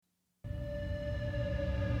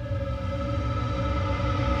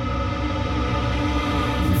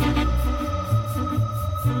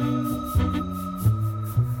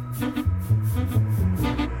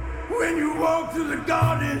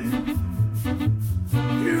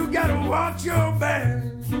watch your back.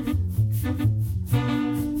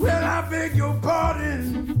 Well, I beg your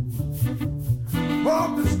pardon.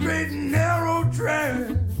 Walk the straight and narrow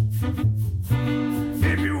track.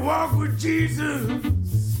 If you walk with Jesus,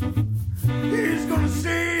 He's gonna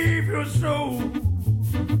save your soul.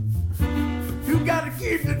 You gotta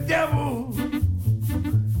keep the devil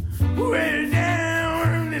way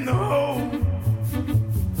down in the hole.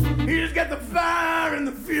 He's got the fire and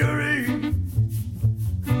the fury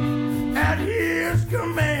at His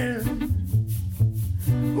command,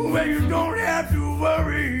 where you don't have to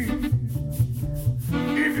worry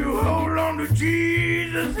if you hold on to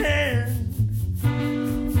Jesus' hand.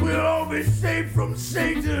 We'll all be safe from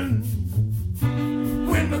Satan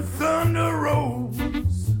when the thunder rolls.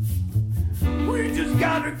 We just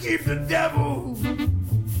gotta keep the devil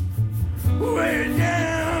way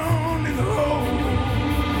down in the hole.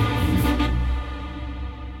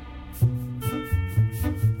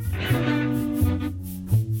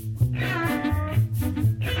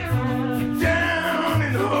 Down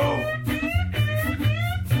in the hole.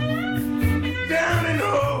 Down in the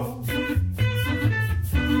hole.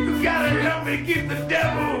 You gotta help me keep the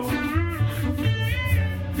devil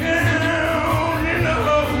down in the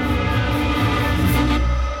hole.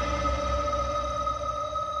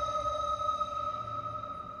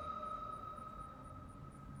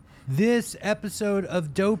 This episode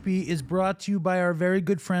of Dopey is brought to you by our very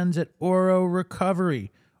good friends at Oro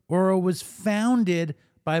Recovery. Oro was founded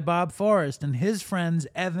by Bob Forrest and his friends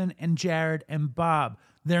Evan and Jared and Bob.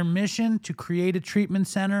 Their mission to create a treatment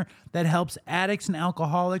center that helps addicts and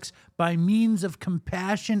alcoholics by means of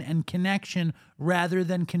compassion and connection rather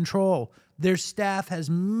than control. Their staff has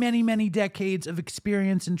many, many decades of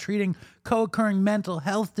experience in treating co-occurring mental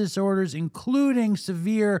health disorders, including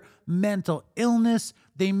severe mental illness.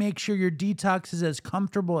 They make sure your detox is as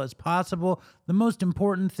comfortable as possible. The most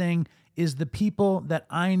important thing is the people that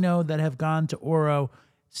I know that have gone to Oro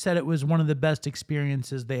said it was one of the best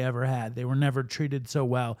experiences they ever had. They were never treated so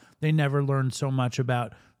well. They never learned so much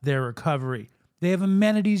about their recovery. They have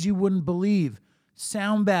amenities you wouldn't believe.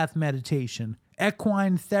 Sound bath meditation,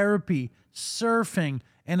 equine therapy, surfing,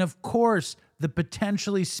 and of course, the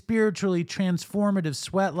potentially spiritually transformative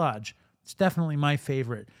sweat lodge. It's definitely my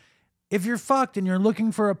favorite. If you're fucked and you're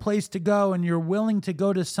looking for a place to go and you're willing to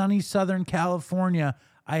go to sunny Southern California,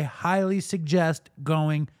 I highly suggest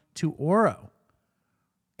going to Oro.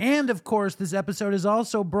 And of course, this episode is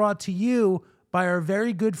also brought to you by our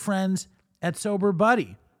very good friends at Sober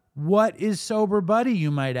Buddy. What is Sober Buddy, you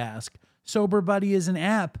might ask? Sober Buddy is an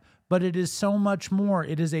app, but it is so much more.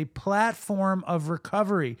 It is a platform of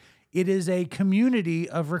recovery. It is a community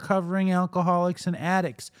of recovering alcoholics and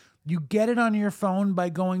addicts. You get it on your phone by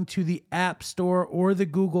going to the App Store or the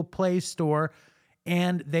Google Play Store,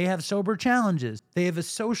 and they have sober challenges. They have a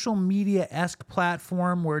social media-esque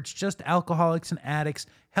platform where it's just alcoholics and addicts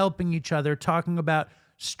helping each other, talking about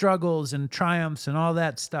struggles and triumphs and all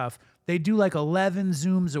that stuff. They do like 11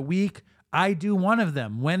 Zooms a week. I do one of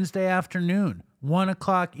them Wednesday afternoon, 1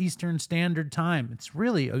 o'clock Eastern Standard Time. It's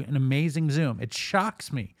really an amazing Zoom. It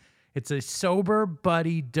shocks me. It's a Sober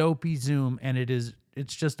Buddy Dopey Zoom, and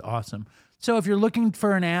it's just awesome. So if you're looking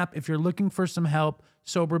for an app, if you're looking for some help,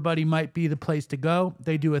 Sober Buddy might be the place to go.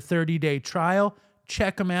 They do a 30-day trial.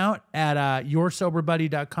 Check them out at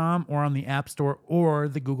yoursoberbuddy.com or on the App Store or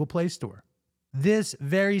the Google Play Store. This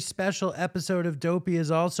very special episode of Dopey is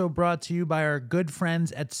also brought to you by our good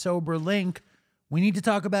friends at SoberLink. We need to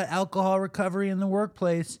talk about alcohol recovery in the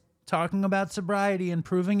workplace. Talking about sobriety and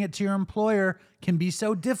proving it to your employer can be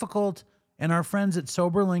so difficult, and our friends at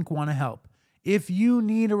SoberLink want to help. If you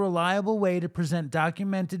need a reliable way to present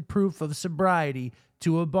documented proof of sobriety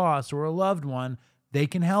to a boss or a loved one, they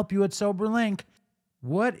can help you at SoberLink.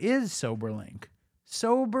 What is SoberLink?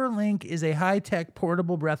 SoberLink is a high-tech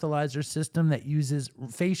portable breathalyzer system that uses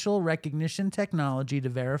facial recognition technology to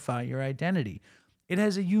verify your identity. It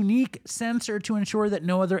has a unique sensor to ensure that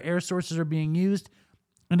no other air sources are being used,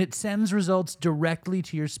 and it sends results directly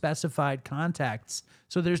to your specified contacts.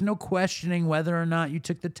 So there's no questioning whether or not you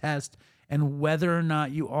took the test and whether or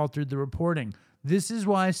not you altered the reporting. This is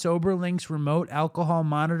why SoberLink's remote alcohol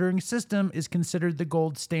monitoring system is considered the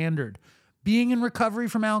gold standard. Being in recovery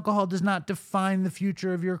from alcohol does not define the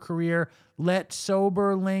future of your career. Let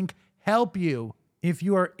SoberLink help you. If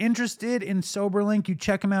you are interested in SoberLink, you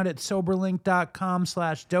check them out at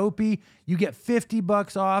soberlink.com/dopey. You get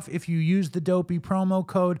 $50 off if you use the Dopey promo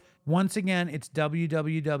code. Once again, it's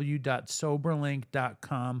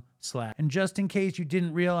www.soberlink.com/. And just in case you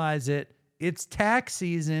didn't realize it, it's tax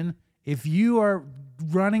season. If you are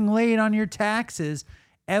running late on your taxes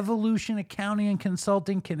Evolution Accounting and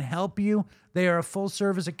Consulting can help you. They are a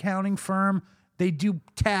full-service accounting firm. They do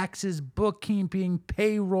taxes, bookkeeping,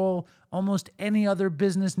 payroll, almost any other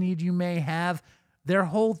business need you may have. Their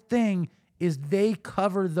whole thing is they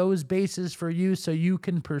cover those bases for you so you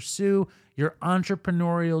can pursue your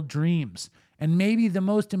entrepreneurial dreams. And maybe the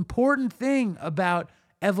most important thing about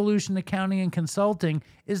Evolution Accounting and Consulting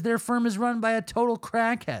is their firm is run by a total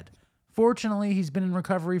crackhead. Fortunately, he's been in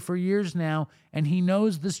recovery for years now, and he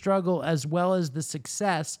knows the struggle as well as the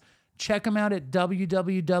success. Check him out at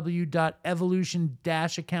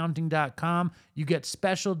www.evolution-accounting.com. You get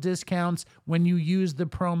special discounts when you use the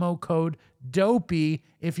promo code Dopey.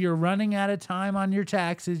 If you're running out of time on your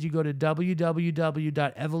taxes, you go to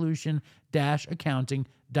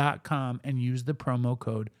www.evolution-accounting.com and use the promo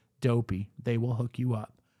code Dopey. They will hook you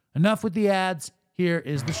up. Enough with the ads. Here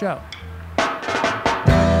is the show.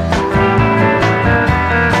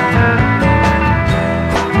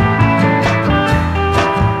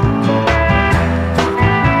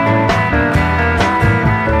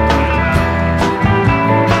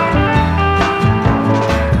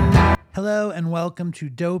 Hello and welcome to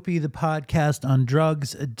Dopey, the podcast on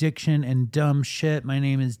drugs, addiction, and dumb shit. My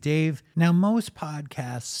name is Dave. Now, most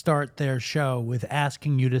podcasts start their show with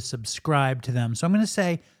asking you to subscribe to them. So I'm going to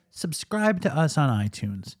say subscribe to us on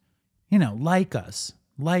iTunes. You know, like us.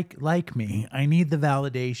 Like me. I need the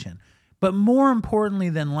validation. But more importantly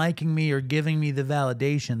than liking me or giving me the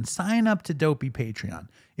validation, sign up to Dopey Patreon.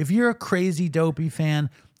 If you're a crazy Dopey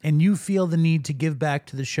fan and you feel the need to give back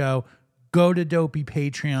to the show, go to Dopey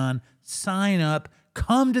Patreon, sign up,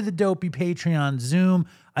 come to the Dopey Patreon Zoom.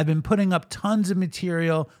 I've been putting up tons of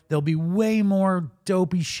material. There'll be way more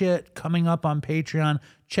Dopey shit coming up on Patreon.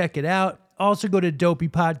 Check it out. Also go to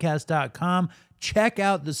dopeypodcast.com. Check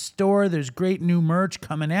out the store. There's great new merch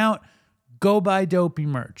coming out. Go buy Dopey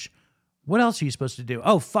merch. What else are you supposed to do?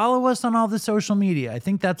 Oh, follow us on all the social media. I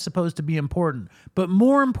think that's supposed to be important. But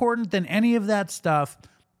more important than any of that stuff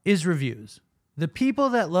is reviews. The people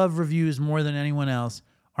that love reviews more than anyone else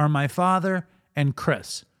are my father and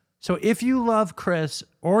Chris. So if you love Chris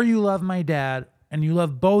or you love my dad and you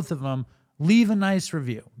love both of them, leave a nice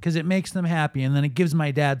review because it makes them happy and then it gives my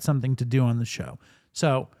dad something to do on the show.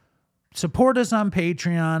 So support us on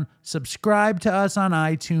Patreon, subscribe to us on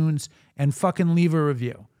iTunes, and fucking leave a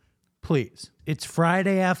review. Please. It's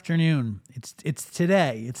Friday afternoon. It's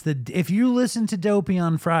today. If you listen to Dopey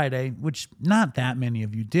on Friday, which not that many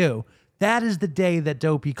of you do, that is the day that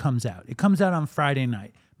Dopey comes out. It comes out on Friday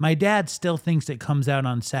night. My dad still thinks it comes out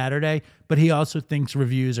on Saturday, but he also thinks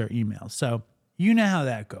reviews are emails. So you know how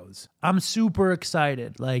that goes. I'm super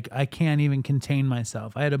excited. Like, I can't even contain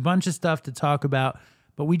myself. I had a bunch of stuff to talk about,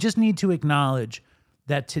 but we just need to acknowledge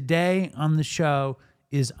that today on the show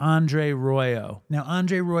is Andre Royo. Now,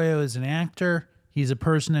 Andre Royo is an actor. He's a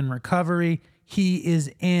person in recovery. He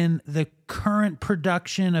is in the current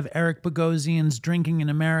production of Eric Bogosian's Drinking in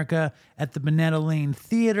America at the Bonetta Lane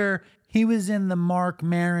Theater. He was in the Mark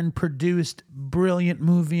Maron produced brilliant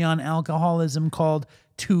movie on alcoholism called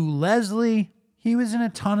To Leslie. He was in a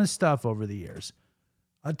ton of stuff over the years.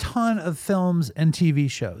 A ton of films and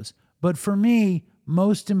TV shows. But for me,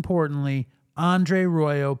 most importantly, Andre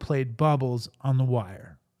Royo played Bubbles on The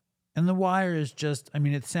Wire. And The Wire is just, I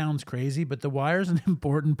mean, it sounds crazy, but The Wire is an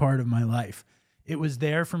important part of my life. It was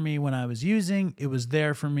there for me when I was using, it was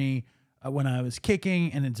there for me when I was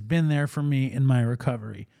kicking, and it's been there for me in my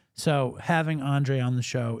recovery. So having Andre on the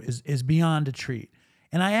show is beyond a treat.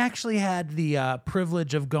 And I actually had the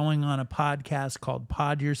privilege of going on a podcast called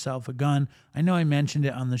Pod Yourself a Gun. I know I mentioned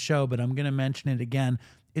it on the show, but I'm going to mention it again.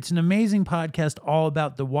 It's an amazing podcast all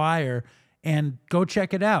about The Wire, and go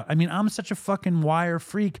check it out. I mean, I'm such a fucking Wire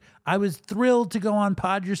freak. I was thrilled to go on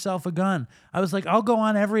Pod Yourself a Gun. I was like, I'll go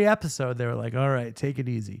on every episode. They were like, all right, take it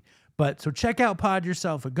easy. But so check out Pod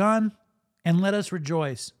Yourself a Gun, and let us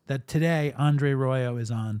rejoice that today Andre Royo is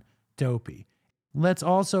on Dopey. Let's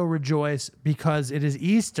also rejoice because it is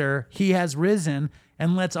Easter. He has risen.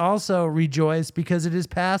 And let's also rejoice because it is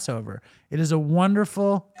Passover. It is a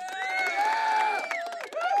wonderful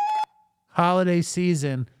holiday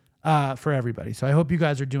season for everybody. So I hope you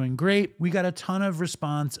guys are doing great. We got a ton of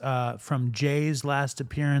response from Jay's last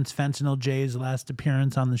appearance, Fentanyl Jay's last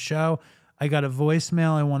appearance on the show. I got a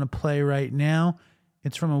voicemail I want to play right now.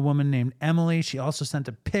 It's from a woman named Emily. She also sent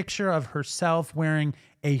a picture of herself wearing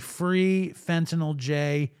a free Fentanyl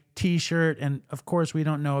J t-shirt. And of course, we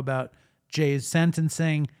don't know about Jay's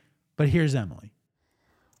sentencing, but here's Emily.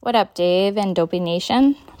 What up, Dave and Dopey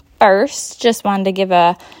Nation? First, just wanted to give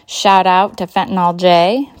a shout out to Fentanyl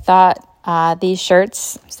J. Thought These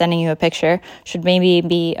shirts, sending you a picture, should maybe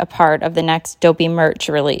be a part of the next Dopey merch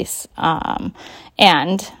release.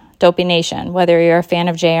 And Dopey Nation, whether you're a fan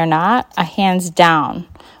of Jay or not, a hands down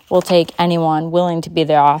will take anyone willing to be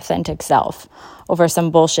their authentic self over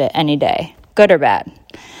some bullshit any day, good or bad.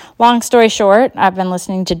 Long story short, I've been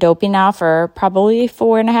listening to Dopey now for probably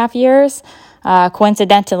 4.5 years.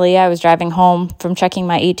 Coincidentally, I was driving home from checking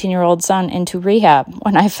my 18-year-old son into rehab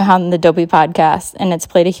when I found the Dopey podcast, and it's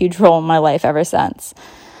played a huge role in my life ever since.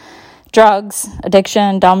 Drugs,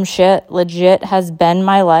 addiction, dumb shit, legit has been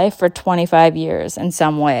my life for 25 years in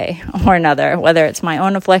some way or another, whether it's my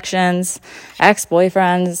own afflictions,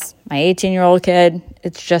 ex-boyfriends, my 18-year-old kid,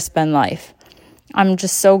 it's just been life. I'm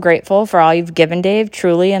just so grateful for all you've given, Dave,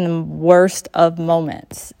 truly in the worst of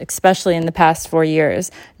moments, especially in the past 4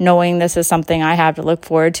 years, knowing this is something I have to look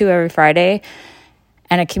forward to every Friday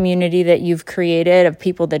and a community that you've created of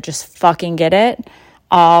people that just fucking get it.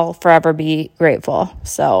 I'll forever be grateful.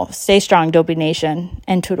 So stay strong, Dopey Nation,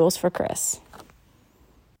 and toodles for Chris.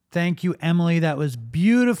 Thank you, Emily. That was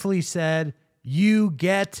beautifully said. You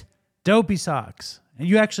get Dopey socks. And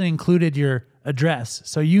you actually included your address,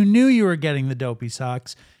 so you knew you were getting the Dopey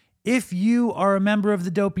socks. If you are a member of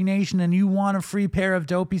the Dopey Nation and you want a free pair of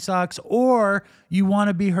Dopey socks, or you want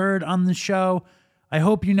to be heard on the show, I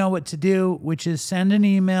hope you know what to do, which is send an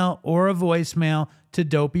email or a voicemail to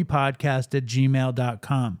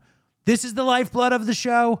dopeypodcast@gmail.com. This is the lifeblood of the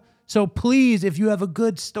show, so please, if you have a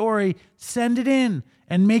good story, send it in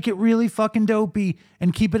and make it really fucking dopey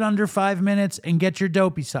and keep it under 5 minutes and get your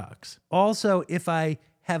Dopey socks. Also, if I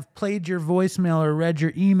have played your voicemail or read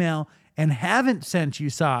your email and haven't sent you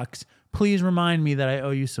socks, please remind me that I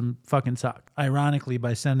owe you some fucking socks. Ironically,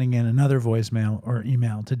 by sending in another voicemail or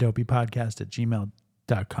email to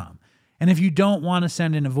dopeypodcast@gmail.com. And if you don't want to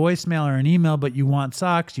send in a voicemail or an email, but you want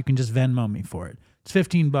socks, you can just Venmo me for it. It's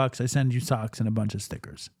 $15. I send you socks and a bunch of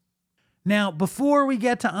stickers. Now, before we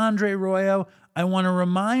get to Andre Royo, I want to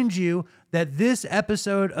remind you that this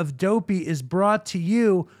episode of Dopey is brought to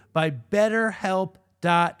you by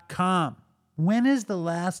BetterHelp.com. When is the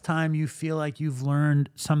last time you feel like you've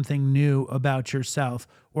learned something new about yourself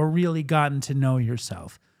or really gotten to know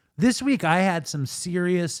yourself? This week, I had some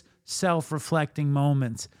serious self-reflecting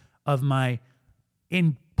moments of my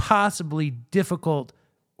impossibly difficult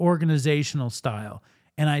organizational style.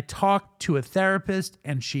 And I talked to a therapist,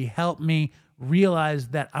 and she helped me realize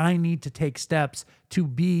that I need to take steps to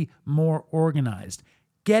be more organized.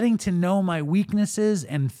 Getting to know my weaknesses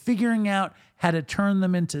and figuring out how to turn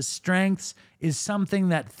them into strengths is something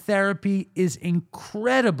that therapy is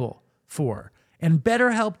incredible for. And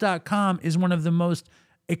BetterHelp.com is one of the most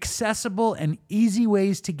accessible and easy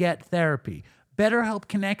ways to get therapy. BetterHelp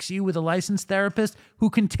connects you with a licensed therapist who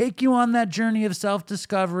can take you on that journey of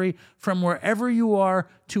self-discovery from wherever you are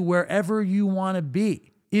to wherever you want to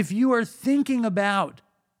be. If you are thinking about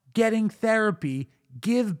getting therapy,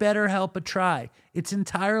 give BetterHelp a try. It's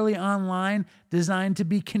entirely online, designed to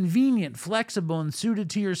be convenient, flexible, and suited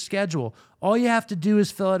to your schedule. All you have to do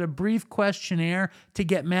is fill out a brief questionnaire to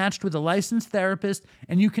get matched with a licensed therapist,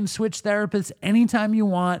 and you can switch therapists anytime you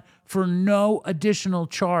want for no additional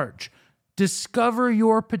charge. Discover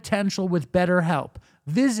your potential with BetterHelp.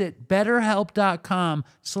 Visit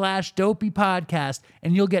betterhelp.com/dopeypodcast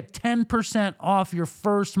and you'll get 10% off your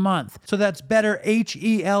first month. So that's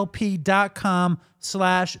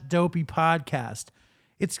betterhelp.com/dopeypodcast.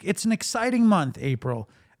 It's an exciting month, April,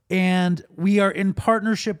 and we are in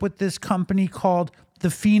partnership with this company called The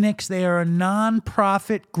Phoenix. They are a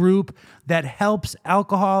nonprofit group that helps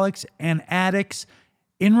alcoholics and addicts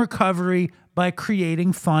in recovery by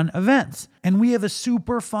creating fun events. And we have a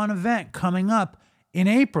super fun event coming up in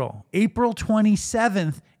April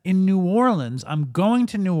 27th in New Orleans. I'm going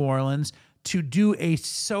to New Orleans to do a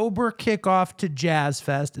sober kickoff to Jazz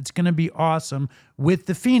Fest. It's going to be awesome with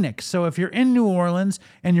The Phoenix. So if you're in New Orleans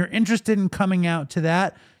and you're interested in coming out to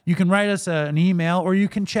that, you can write us an email, or you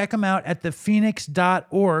can check them out at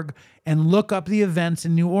thephoenix.org and look up the events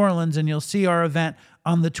in New Orleans, and you'll see our event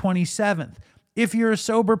on the 27th. If you're a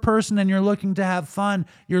sober person and you're looking to have fun,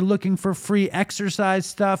 you're looking for free exercise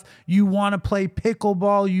stuff, you want to play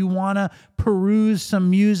pickleball, you want to peruse some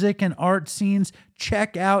music and art scenes,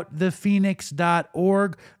 check out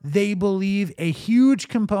thephoenix.org. They believe a huge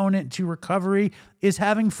component to recovery is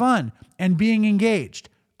having fun and being engaged.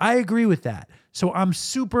 I agree with that. So I'm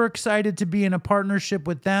super excited to be in a partnership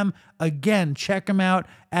with them. Again, check them out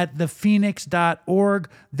at thephoenix.org.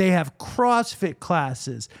 They have CrossFit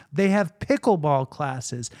classes. They have pickleball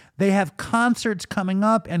classes. They have concerts coming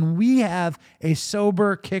up, and we have a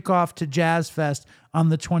sober kickoff to Jazz Fest on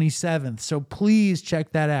the 27th. So please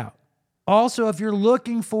check that out. Also, if you're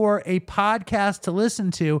looking for a podcast to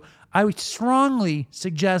listen to, I would strongly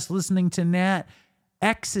suggest listening to Nat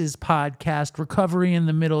X's podcast, Recovery in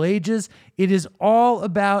the Middle Ages. It is all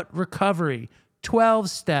about recovery,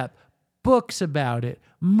 12-step, books about it,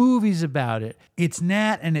 movies about it. It's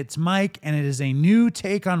Nat and it's Mike, and it is a new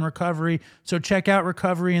take on recovery. So check out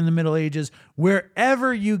Recovery in the Middle Ages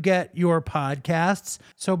wherever you get your podcasts.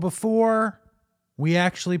 So before we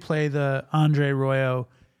actually play the Andre Royo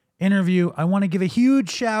interview, I want to give a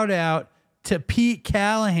huge shout out to Pete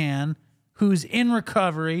Callahan, who's in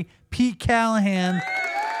recovery. Pete Callahan,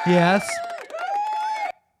 yes,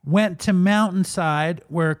 went to Mountainside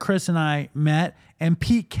where Chris and I met, and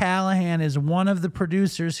Pete Callahan is one of the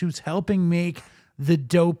producers who's helping make the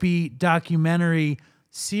Dopey documentary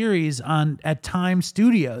series at Time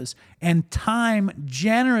Studios. And Time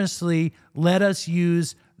generously let us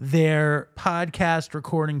use their podcast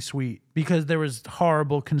recording suite because there was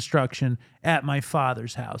horrible construction at my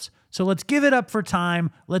father's house. So let's give it up for Time.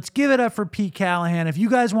 Let's give it up for Pete Callahan. If you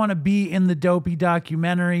guys want to be in the Dopey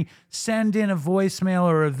documentary, send in a voicemail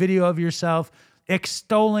or a video of yourself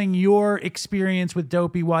extolling your experience with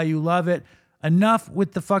Dopey, why you love it. Enough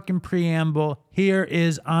with the fucking preamble. Here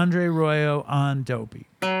is Andre Royo on Dopey.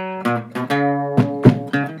 All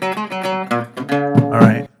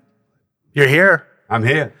right. You're here. I'm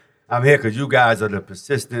here because you guys are the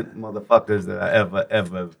persistent motherfuckers that I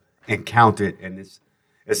ever encountered, and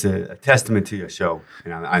it's a testament to your show.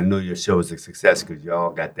 And I know your show is a success because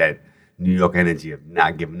y'all got that New York energy of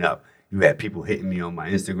not giving up. You had people hitting me on my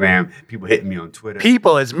Instagram, people hitting me on Twitter.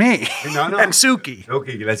 People is me. No. And Suki.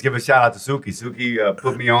 Suki, let's give a shout out to Suki. Suki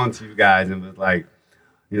put me on to you guys and was like,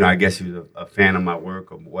 I guess she was a fan of my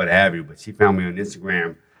work or what have you, but she found me on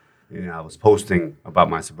Instagram. I was posting about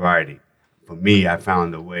my sobriety. For me, I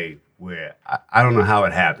found a way where I don't know how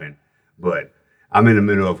it happened, but I'm in the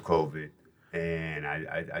middle of COVID, and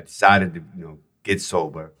I decided to get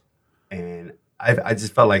sober, and I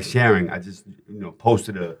just felt like sharing. I just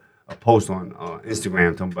posted a post on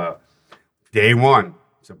Instagram talking about day one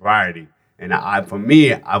sobriety, and for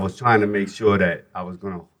me, I was trying to make sure that I was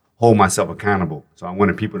gonna hold myself accountable. So I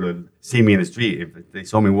wanted people to see me in the street. If they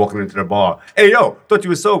saw me walking into the bar, hey, yo, thought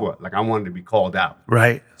you were sober. Like, I wanted to be called out.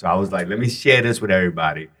 Right. So I was like, let me share this with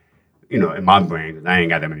everybody, in my brain, because I ain't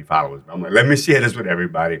got that many followers. But I'm like, let me share this with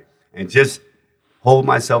everybody and just hold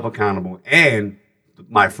myself accountable. And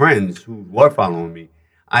my friends who were following me,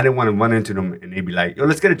 I didn't want to run into them and they'd be like, yo,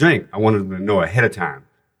 let's get a drink. I wanted them to know ahead of time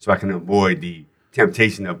so I can avoid the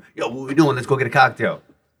temptation of, yo, what we doing? Let's go get a cocktail.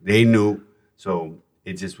 They knew. So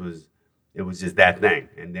it was just that thing.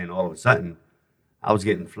 And then all of a sudden, I was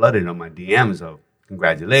getting flooded on my DMs of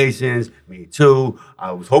congratulations, me too.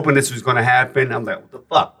 I was hoping this was going to happen. I'm like, what the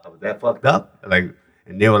fuck? I was that fucked up? And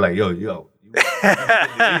they were like, yo,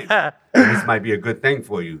 this might be a good thing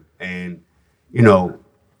for you. And,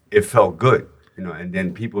 it felt good, and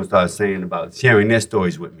then people started saying about sharing their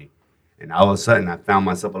stories with me. And all of a sudden, I found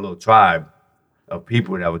myself a little tribe of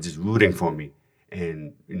people that were just rooting for me.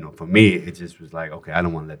 And, for me, it just was like, okay, I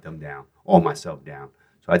don't want to let them down or myself down.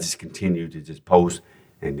 So I just continued to just post.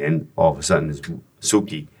 And then all of a sudden, this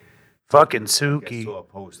Suki. Fucking Suki. I saw a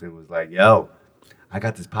post and was like, yo, I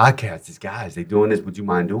got this podcast. These guys, they doing this. Would you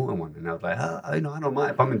mind doing one? And I was like, I don't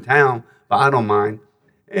mind. If I'm in town, but I don't mind.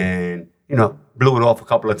 And, blew it off a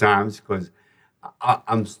couple of times because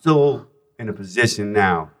I'm still in a position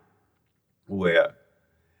now where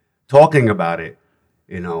talking about it,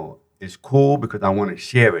 it's cool because I want to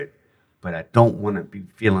share it, but I don't want to be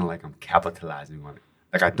feeling like I'm capitalizing on it.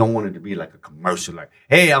 Like, I don't want it to be like a commercial, like,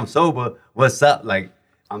 hey, I'm sober, what's up? Like,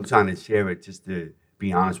 I'm trying to share it just to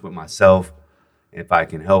be honest with myself. If I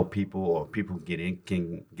can help people or people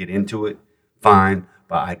can get into it, fine.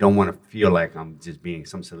 But I don't want to feel like I'm just being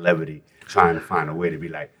some celebrity trying to find a way to be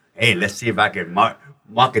like, hey, let's see if I can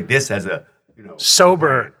market this as a,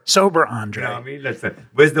 sober Andre. You know what I mean? Listen,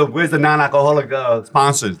 where's the non-alcoholic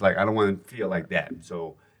sponsors? Like, I don't want to feel like that.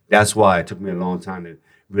 So that's why it took me a long time to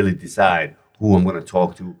really decide who I'm going to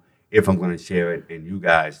talk to, if I'm going to share it. And you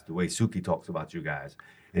guys, the way Suki talks about you guys,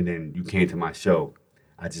 and then you came to my show,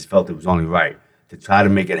 I just felt it was only right to try to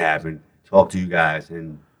make it happen, talk to you guys,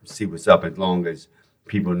 and see what's up, as long as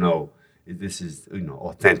people know this is,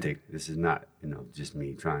 authentic. This is not, just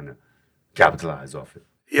me trying to capitalize off it.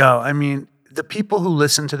 Yo, I mean, the people who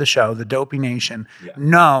listen to the show, the Dopey Nation,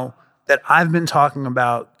 know that I've been talking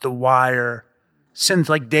about The Wire since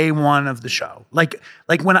like day one of the show. Like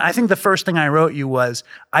when I think the first thing I wrote you was,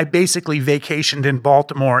 I basically vacationed in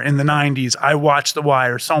Baltimore in the 90s. I watched The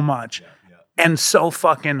Wire so much and so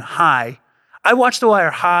fucking high. I watched The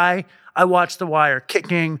Wire high. I watched The Wire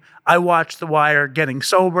kicking. I watched The Wire getting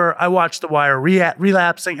sober. I watched The Wire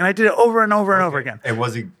relapsing. And I did it over and over and over again. And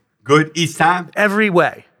was it good each time? Every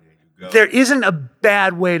way. There you go. There isn't a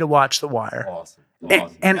bad way to watch The Wire. Awesome.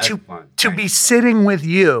 And That's to fun. to Thank be you. sitting with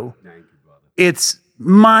you, Thank you, brother. it's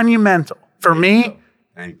monumental for me,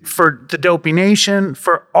 Thank you. for the Dopey Nation,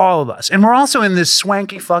 for all of us. And we're also in this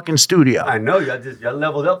swanky fucking studio. I know y'all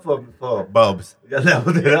leveled up for Bubs. Y'all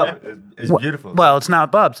leveled it up. It's beautiful. Well, it's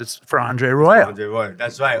not Bubs. It's for Andre Royo. Andre Royo.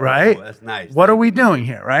 That's right. Right? Oh, that's nice. What are we doing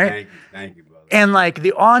here, right? Thank you, brother. And like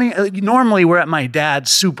the audience, normally we're at my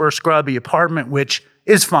dad's super scrubby apartment, which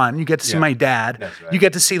is fun. You get to see my dad. That's right. You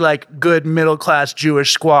get to see like good middle class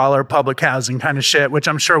Jewish squalor, public housing kind of shit, which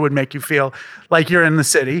I'm sure would make you feel like you're in the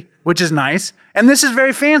city, which is nice. And this is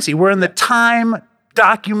very fancy. We're in the Time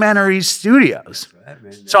Documentary Studios. Right,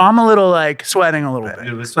 man. So I'm a little like sweating a little bit.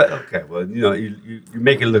 Okay, well, you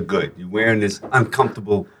make it look good. You're wearing this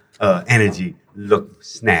uncomfortable energy, look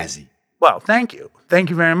snazzy. Well, thank you. Thank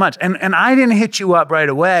you very much. And I didn't hit you up right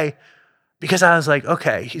away because I was like,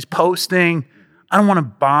 okay, he's posting. I don't want to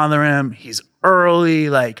bother him. He's early,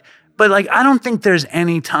 but I don't think there's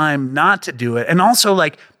any time not to do it. And also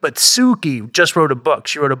but Suki just wrote a book.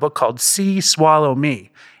 She wrote a book called See, Swallow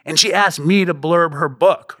Me. And she asked me to blurb her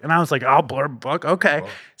book. And I was like, I'll blurb a book. Okay.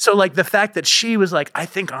 So the fact that she was like, I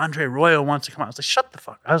think Andre Royo wants to come on. I was like, shut the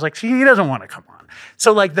fuck. I was like, he doesn't want to come on.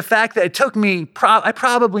 So the fact that it took me, I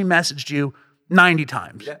probably messaged you 90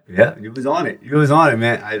 times. Yeah, you was on it. You was on it,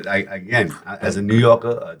 man. Again, as a New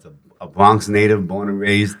Yorker, as a Bronx native, born and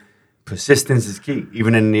raised, persistence is key.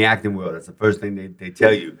 Even in the acting world, that's the first thing they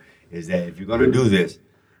tell you is that if you're going to do this,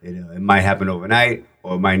 it might happen overnight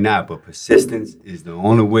or it might not, but persistence is the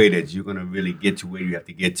only way that you're going to really get to where you have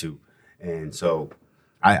to get to. And so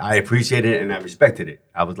I appreciated it and I respected it.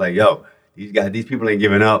 I was like, yo, these people ain't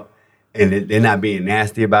giving up and they're not being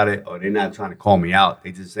nasty about it or they're not trying to call me out.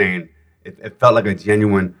 They just saying it felt like a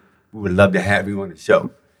genuine, we would love to have you on the show.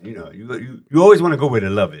 You always want to go where the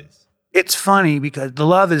love is. It's funny because the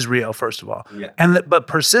love is real, first of all. Yeah. But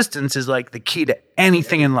persistence is the key to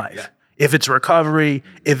anything in life. Yeah. If it's recovery,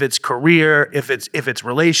 if it's career, if it's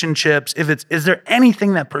relationships, is there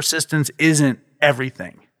anything that persistence isn't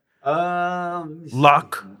everything?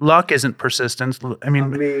 Luck isn't persistence. I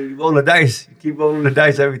mean, you roll the dice. You keep rolling the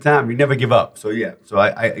dice every time. You never give up. So yeah. So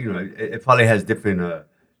it probably has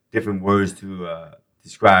different words to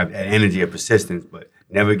describe that energy of persistence, but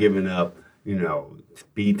never giving up.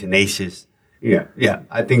 Be tenacious. Yeah.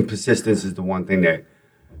 I think persistence is the one thing that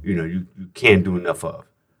you can't do enough of.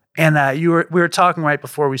 And we were talking right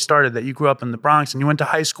before we started that you grew up in the Bronx and you went to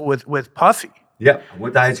high school with Puffy. Yeah, I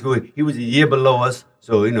went to high school. He was a year below us,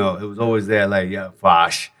 so it was always there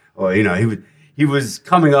Fosh, or he was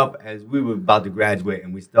coming up as we were about to graduate,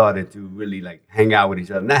 and we started to really hang out with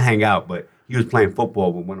each other. Not hang out, but he was playing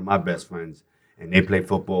football with one of my best friends, and they played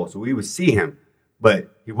football, so we would see him,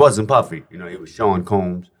 but he wasn't Puffy. He was Sean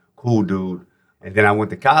Combs, cool dude. And then I went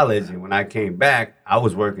to college, and when I came back, I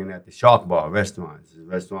was working at the Shark Bar restaurant. It's a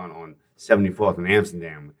restaurant on 74th in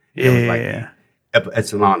Amsterdam. It was the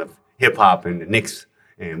echelon of hip-hop and the Knicks,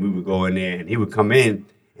 and we would go in there, and he would come in,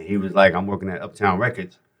 and he was like, I'm working at Uptown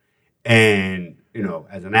Records. And,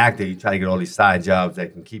 as an actor, you try to get all these side jobs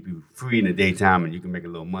that can keep you free in the daytime, and you can make a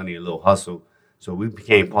little money, a little hustle. So we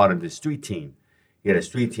became part of the street team. He had a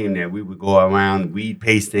street team that we would go around weed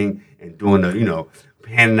pasting and doing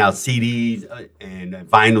handing out CDs and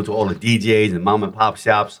vinyl to all the DJs and mom and pop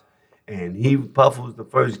shops. And Puff was the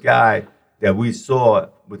first guy that we saw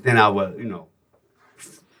within our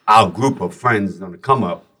group of friends on the come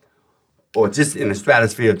up, or just in the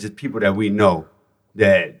stratosphere of just people that we know,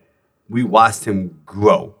 that we watched him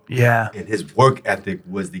grow. Yeah. And his work ethic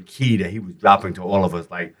was the key that he was dropping to all of us.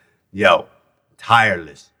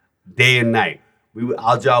 Tireless, day and night.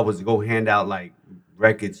 Our job was to go hand out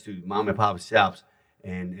records to mom and pop shops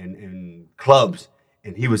and clubs,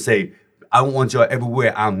 and he would say, I want y'all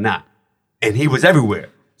everywhere I'm not. And he was everywhere.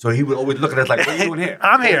 So he would always look at us like, what are you doing here?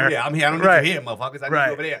 I'm here. Yeah, I'm here. I don't need you here, motherfuckers. I need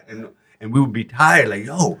you over there. And we would be tired,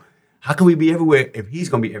 yo, how can we be everywhere if he's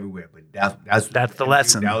going to be everywhere? But that's the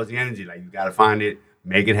lesson. That was the energy. You got to find it,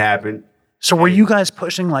 make it happen. So were you guys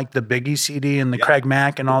pushing the Biggie CD and the Craig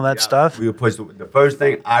Mack and all that stuff? We would push. The first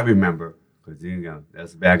thing I remember, because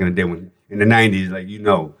that's back in the day when, in the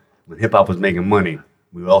 90s, when hip-hop was making money,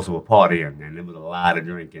 we also were partying, and there was a lot of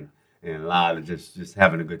drinking and a lot of just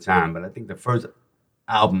having a good time. But I think the first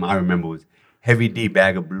album I remember was Heavy D,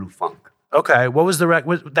 Bag of Blue Funk. Okay, what was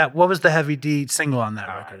the Heavy D single on that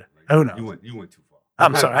record? Oh no, you went too far.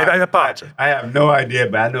 I'm sorry, I apologize. I have no idea,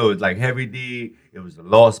 but I know it was Heavy D. It was the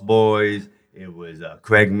Lost Boys. It was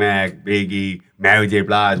Craig Mack, Biggie, Mary J.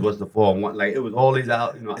 Blige, What's the 401? Like, it was all these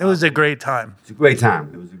out, It was a great time. It's a great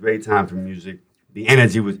time. It was a great time for music. The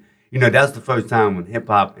energy was, that's the first time when hip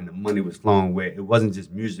hop and the money was flowing where it wasn't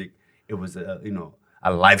just music. It was a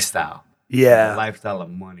lifestyle. Yeah. A lifestyle of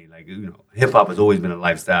money. Like, hip hop has always been a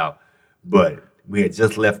lifestyle, but we had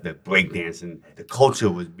just left the breakdancing. The culture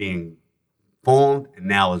was being formed and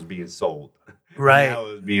now it's being sold. Right. Now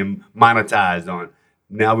it's being monetized on.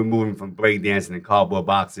 Now we're moving from breakdancing and cardboard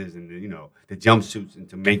boxes and the jumpsuits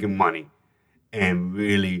into making money and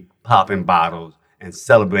really popping bottles and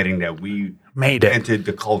celebrating that we made it, entered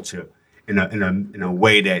the culture in a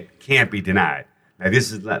way that can't be denied. Now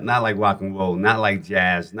this is not like rock and roll, not like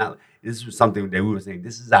jazz, this was something that we were saying,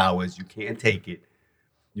 this is ours, you can't take it.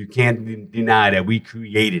 You can't deny that we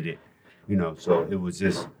created it. So it was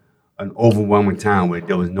just an overwhelming time where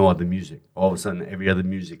there was no other music. All of a sudden, every other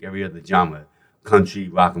music, every other genre, country,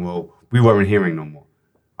 rock and roll, we weren't hearing no more.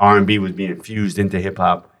 R&B was being fused into hip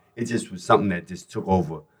hop. It just was something that just took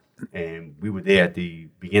over, and we were there at the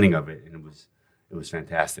beginning of it, and it was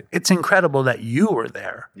fantastic. It's incredible that you were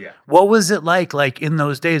there. Yeah. What was it like in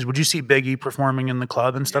those days? Would you see Biggie performing in the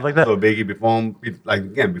club and stuff like that? So Biggie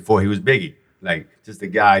before he was Biggie, like just a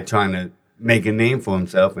guy trying to make a name for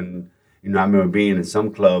himself. And I remember being in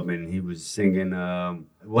some club and he was singing.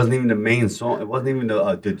 It wasn't even the main song. It wasn't even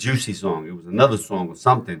the juicy song. It was another song or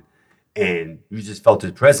something, and you just felt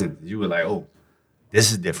his presence. You were like, oh,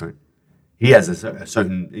 this is different. He has a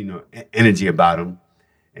certain energy about him.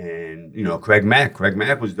 And Craig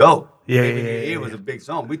Mack was dope. Yeah. It was a big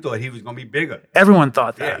song. We thought he was gonna be bigger. Everyone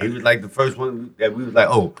thought that. Yeah, he was like the first one that we was like,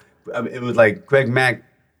 oh, it was like Craig Mack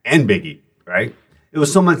and Biggie, right? It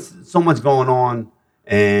was so much going on,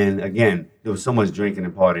 and again, there was so much drinking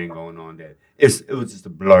and partying going on that it was just a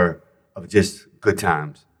blur of just good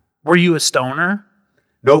times. Were you a stoner?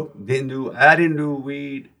 Nope, I didn't do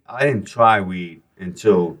weed. I didn't try weed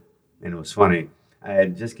until, and it was funny. I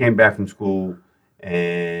had just came back from school.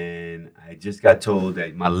 And I just got told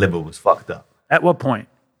that my liver was fucked up. At what point?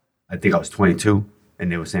 I think I was 22,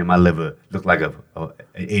 and they were saying my liver looked like an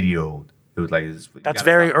 80-year-old. It was like that's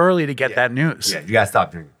very early to get that news. Yeah, you gotta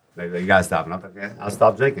stop drinking. Like, you gotta stop. And I'm like, okay, I'll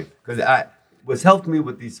stop drinking because what's helped me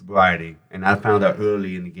with the sobriety, and I found out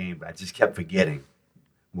early in the game, but I just kept forgetting,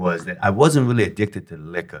 was that I wasn't really addicted to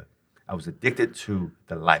liquor. I was addicted to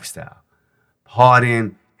the lifestyle,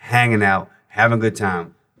 partying, hanging out, having a good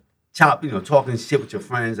time. Talking shit with your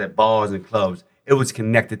friends at bars and clubs. It was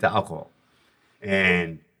connected to alcohol.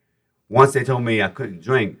 And once they told me I couldn't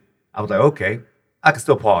drink, I was like, okay, I can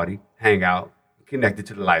still party, hang out, connected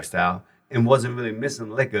to the lifestyle, and wasn't really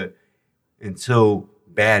missing liquor until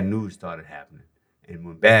bad news started happening. And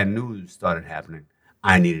when bad news started happening,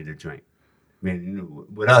 I needed a drink. I mean,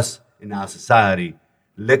 with us in our society,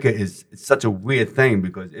 liquor is such a weird thing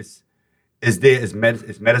because it's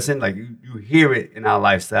medicine. Like you hear it in our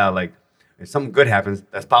lifestyle. Like if something good happens,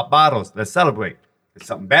 let's pop bottles, let's celebrate. If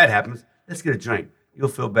something bad happens, let's get a drink. You'll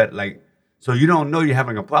feel better. Like so, you don't know you're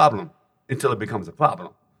having a problem until it becomes a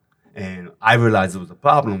problem. And I realized it was a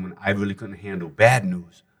problem when I really couldn't handle bad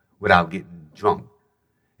news without getting drunk.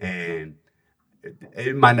 And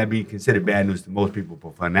it might not be considered bad news to most people,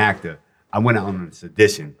 but for an actor, I went out on this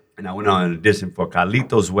audition, and I went on an audition for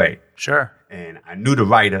Carlito's Way. Sure. And I knew the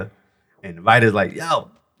writer. And the writer's like,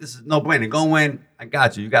 yo, this is no brainer. Go in. I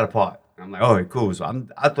got you. You got a part. And I'm like, all right, cool. So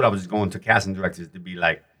I thought I was just going to casting directors to be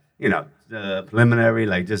like, preliminary,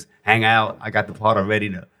 like just hang out. I got the part already.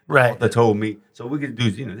 The author told me. So we could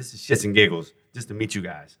do, this is shits and giggles just to meet you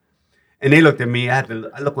guys. And they looked at me. I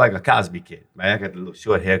looked like a Cosby kid, right? I got the little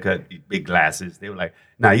short haircut, these big glasses. They were like,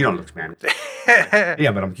 nah, you don't look Spanish.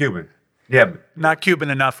 Yeah, but I'm Cuban. Yeah. But, not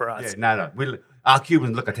Cuban enough for us. Yeah, our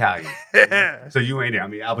Cubans look Italian. So you ain't there. I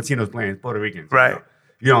mean, Al Pacino's playing Puerto Ricans. Right.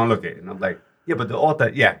 You don't look it. And I'm like, yeah, but the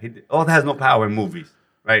author has no power in movies,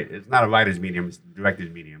 right? It's not a writer's medium. It's a director's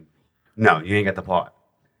medium. No, you ain't got the part.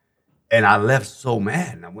 And I left so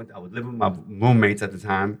mad. And I was living with my roommates at the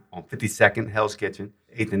time on 52nd, Hell's Kitchen,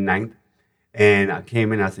 8th and 9th. And I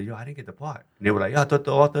came in and I said, yo, I didn't get the part. And they were like, yo, I thought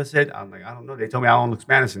the author said. I'm like, I don't know. They told me I don't look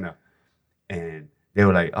Spanish enough. And they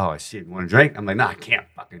were like, oh, shit, you want to drink? I'm like, nah, I can't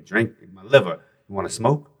fucking drink. My liver. You want to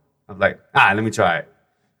smoke? I was like, let me try it.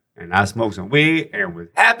 And I smoked some weed and was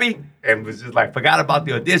happy and was just like, forgot about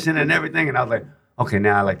the audition and everything. And I was like, okay,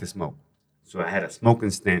 now I like to smoke. So I had a smoking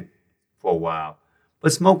stint for a while.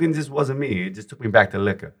 But smoking just wasn't me. It just took me back to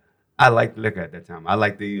liquor. I liked liquor at that time. I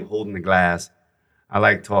liked the holding the glass. I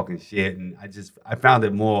liked talking shit. And I found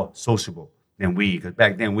it more sociable than weed. Because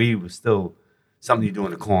back then, weed was still something you do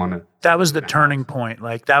in the corner. That was the turning point.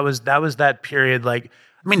 Like, that was that period. Like,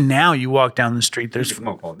 I mean, now you walk down the street, You there's... can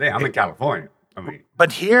smoke all day. I'm in California. I mean,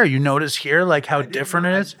 But here, you notice here, like, how different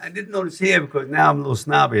it is? I didn't notice here because now I'm a little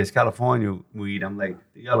snobby. It's California weed. I'm like,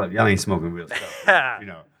 y'all ain't smoking real stuff. You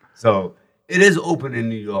know. So it is open in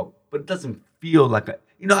New York, but it doesn't feel like a,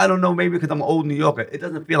 I don't know, maybe because I'm an old New Yorker, it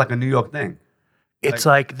doesn't feel like a New York thing. It's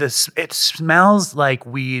like this, it smells like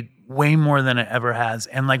weed way more than it ever has.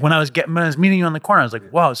 And like when I was meeting you on the corner, I was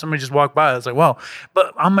like, wow, somebody just walked by. I was like, wow.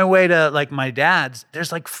 But on my way to like my dad's,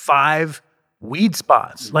 there's like 5 weed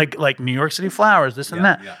spots, like New York City Flowers, this and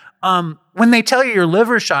that. Yeah. When they tell you your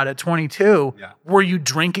liver shot at 22, Yeah. were you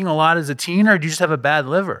drinking a lot as a teen, or do you just have a bad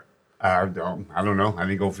liver? I don't know. I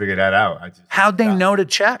didn't go figure that out. How'd they know to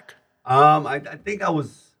check? I think I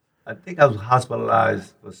was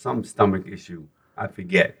hospitalized for some stomach issue. I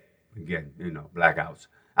forget. Again, blackouts.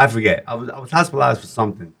 I forget. I was hospitalized for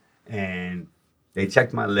something, and they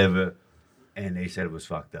checked my liver, and they said it was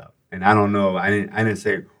fucked up. And I don't know. I didn't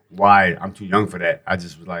say why. I'm too young for that. I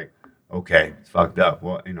just was like, okay, it's fucked up.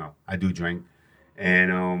 Well, I do drink,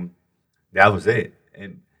 and that was it.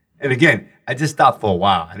 And again, I just stopped for a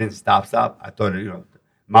while. I didn't stop. I thought,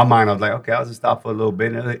 my mind, I was like, okay, I'll just stop for a little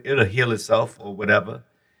bit. And it'll heal itself or whatever.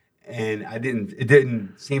 And it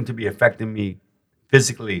didn't seem to be affecting me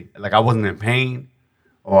physically. Like I wasn't in pain,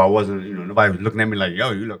 or I wasn't, nobody was looking at me like,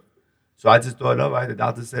 yo, you look. So I just thought, all right, the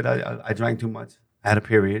doctor said I drank too much. I had a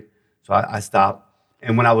period. So I stopped.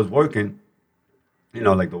 And when I was working,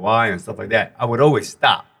 like the Y and stuff like that, I would always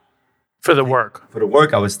stop. For the work. For the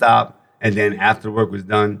work, I would stop. And then after the work was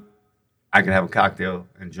done, I could have a cocktail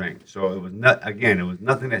and drink. So it was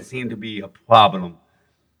nothing that seemed to be a problem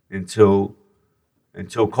until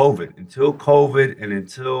COVID. Until COVID and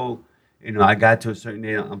until, I got to a certain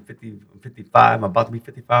age. I'm 55. I'm about to be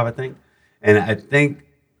 55, I think. And I think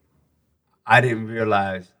I didn't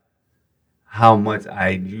realize how much I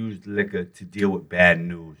used liquor to deal with bad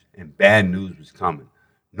news. And bad news was coming.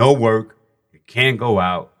 No work. You can't go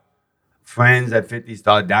out. Friends at 50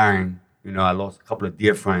 start dying. I lost a couple of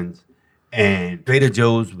dear friends. And Trader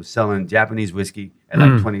Joe's was selling Japanese whiskey at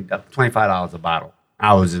like $25 a bottle.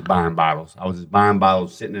 I was just buying bottles.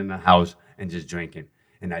 Sitting in the house and just drinking.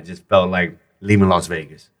 And I just felt like leaving Las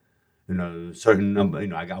Vegas. A certain number,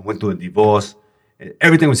 I went through a divorce.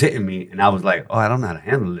 Everything was hitting me. And I was like, oh, I don't know how to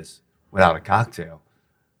handle this without a cocktail.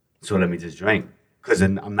 So let me just drink. Because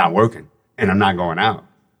I'm not working and I'm not going out.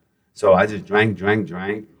 So I just drank.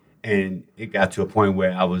 And it got to a point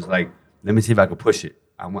where I was like, let me see if I can push it.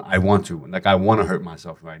 I want to. Like, I want to hurt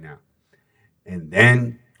myself right now. And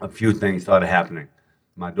then a few things started happening.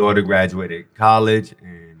 My daughter graduated college,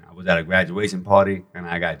 and I was at a graduation party, and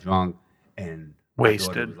I got drunk, and wasted.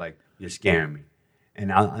 My daughter was like, you're scaring me.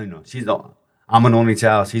 And I'm an only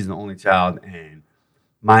child. She's an only child, and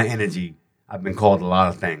my energy, I've been called a lot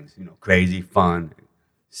of things, crazy, fun,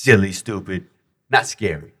 silly, stupid, not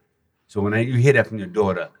scary. So when you hear that from your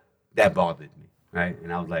daughter, that bothered me, right?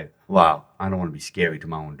 And I was like, wow, I don't want to be scary to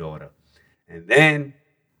my own daughter. And then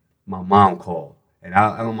my mom called. And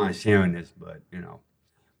I don't mind sharing this, but,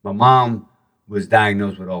 my mom was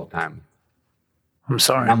diagnosed with Alzheimer's. I'm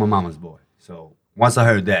sorry. I'm a mama's boy. So once I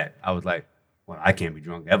heard that, I was like, well, I can't be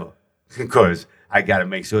drunk ever. Because I got to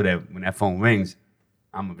make sure that when that phone rings,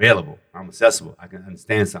 I'm available. I'm accessible. I can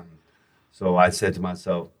understand something. So I said to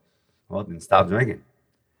myself, well, then stop drinking.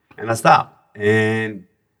 And I stopped. And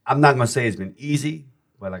I'm not going to say it's been easy,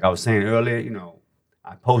 but like I was saying earlier,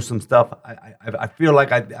 I post some stuff. I feel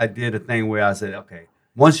like I did a thing where I said, okay,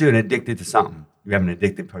 once you're addicted to something, you have an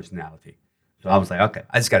addicted personality. So I was like, okay,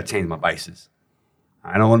 I just got to change my vices.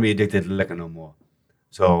 I don't want to be addicted to liquor no more.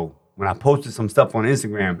 So when I posted some stuff on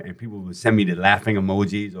Instagram and people would send me the laughing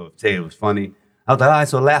emojis or say it was funny, I was like, all right,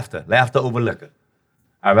 so laughter over liquor.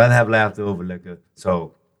 I'd rather have laughter over liquor.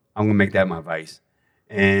 So I'm going to make that my vice.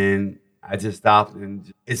 And I just stopped,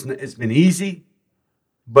 and it's been easy,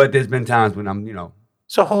 but there's been times when I'm,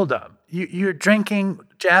 So hold up. You're drinking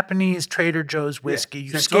Japanese Trader Joe's whiskey.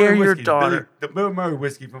 You scare your daughter. The Bill Murray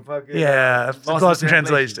whiskey from fucking... Yeah, Lost in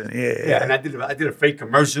Translation. Yeah. And I did a fake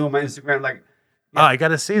commercial on my Instagram, like... Yeah. Oh, I got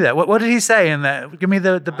to see that. What did he say in that? Give me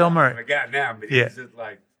the Bill Murray. I forgot now, but it's just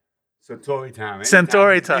like Suntory time.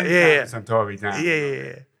 Suntory time, yeah. Suntory time.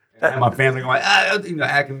 Yeah. And my family going, acting,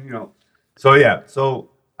 So, yeah. So,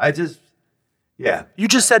 I just... Yeah. You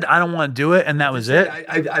just said, I don't want to do it, and that was it?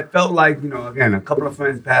 I felt like, again, a couple of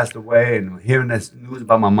friends passed away, and hearing this news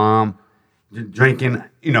about my mom drinking,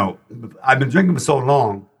 I've been drinking for so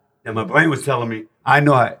long that my brain was telling me, I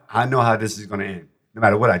know how this is going to end, no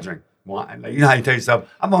matter what I drink. Wine. Like, how you tell yourself,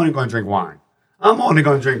 I'm only going to drink wine. I'm only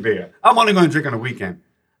going to drink beer. I'm only going to drink on the weekend.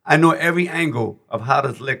 I know every angle of how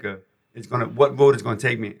this liquor what road it's gonna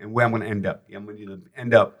take me, and where I'm gonna end up. I'm gonna either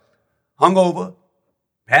end up hungover,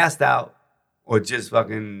 passed out, or just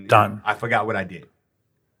fucking Done. I forgot what I did.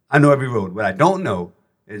 I know every road. What I don't know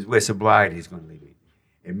is where sobriety is gonna lead me.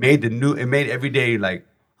 It made every day like,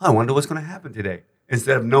 I wonder what's gonna happen today.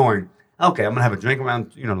 Instead of knowing, okay, I'm gonna have a drink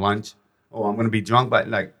around lunch, or I'm gonna be drunk, but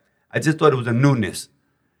like I just thought it was a newness.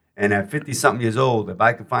 And at 50-something years old, if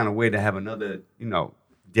I can find a way to have another,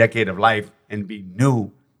 decade of life and be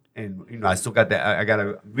new, and I still got that, I got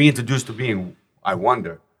to reintroduce to being, I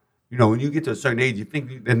wonder. When you get to a certain age, you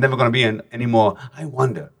think there's never going to be any more, I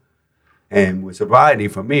wonder. And with sobriety,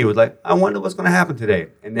 for me, it was like, I wonder what's going to happen today.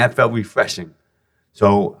 And that felt refreshing.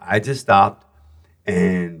 So I just stopped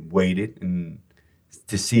and waited and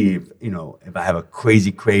to see if I have a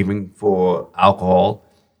crazy craving for alcohol.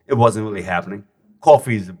 It wasn't really happening.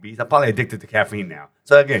 Coffee is a beast. I'm probably addicted to caffeine now.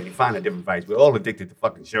 So again, you find a different vice. We're all addicted to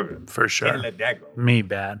fucking sugar. For sure. Can't let that go. Me,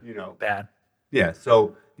 bad. Bad. Yeah.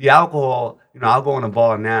 So the alcohol, I'll go in a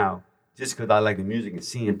bar now just because I like the music and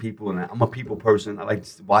seeing people, and I'm a people person. I like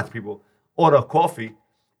to watch people order coffee,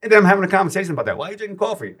 and then I'm having a conversation about that. Why are you drinking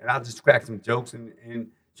coffee? And I'll just crack some jokes,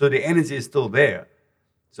 and so the energy is still there.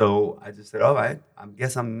 So I just said, all right, I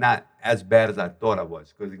guess I'm not as bad as I thought I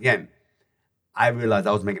was. Because again, I realized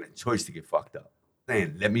I was making a choice to get fucked up.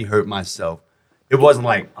 Saying, let me hurt myself. It wasn't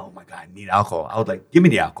like, oh my God, I need alcohol. I was like, give me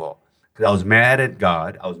the alcohol. Because I was mad at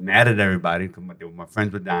God. I was mad at everybody because my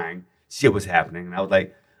friends were dying. Shit was happening. And I was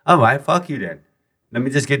like, all right, fuck you then. Let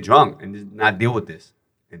me just get drunk and just not deal with this.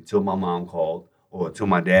 Until my mom called, or until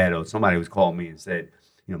my dad or somebody was called me and said,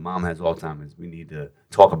 Mom has Alzheimer's. We need to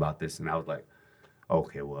talk about this. And I was like,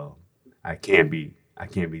 okay, well, I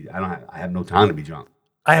have no time to be drunk.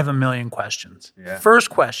 I have a million questions. Yeah.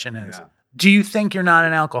 First question is, do you think you're not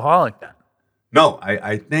an alcoholic then? No,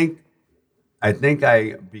 I think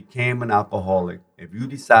I became an alcoholic. If you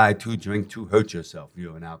decide to drink to hurt yourself,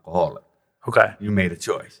 you're an alcoholic. Okay. You made a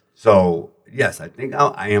choice. So, yes, I think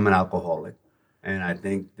I am an alcoholic. And I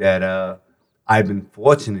think that I've been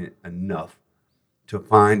fortunate enough to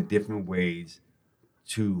find different ways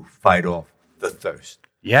to fight off the thirst.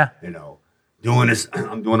 Yeah. Doing this,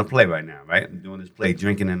 I'm doing a play right now, right? I'm doing this play,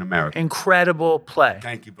 Drinking in America. Incredible play.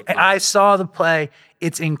 Thank you. I saw the play.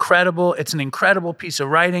 It's incredible. It's an incredible piece of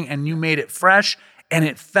writing, and you made it fresh, and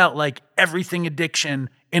it felt like everything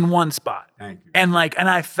addiction in one spot. Thank you. And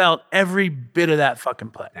I felt every bit of that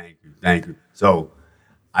fucking play. Thank you. So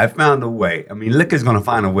I found a way. I mean, liquor's going to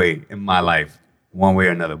find a way in my life, one way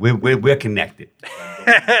or another. We're connected.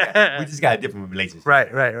 We just got a different relationship.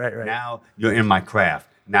 Right. Now you're in my craft,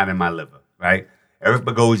 not in my liver. Right? Eric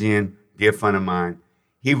Bogosian, dear friend of mine,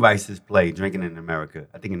 he writes this play, Drinking in America,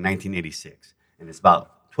 I think in 1986. And it's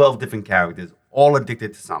about 12 different characters, all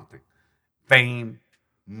addicted to something. Fame,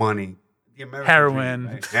 money, the American heroin,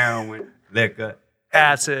 dream, right? Heroin, liquor,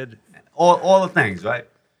 acid, all the things, right?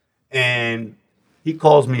 And he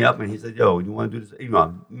calls me up and he said, yo, you want to do this? You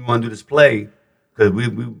want to do this play? Because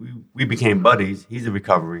we became buddies. He's a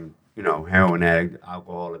recovering, heroin addict,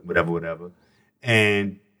 alcoholic, whatever.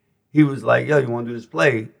 And he was like, yo, you want to do this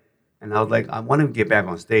play? And I was like, I want to get back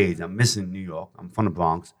on stage. I'm missing New York. I'm from the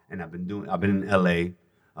Bronx, and I've been in L.A.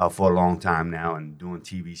 For a long time now, and doing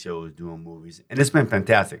TV shows, doing movies, and it's been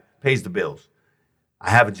fantastic. Pays the bills.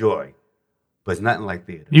 I have a joy, but it's nothing like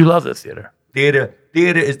theater. You love the theater. Theater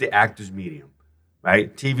is the actor's medium,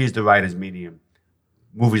 right? TV is the writer's medium.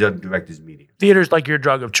 Movies are the director's medium. Theater's like your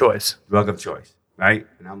drug of choice. Drug of choice, right?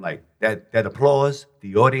 And I'm like, that applause,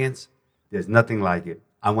 the audience, there's nothing like it.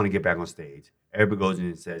 I want to get back on stage. Everybody goes in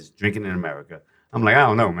and says, Drinking in America. I'm like, I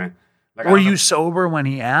don't know, man. Were you sober when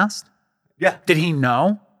he asked? Yeah. Did he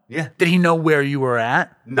know? Yeah. Did he know where you were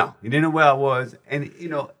at? No, he didn't know where I was. And,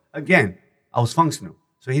 again, I was functional.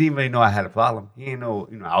 So he didn't really know I had a problem. He didn't know,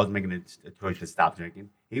 I was making a choice to stop drinking.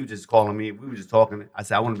 He was just calling me. We were just talking. I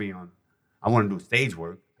said, I want to do stage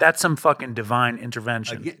work. That's some fucking divine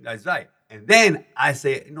intervention. Again, that's right. And then I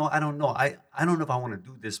say, I don't know. I don't know if I want to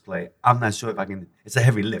do this play. I'm not sure if I can. It's a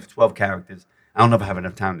heavy lift, 12 characters. I don't know if I have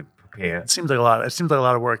enough time to prepare. It seems like a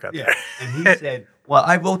lot of work out there. And he said, well,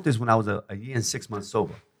 I wrote this when I was a year and 6 months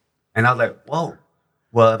sober. And I was like, whoa.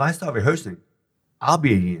 Well, if I start rehearsing, I'll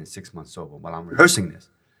be a year and 6 months sober while I'm rehearsing this.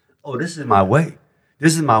 Oh, this is my way.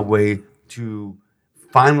 This is my way to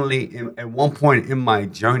finally, at one point in my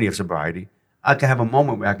journey of sobriety, I could have a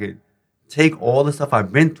moment where I could take all the stuff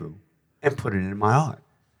I've been through and put it in my art.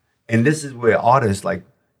 And this is where artists, like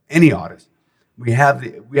any artist, we have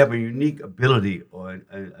a unique ability or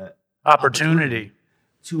an opportunity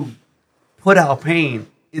to put our pain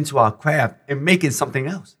into our craft and make it something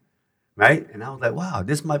else, right? And I was like, wow,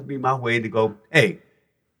 this might be my way to go, hey,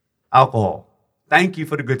 alcohol, thank you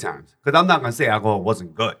for the good times. Because I'm not going to say alcohol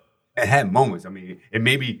wasn't good. It had moments. I mean, it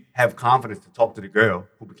made me have confidence to talk to the girl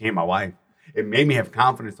who became my wife. It made me have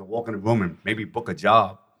confidence to walk in the room and maybe book a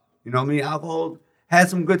job. You know what I mean? Alcohol had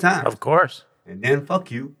some good times. Of course. And then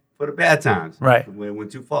fuck you for the bad times. Right. When it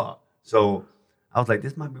went too far. So I was like,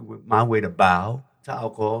 this might be my way to bow to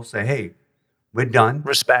alcohol. Say, hey, we're done.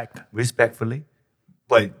 Respectfully.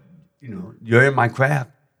 But, you know, you're in my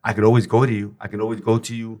craft. I could always go to you. I can always go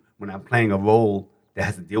to you when I'm playing a role that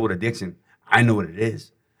has to deal with addiction. I know what it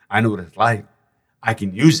is. I know what it's like. I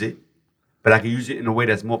can use it, but I can use it in a way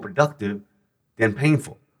that's more productive than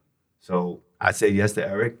painful. So I say yes to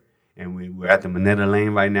Eric, and we're at the Minetta Lane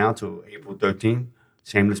right now till April 13th.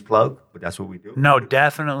 Shameless plug, but that's what we do. No,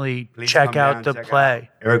 definitely check out the play.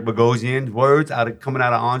 Eric Bogosian's words coming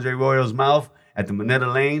out of Andre Royo's mouth at the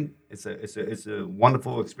Minetta Lane. It's a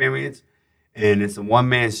wonderful experience, and it's a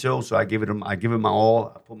one-man show. So I give it my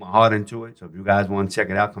all. I put my heart into it. So if you guys want to check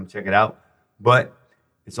it out, come check it out. But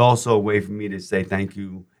it's also a way for me to say thank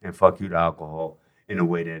you and fuck you to alcohol in a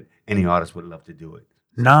way that any artist would love to do it.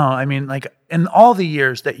 No, I mean, like, in all the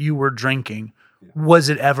years that you were drinking, was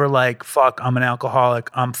it ever like, fuck, I'm an alcoholic,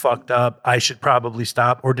 I'm fucked up, I should probably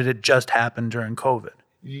stop, or did it just happen during COVID?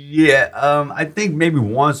 Yeah, I think maybe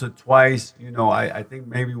once or twice. You know, I think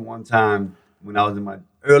maybe one time when I was in my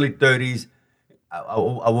early 30s,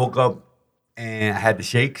 I woke up and I had the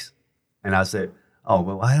shakes, and I said, oh,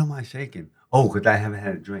 well, why am I shaking? Oh, because I haven't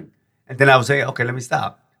had a drink. And then I would say, okay, let me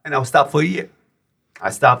stop. And I would stop for a year. I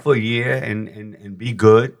stopped for a year and be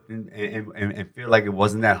good and feel like it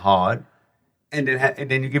wasn't that hard. And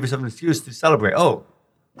then you give yourself an excuse to celebrate. Oh,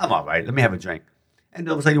 I'm all right. Let me have a drink. And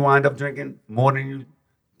all of a sudden you wind up drinking more than you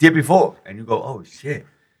did before. And you go, oh, shit.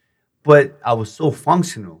 But I was so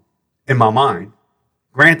functional in my mind.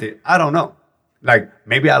 Granted, I don't know. Like,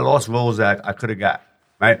 maybe I lost roles that I could have got,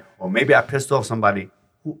 right? Or maybe I pissed off somebody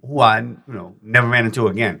who I never ran into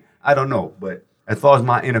again. I don't know. But as far as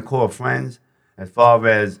my inner core of friends, as far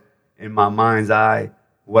as in my mind's eye,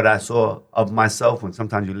 what I saw of myself, when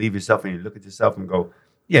sometimes you leave yourself and you look at yourself and go,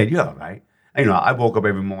 yeah, you're all right. And, I woke up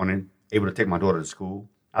every morning able to take my daughter to school.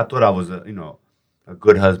 I thought I was a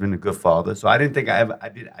good husband, a good father. So I didn't think I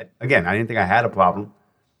didn't think I had a problem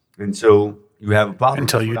until you have a problem.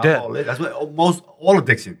 Until you did. That's what all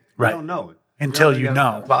addiction. Right. You don't know it. Until you have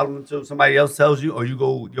know. a problem until somebody else tells you, or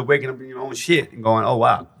you're waking up in your own shit and going, oh,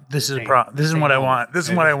 wow. This is a problem. This is what I want. This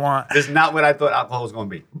is what I want. This is not what I thought alcohol was going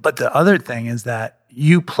to be. But the other thing is that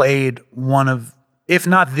you played one of, if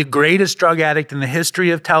not the greatest drug addict in the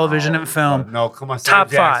history of television and film. No, come on. Top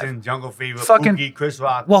Sam Jackson, 5. Jungle Fever, Fucking Pookie, Chris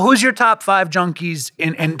Rock. Well, who's your top 5 junkies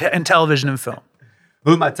in television and film?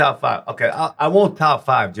 Who's my top 5? Okay, I won't top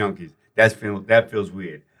 5 junkies. That feels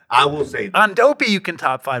weird. I will say this. On Dopey, you can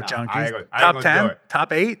top 5 junkies. I ain't top gonna 10? do it.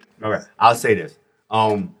 Top 8? Okay, I'll say this.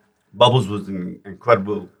 Bubbles was an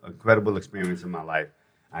incredible experience in my life.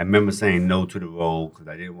 I remember saying no to the role because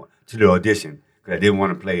I didn't want to the audition because I didn't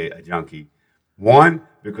want to play a junkie. One,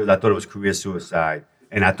 because I thought it was career suicide,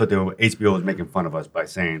 and I thought HBO was making fun of us by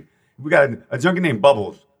saying we got a junkie named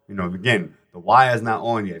Bubbles. Again, the wire is not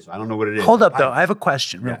on yet, so I don't know what it is. Hold up, though. I have a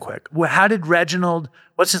question real quick. How did Reginald,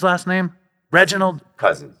 what's his last name? Reginald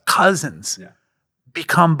Cousins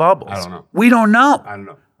become Bubbles? I don't know. We don't know. I don't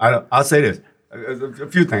know. I'll say this. A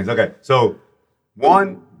few things. Okay, so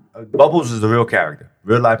one, Bubbles is a real character,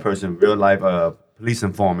 real life person, real life police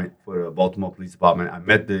informant for the Baltimore Police Department. I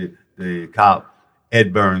met the cop,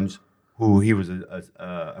 Ed Burns, who he was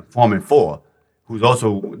a informant for, who's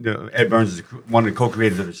also, Ed Burns is one of the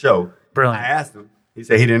co-creators of the show. Brilliant. I asked him. He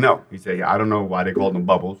said he didn't know. He said, I don't know why they called him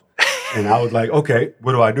Bubbles. And I was like, okay,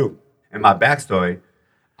 what do I do? And my backstory,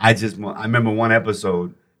 I remember one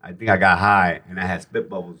episode, I think I got high and I had spit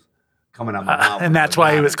bubbles coming out my mouth. And that's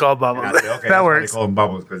why he was called Bubbles. I said, okay, that works. They call him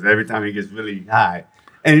Bubbles because every time he gets really high.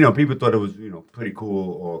 And, people thought it was, pretty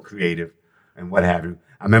cool or creative and what have you.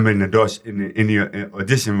 I remember in the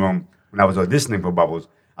audition room when I was auditioning for Bubbles,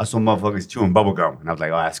 I saw motherfuckers chewing bubble gum. And I was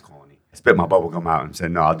like, oh, that's corny. I spit my bubble gum out and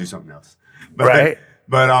said, no, I'll do something else. Right.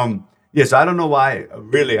 But, so I don't know why,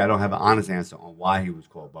 really, I don't have an honest answer on why he was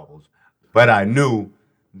called Bubbles. But I knew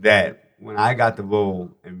that when I got the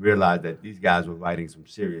role and realized that these guys were writing some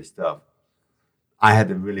serious stuff, I had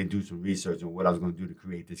to really do some research on what I was going to do to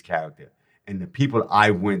create this character. And the people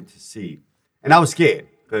I went to see, and I was scared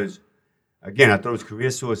because, again, I thought it was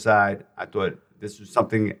career suicide. I thought this was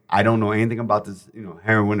something, I don't know anything about this,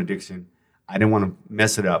 heroin addiction. I didn't want to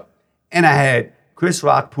mess it up. And I had Chris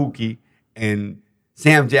Rock, Pookie, and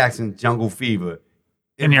Sam Jackson, Jungle Fever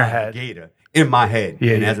in your head. In my head.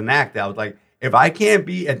 Yeah, and as an actor, I was like, if I can't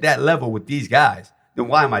be at that level with these guys, then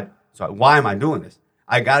why am I doing this?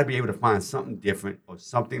 I got to be able to find something different or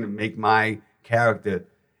something to make my character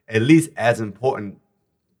at least as important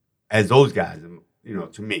as those guys, you know,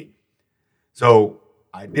 to me. So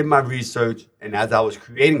I did my research, and as I was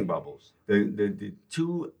creating Bubbles, the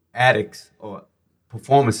two addicts or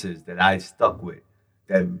performances that I stuck with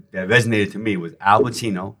that resonated to me was Al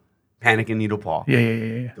Pacino, Panic in Needle Park.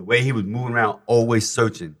 Yeah. The way he was moving around, always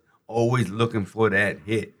searching, always looking for that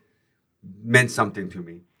hit, meant something to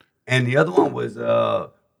me. And the other one was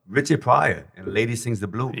Richard Pryor in Lady Sings the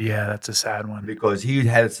Blues. Yeah, that's a sad one. Because he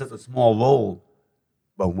had such a small role,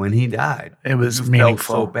 but when he died, it was you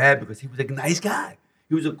meaningful. Felt so bad because he was a nice guy.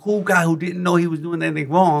 He was a cool guy who didn't know he was doing anything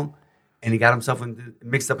wrong, and he got himself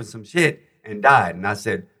mixed up in some shit and died. And I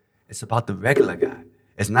said, it's about the regular guy.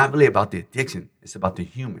 It's not really about the addiction. It's about the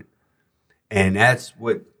human. And that's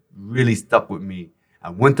what really stuck with me.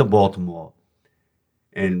 I went to Baltimore,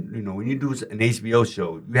 and you know, when you do an HBO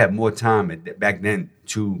show, you have more time back then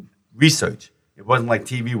to research. It wasn't like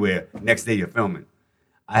TV where next day you're filming.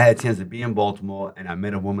 I had a chance to be in Baltimore, and I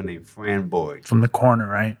met a woman named Fran Boyd. From The Corner,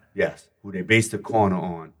 right? Yes, who they based The Corner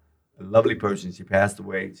on. A lovely person. She passed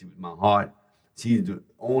away. She was my heart. She's the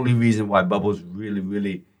only reason why Bubbles really,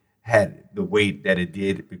 really had the weight that it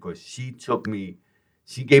did, because she gave me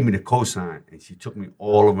the cosign, and she took me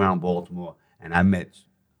all around Baltimore, and I met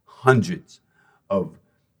hundreds of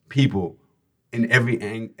people in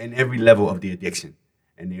every level of the addiction.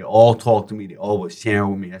 And they all talked to me. They all were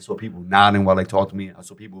sharing with me. I saw people nodding while they talked to me. I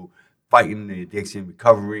saw people fighting the addiction,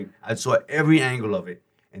 recovering. I saw every angle of it.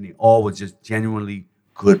 And they all were just genuinely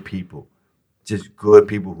good people. Just good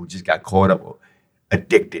people who just got caught up or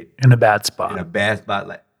addicted. In a bad spot. In a bad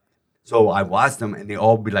spot. So I watched them, and they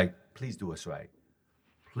all be like, please do us right.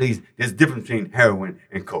 Please. There's a difference between heroin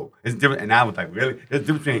and coke. It's different. And I was like, really? There's a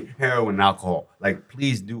difference between heroin and alcohol. Like,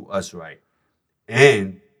 please do us right.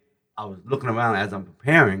 And I was looking around as I'm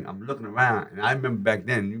preparing. I'm looking around, and I remember back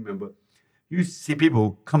then. You remember, you used to see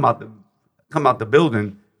people come out the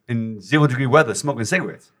building in 0-degree weather smoking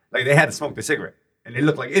cigarettes. Like they had to smoke the cigarette, and they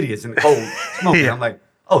looked like idiots in the cold smoking. Yeah. I'm like,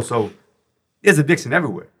 oh, so there's addiction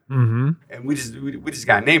everywhere, Mm-hmm. and we just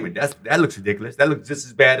gotta name it. That looks ridiculous. That looks just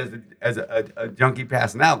as bad as a junkie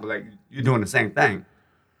passing out, but like you're doing the same thing.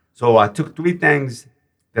 So I took 3 things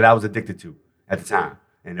that I was addicted to at the time,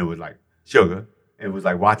 and it was like sugar. It was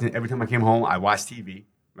like watching, every time I came home, I watched TV,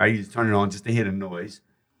 right? You just turn it on just to hear the noise.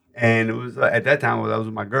 And it was, at that time, I was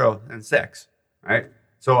with my girl and sex, right?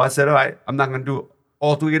 So I said, all right, I'm not going to do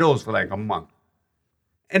all 3 of those for like a month.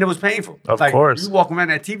 And it was painful. Of like, course. You walk around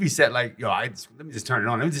that TV set like, yo, let me just turn it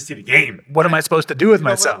on. Let me just see the game. What am I supposed to do with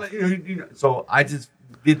myself? So I just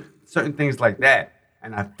did certain things like that.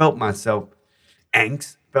 And I felt myself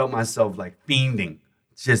angst, felt myself like fiending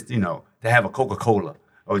just, to have a Coca-Cola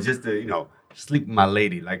or just to, sleep with my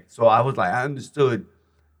lady. Like, so I was like, I understood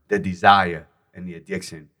the desire and the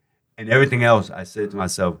addiction. And everything else, I said to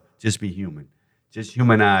myself, just be human. Just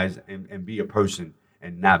humanize and be a person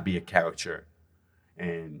and not be a caricature.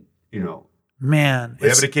 And, man,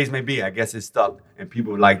 whatever the case may be, I guess it stuck and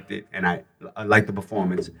people liked it. And I liked the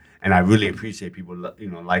performance. And I really appreciate people,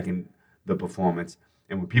 liking the performance.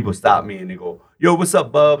 And when people stop me and they go, yo, what's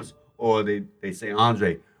up, Bubs? Or they say,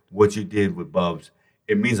 Andre, what you did with Bubs,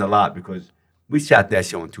 it means a lot because we shot that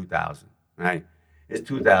show in 2000, right? It's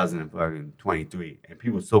 2023, and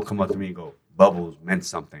people still come up to me and go, Bubbles meant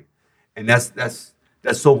something. And that's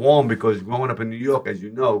so warm because growing up in New York, as you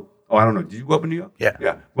know, I don't know, did you grow up in New York? Yeah.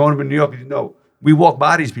 Yeah. Growing up in New York, as you know, we walk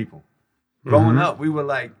by these people. Growing up, we were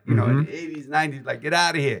like, in the 80s, 90s, like, get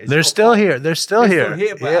out of here. They're still here. They're still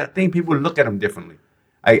here. But I think people look at them differently.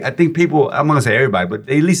 I think people, I'm going to say everybody, but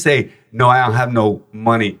they at least say, no, I don't have no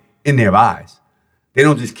money in their eyes. They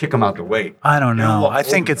don't just kick them out the way. I don't know. I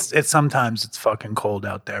think it's sometimes it's fucking cold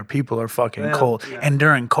out there. People are fucking cold. Yeah. And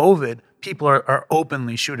during COVID, people are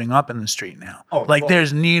openly shooting up in the street now.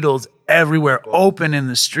 There's needles everywhere open in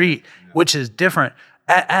the street, which is different.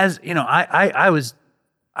 As you know, I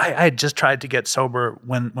had just tried to get sober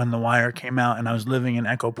when The Wire came out, and I was living in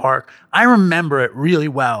Echo Park. I remember it really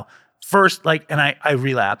well. First, and I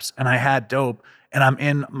relapsed, and I had dope, and I'm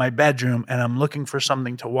in my bedroom, and I'm looking for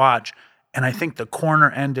something to watch. And I think The Corner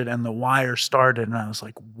ended and The Wire started. And I was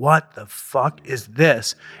like, what the fuck is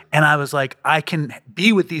this? And I was like, I can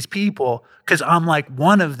be with these people because I'm like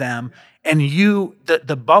one of them. And you,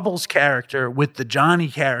 the Bubbles character with the Johnny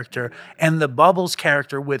character and the Bubbles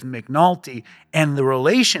character with McNulty and the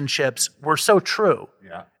relationships were so true.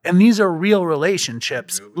 Yeah. And these are real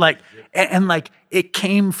relationships. And it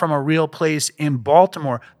came from a real place in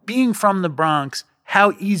Baltimore. Being from the Bronx,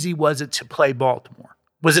 how easy was it to play Baltimore?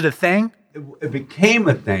 Was it a thing? It became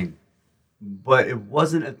a thing, but it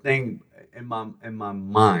wasn't a thing. in my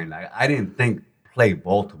mind, like I didn't think play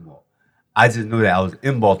Baltimore. I just knew that I was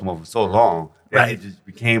in Baltimore for so long that it just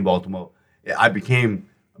became Baltimore. I became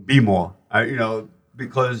B-more,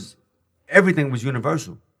 because everything was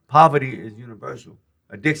universal. Poverty is universal.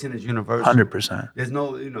 Addiction is universal. 100%. There's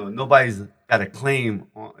no, nobody's got a claim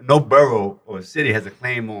on, no borough or city has a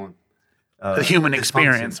claim on the human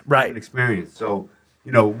experience, right? Human experience. So,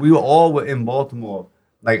 we were in Baltimore.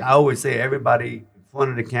 Like I always say, everybody in front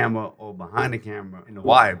of the camera or behind the camera in the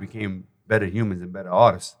wire became better humans and better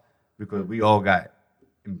artists because we all got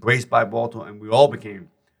embraced by Baltimore and we all became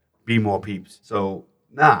be more peeps. So,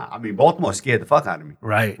 Baltimore scared the fuck out of me.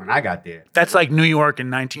 Right. When I got there. That's like New York in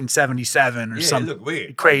 1977 or something. It looked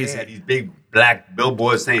weird. Crazy. They had these big black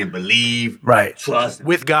billboards saying believe, trust.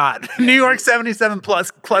 With God. New York 77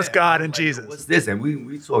 plus God and Jesus. What's this? And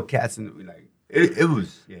we saw cats and it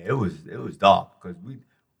was dark because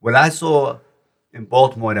what I saw in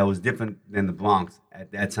Baltimore that was different than the Bronx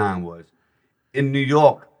at that time was in New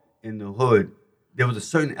York, in the hood, there was a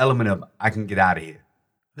certain element of I can get out of here.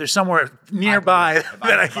 There's somewhere nearby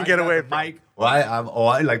that I can get away from. Mic, or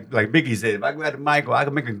I like Biggie said, if I grab the mic or I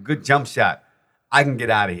can make a good jump shot, I can get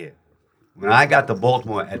out of here. When I got to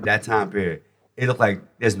Baltimore at that time period, it looked like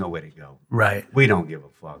there's nowhere to go. Right. We don't give a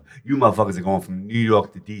fuck. You motherfuckers are going from New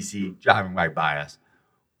York to D.C., driving right by us.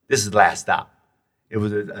 This is the last stop. It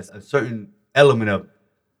was a certain element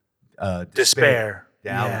of despair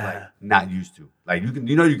that I was like not used to. Like you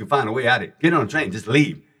can find a way out of it. Get on a train, just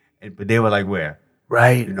leave. But they were like, where?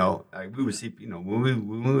 Right. Like we would see, when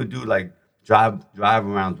we would do like drive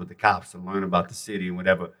arounds with the cops and learn about the city and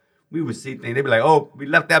whatever, we would see things. They'd be like, oh, we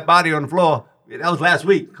left that body on the floor. That was last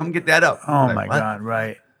week. Come get that up. Oh, like, my what? God.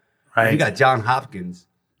 Right. You got John Hopkins,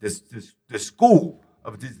 this school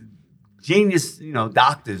of this genius,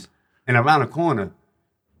 doctors, and around the corner,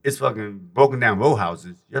 it's fucking broken down row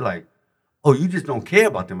houses. You're like, oh, you just don't care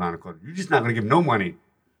about them around the corner. You're just not going to give no money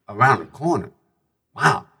around the corner.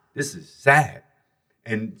 Wow, this is sad.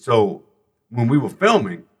 And so when we were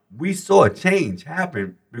filming, we saw a change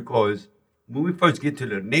happen because when we first get to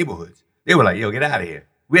the neighborhoods, they were like, yo, get out of here.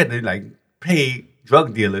 We had to pay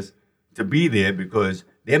drug dealers to be there because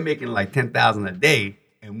they're making like $10,000 a day.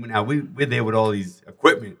 And now we're there with all these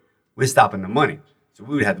equipment. We're stopping the money. So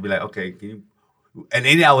we would have to be like, okay, can you, an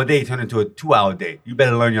 8-hour day turned into a 2-hour day. You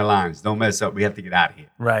better learn your lines. Don't mess up. We have to get out of here.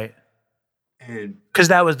 Right. And because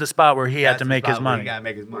that was the spot where he had to make his money. He got to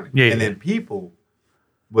make his money. Yeah. And then people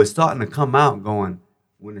were starting to come out going,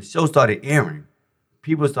 when the show started airing,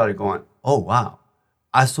 people started going, oh, wow,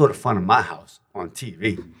 I saw the front of my house on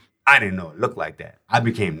TV. I didn't know it looked like that. I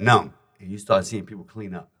became numb. And you start seeing people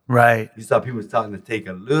clean up. Right. You start people starting to take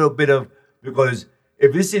a little bit of, because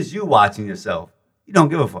if it's just you watching yourself, you don't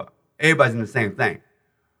give a fuck. Everybody's in the same thing.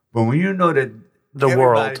 But when you know that the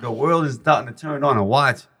world is starting to turn on and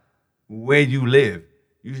watch where you live,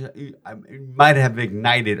 you might have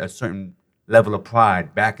ignited a certain level of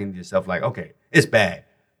pride back in yourself. Like, okay, it's bad,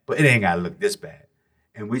 but it ain't got to look this bad.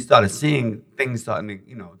 And we started seeing things starting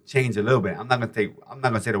to, change a little bit. I'm not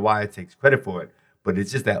gonna say the Wire takes credit for it, but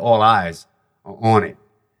it's just that all eyes are on it.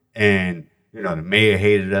 And the mayor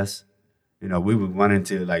hated us. We would run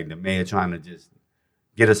into the mayor trying to just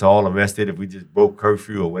get us all arrested if we just broke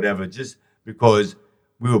curfew or whatever, just because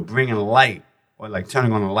we were bringing light or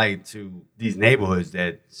turning on a light to these neighborhoods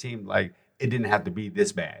that seemed like it didn't have to be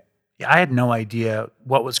this bad. Yeah, I had no idea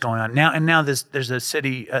what was going on. Now there's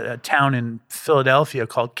a town in Philadelphia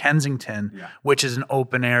called Kensington, which is an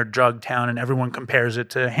open air drug town, and everyone compares it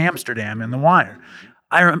to Amsterdam in The Wire.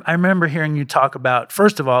 I remember hearing you talk about,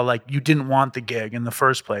 first of all, you didn't want the gig in the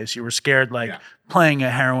first place. You were scared playing a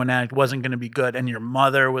heroin addict wasn't going to be good, and your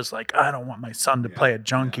mother was like, I don't want my son to play a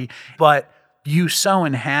junkie. But you so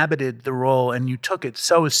inhabited the role, and you took it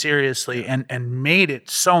so seriously and made it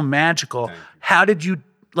so magical. How did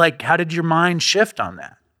your mind shift on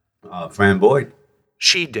that? Fran Boyd.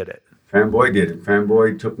 She did it. Fran Boyd did it. Fran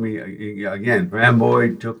Boyd took me, Fran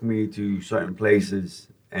Boyd took me to certain places,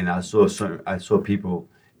 and I saw people,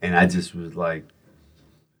 and I just was like,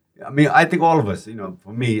 I think all of us,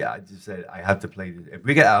 for me, I just said, I have to play this. If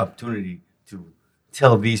we get an opportunity to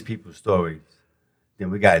tell these people's stories, then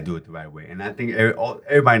we got to do it the right way. And I think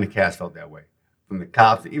everybody in the cast felt that way. From the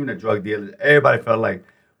cops to even the drug dealers, everybody felt like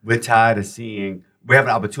we're tired of seeing, we have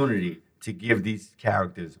an opportunity to give these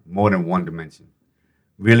characters more than one dimension.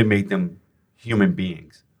 Really make them human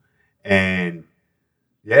beings. And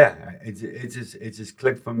it just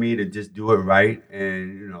clicked for me to just do it right.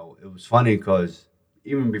 And, it was funny because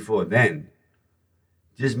even before then,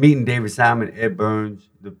 just meeting David Simon, Ed Burns,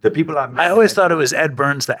 the people I met. I always thought it was Ed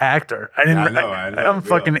Burns, the actor. I didn't. I know. I'm a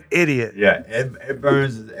fucking idiot. Yeah, Ed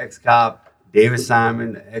Burns is the ex-cop. David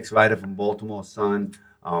Simon, the ex-writer from Baltimore Sun.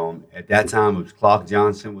 At that time, it was Clark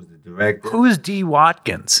Johnson was the director. Who is D.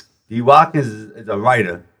 Watkins? D. Watkins is a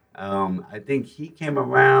writer. I think he came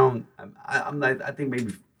around. I think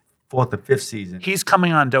maybe 4th or 5th season. He's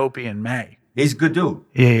coming on Dopey in May. He's a good dude.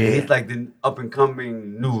 Yeah. He's like the up and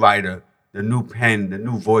coming new writer, the new pen, the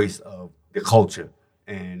new voice of the culture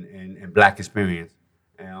and Black experience.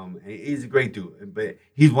 He's a great dude, but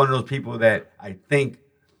he's one of those people that I think.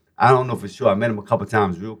 I don't know for sure. I met him a couple of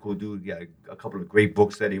times. Real cool dude. He got a couple of great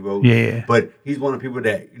books that he wrote. Yeah. But he's one of the people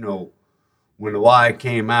that, when The Wire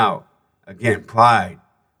came out, again, Pride,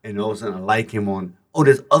 and all of a sudden a light came on. Oh,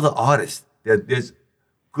 there's other artists. There's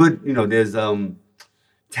good, there's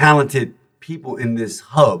talented people in this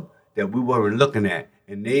hub that we weren't looking at.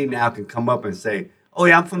 And they now can come up and say, oh,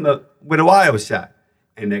 yeah, I'm from where The Wire was shot.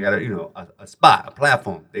 And they got a spot, a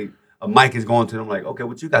platform. A mic is going to them like, okay,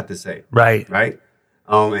 what you got to say? Right. Right?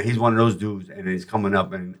 And he's one of those dudes, and he's coming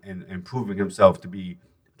up and proving himself to be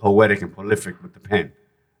poetic and prolific with the pen,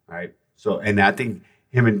 right? So, and I think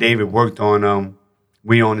him and David worked on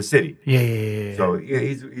We Own the City. Yeah. So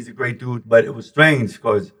he's a great dude, but it was strange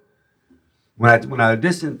because when I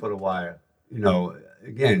auditioned for The Wire,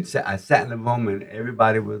 again, I sat in the room and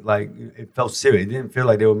everybody was like, it felt serious. It didn't feel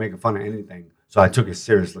like they were making fun of anything. So I took it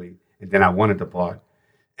seriously, and then I wanted the part.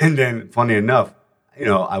 And then, funny enough,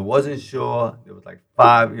 I wasn't sure. There was like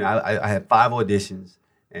 5. I had 5 auditions,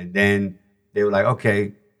 and then they were like,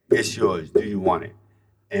 "Okay, it's yours. Do you want it?"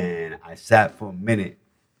 And I sat for a minute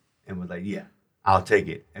and was like, "Yeah, I'll take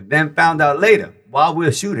it." And then found out later, while we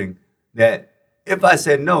were shooting, that if I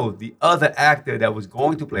said no, the other actor that was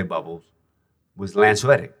going to play Bubbles was Lance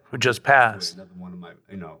Reddick, who just passed. Another one of my,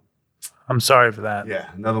 I'm sorry for that. Yeah,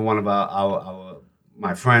 another one of our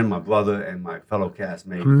my friend, my brother, and my fellow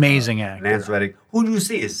castmate. Amazing actor. Lance Reddick. Who do you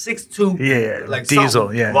see? Is 6'2". Yeah, like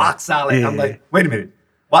Diesel, yeah. Rock solid. Yeah, I'm like, wait a minute.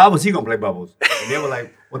 Why was he going to play Bubbles? And they were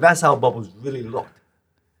like, well, that's how Bubbles really looked.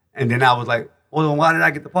 And then I was like, well, then why did I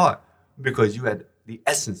get the part? Because you had the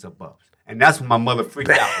essence of Bubs. And that's when my mother freaked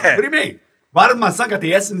out. Like, what do you mean? Why does my son got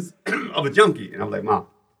the essence of a junkie? And I'm like, Mom,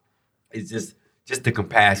 it's just the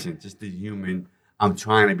compassion, just the human. I'm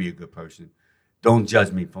trying to be a good person. Don't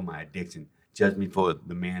judge me for my addiction. Judge me for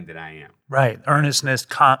the man that I am. Right. Earnestness,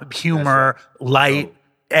 humor, light,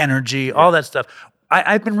 energy, all that stuff.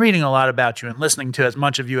 I've been reading a lot about you and listening to as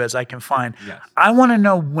much of you as I can find. Yes. I want to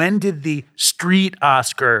know, when did the street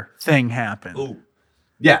Oscar thing happen? Ooh.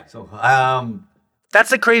 Yeah. So, that's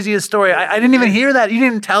the craziest story. I didn't even hear that. You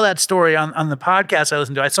didn't tell that story on the podcast I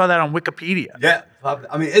listened to. I saw that on Wikipedia. Yeah.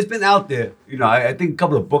 I mean, it's been out there. I think a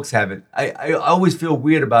couple of books have it. I always feel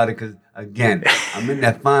weird about it because, again, I'm in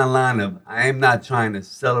that fine line of I am not trying to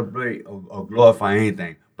celebrate or glorify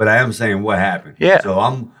anything, but I am saying what happened. Yeah. So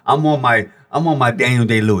I'm on my Daniel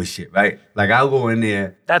Day-Lewis shit, right? Like I'll go in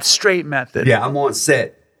there. That's straight method. Yeah, I'm on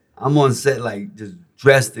set like just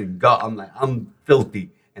dressed and I'm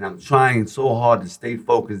filthy. And I'm trying so hard to stay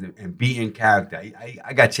focused and be in character.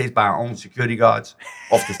 I got chased by our own security guards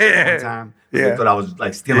off the set one time. Yeah. They thought I was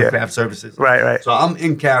like stealing craft services. Right. So I'm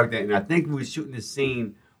in character, and I think we were shooting this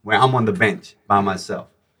scene where I'm on the bench by myself.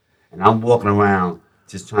 And I'm walking around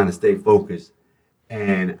just trying to stay focused.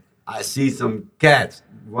 And I see some cats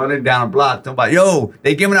running down a block talking about, yo,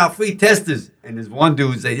 they giving out free testers. And this one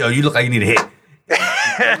dude said, yo, you look like you need a hit.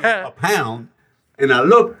 A pound. And I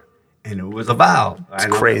look. And it was a vial. It's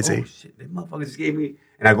crazy. Like, oh, shit, they motherfuckers just gave me.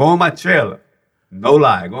 And I go in my trailer. No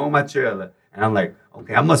lie. I go in my trailer. And I'm like,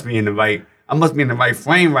 okay, I must be in the right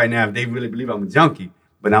frame right now if they really believe I'm a junkie.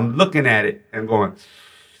 But I'm looking at it and going,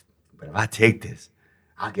 but if I take this,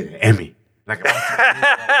 I'll get an Emmy. Like, if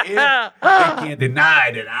I take this, they can't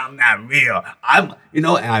deny that I'm not real. And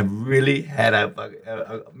I really had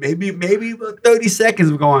maybe about 30 seconds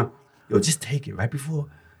of going, yo, just take it right before.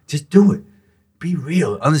 Just do it. Be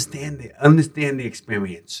real. Understand the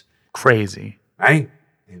experience. Crazy. Right?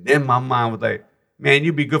 And then my mind was like, man,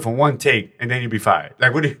 you'd be good for one take, and then you'd be fired.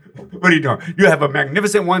 Like, what are you doing? You have a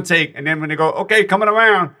magnificent one take, and then when they go, okay, coming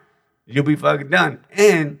around, you'll be fucking done.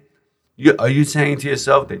 And are you saying to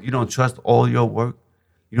yourself that you don't trust all your work?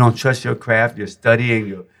 You don't trust your craft, your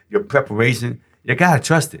studying, your preparation? You gotta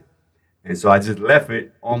trust it. And so I just left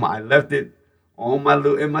it in my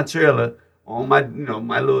trailer, on my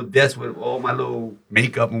my little desk with all my little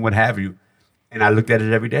makeup and what have you, and I looked at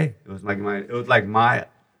it every day. It was like my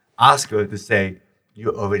Oscar to say,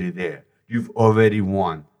 you're already there. You've already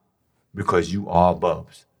won because you are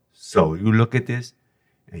Bubs. So you look at this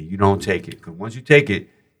and you don't take it, because once you take it,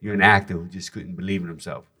 you're an actor who just couldn't believe in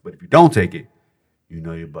himself. But if you don't take it, you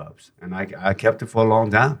know your bubs. And I kept it for a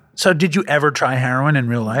long time. So did you ever try heroin in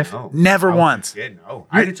real life? No. Never once. Yeah, no.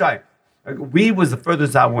 I didn't try it. Weed was the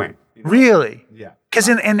furthest I went. You know? Really? Yeah. Because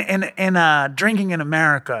in drinking in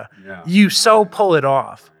America, Yeah. you so pull it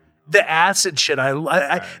off. The acid shit,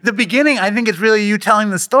 the beginning, I think it's really you telling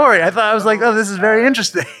the story. I was like, oh, this is very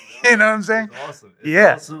interesting. You know what I'm saying? It's awesome.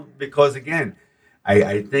 Yeah. Awesome because, again,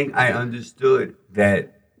 I think I understood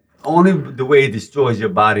that only the way it destroys your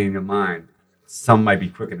body and your mind, some might be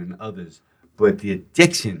quicker than others, but the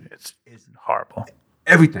addiction It's horrible.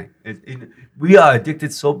 everything. We are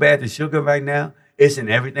addicted so bad to sugar right now. It's in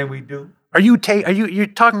everything we do. You're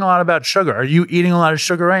talking a lot about sugar. Are you eating a lot of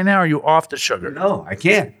sugar right now? Or are you off the sugar? No, I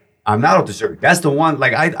can't. I'm not off the sugar. That's the one.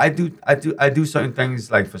 Like I do certain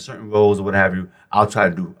things like for certain roles or what have you. I'll try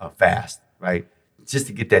to do a fast, right, just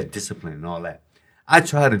to get that discipline and all that. I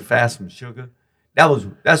tried to fast from sugar.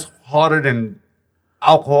 That's harder than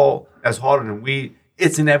alcohol. That's harder than weed.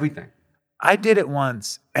 It's in everything. I did it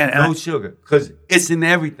once. And No sugar, because it's in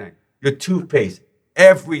everything. Your toothpaste,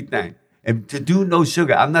 everything. And to do no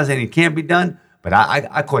sugar, I'm not saying it can't be done, but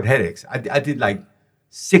I caught headaches. I did like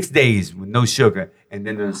 6 days with no sugar, and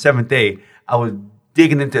then on the 7th day, I was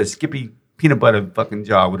digging into a Skippy peanut butter fucking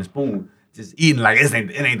jar with a spoon, just eating like it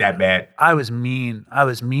ain't that bad. I was mean. I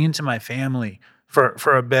was mean to my family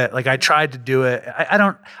for a bit. Like I tried to do it.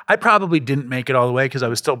 I probably didn't make it all the way because I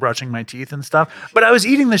was still brushing my teeth and stuff. But I was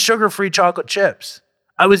eating the sugar-free chocolate chips.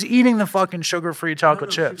 I was eating the fucking sugar-free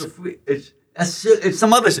chocolate chips. Sugar-free, it's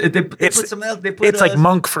some other shit. They put something else. It's like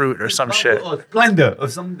monk fruit or some shit. Or Splenda or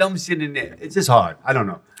some dumb shit in there. It's just hard. I don't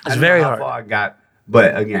know. It's very hard. How far I got.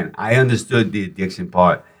 But again, I understood the addiction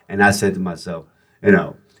part, and I said to myself,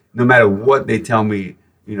 no matter what they tell me,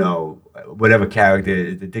 whatever character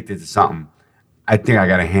is addicted to something, I think I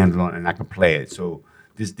got a handle on it and I can play it. So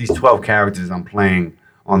these 12 characters I'm playing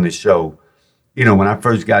on the show, when I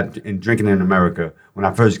first got in Drinking in America, when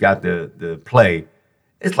I first got the play,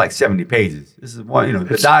 it's like 70 pages. This is one,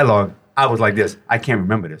 the dialogue. I was like this. I can't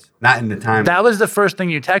remember this. Not in the time. That was the first thing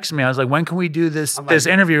you texted me. I was like, when can we do this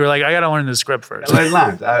interview? You're like, I got to learn the script first.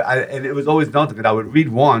 Lines. And it was always daunting because I would read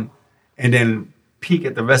one and then peek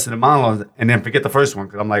at the rest of the monologues and then forget the first one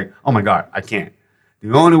because I'm like, oh my God, I can't.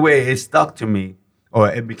 The only way it stuck to me or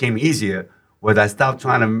it became easier was I stopped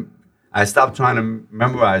trying to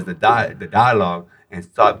memorize the dialogue and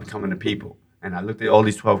start becoming the people. And I looked at all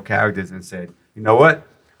these 12 characters and said, you know what?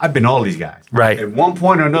 I've been all these guys. Right. At one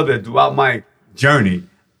point or another throughout my journey,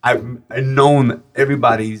 I've known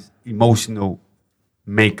everybody's emotional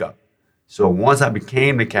makeup. So once I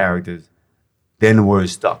became the characters, then the word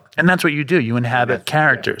stuck. And that's what you do. You inhabit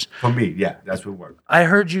characters. Yeah. For me, yeah, that's what worked. I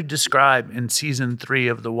heard you describe in season 3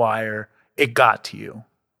 of The Wire, it got to you,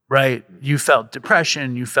 right? You felt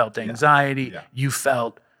depression. You felt anxiety. Yeah. You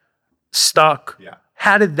felt stuck. Yeah.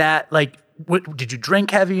 How did that, did you drink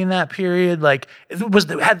heavy in that period?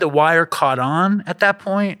 Had The Wire caught on at that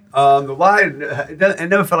point? The Wire, it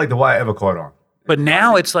never felt like The Wire ever caught on. But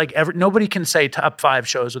now it's like nobody can say top 5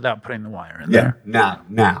 shows without putting The Wire in there.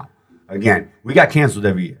 Now. Again, we got canceled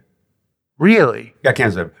every year. Really? Got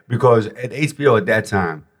canceled because at HBO at that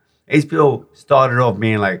time, HBO started off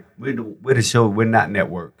being like, we're the show, we're not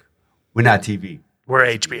network. We're not TV. We're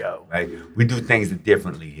HBO. Right? We do things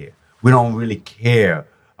differently here. We don't really care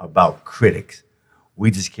about critics.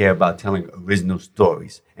 We just care about telling original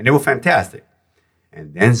stories. And they were fantastic.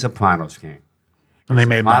 And then Sopranos came. And they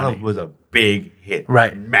made money. Sopranos was a big hit.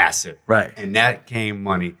 Right. Massive. Right. And that came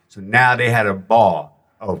money. So now they had a bar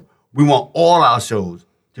of, we want all our shows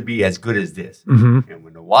to be as good as this. Mm-hmm. And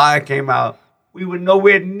when The Wire came out, we were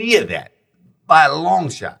nowhere near that by a long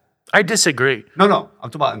shot. I disagree. No, I'm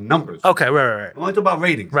talking about numbers. Okay, right. I'm only talking about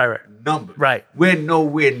ratings. Right. Numbers. Right. We're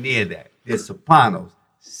nowhere near that. There's Sopranos,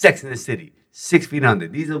 Sex and the City, 6 Feet Under.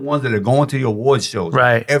 These are the ones that are going to the awards shows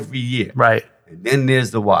every year. Right. And then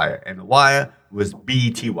there's The Wire. And The Wire was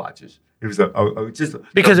BET watchers. It was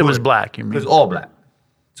because it was black, you mean? It was all black.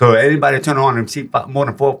 So anybody turn on and see more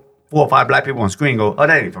than four or five black people on screen go, oh,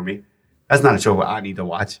 that ain't for me. That's not a show I need to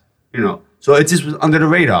watch. So it just was under the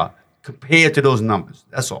radar compared to those numbers.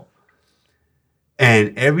 That's all.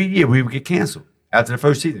 And every year we would get canceled. After the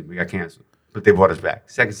first season, we got canceled. But they brought us back.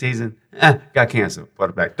 Second season, got canceled.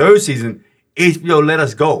 Brought it back. Third season, HBO let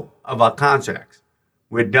us go of our contracts.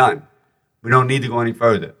 We're done. We don't need to go any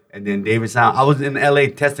further. And then David Simon, I was in LA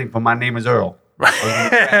testing for My Name is Earl.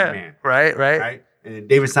 Right. Right. And then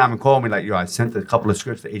David Simon called me like, I sent a couple of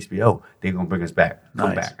scripts to HBO. They're going to bring us back.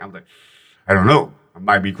 Come back. I'm like, I don't know. I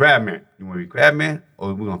might be Crabman. You want to be Crabman?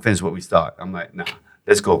 Or we're going to finish what we start? I'm like, nah,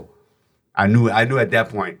 let's go. I knew at that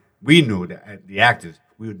point, we knew that the actors,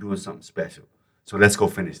 we were doing something special. So let's go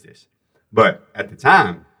finish this. But at the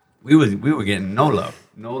time, we were getting no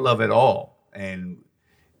love at all, and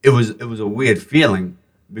it was a weird feeling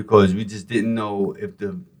because we just didn't know if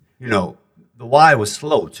the wire was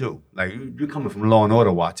slow too. Like you're coming from Law and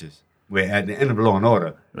Order watches, where at the end of Law and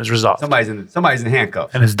Order, It was resolved. somebody's in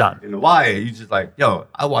handcuffs, And it's done. In the wire, you just like, yo,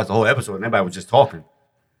 I watched the whole episode, and everybody was just talking.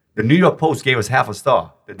 The New York Post gave us half a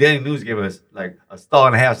star. The Daily News gave us like a star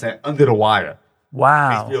and a half, saying Under the Wire.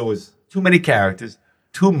 Wow. HBO was too many characters,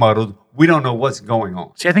 too muddled. We don't know what's going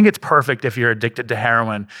on. See, I think it's perfect if you're addicted to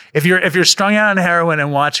heroin. If you're strung out on heroin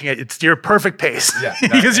and watching it, it's your perfect pace. Yeah,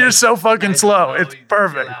 because you're so fucking slow. It's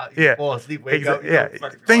perfect. You fall asleep, wake up. Yeah.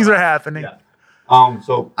 Things are happening. Yeah.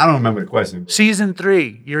 So I don't remember the question. Season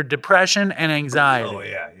 3, your depression and anxiety. Oh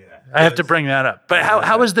yeah. I have to bring that up. But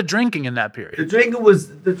how was the drinking in that period? The drinking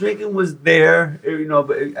was there,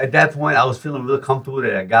 but at that point I was feeling really comfortable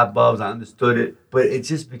that I got bubs, I understood it, but it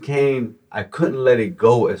just became, I couldn't let it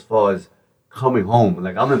go as far as coming home.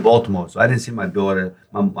 Like I'm in Baltimore, so I didn't see my daughter.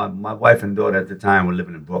 My wife and daughter at the time were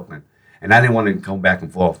living in Brooklyn, and I didn't want to come back and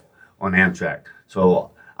forth on Amtrak.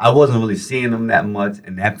 So I wasn't really seeing them that much,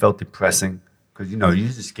 and that felt depressing because, you're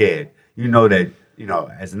just scared. You know that,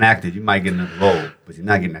 as an actor, you might get another role, but you're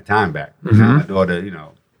not getting that time back. Now my daughter,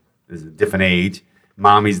 is a different age.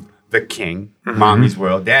 Mommy's the king. Mommy's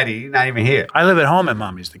world. Daddy, you're not even here. I live at home and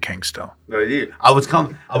mommy's the king still. I would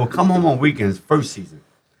come home on weekends, second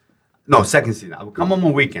season. I would come home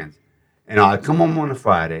on weekends, and I'd come home on a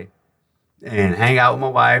Friday and hang out with my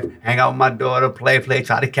wife, hang out with my daughter, play,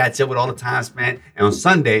 try to catch up with all the time spent. And on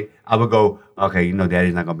Sunday, I would go, okay,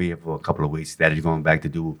 Daddy's not going to be here for a couple of weeks. Daddy's going back to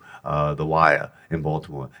do The Wire in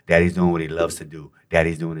Baltimore. Daddy's doing what he loves to do.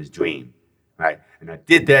 Daddy's doing his dream, right? And I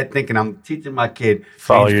did that thinking I'm teaching my kid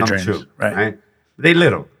follow dreams your come dreams, true, right? But they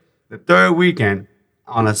little. The third weekend,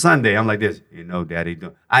 on a Sunday, I'm like this,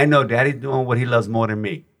 I know Daddy's doing what he loves more than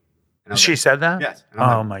me. And She said that? Yes. And I'm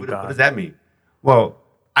Oh, like, my what God. does that mean? Well,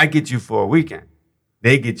 I get you for a weekend.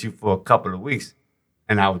 They get you for a couple of weeks.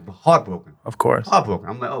 And I was heartbroken. Of course. Heartbroken.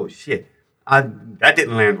 I'm like, oh, shit. That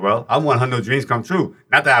didn't land well. I want her no dreams come true.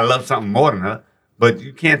 Not that I love something more than her, but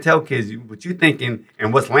you can't tell kids what you're thinking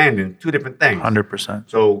and what's landing, two different things. 100%.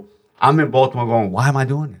 So I'm in Baltimore going, why am I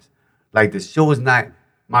doing this? Like, the show is not,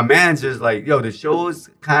 my manager's like, yo, the show is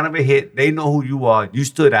kind of a hit. They know who you are. You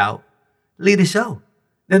stood out. Lead the show.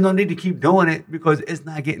 There's no need to keep doing it because it's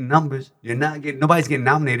not getting numbers. Nobody's getting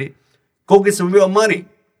nominated. Go get some real money.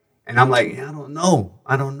 And I'm like, I don't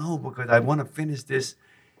know because I want to finish this.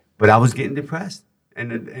 But I was getting depressed.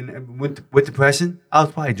 And with depression, I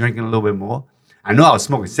was probably drinking a little bit more. I know I was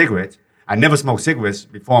smoking cigarettes. I never smoked cigarettes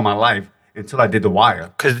before in my life until I did The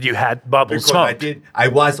Wire. Because you had bubbles Because smoked. I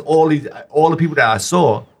watched all the people that I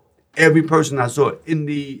saw, every person I saw in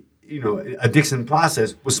the addiction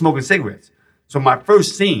process was smoking cigarettes. So my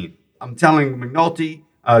first scene, I'm telling McNulty,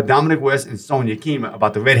 Dominic West, and Sonia Kima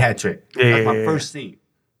about the red hat trick. That's my first scene.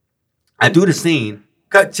 I do the scene,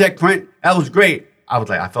 cut, check, print. That was great. I was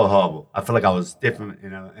like, I felt horrible. I felt like I was different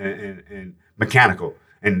and mechanical.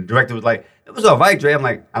 And the director was like, it was all right, Dre. I'm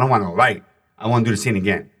like, I don't want to write. I want to do the scene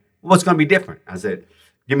again. What's going to be different? I said,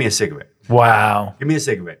 give me a cigarette. Wow. Give me a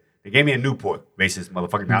cigarette. They gave me a Newport. Racist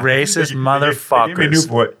motherfucker. Racist They gave me a motherfuckers.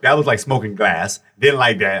 Newport. That was like smoking glass. Didn't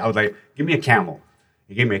like that. I was like, give me a Camel.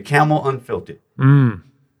 He gave me a Camel unfiltered. And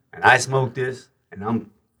I smoked this, and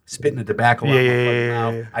I'm spitting the tobacco out my fucking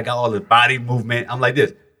mouth. I got all the body movement. I'm like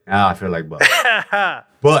this. Now I feel like Buck.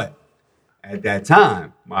 But at that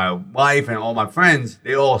time, my wife and all my friends,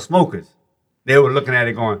 they all smokers. They were looking at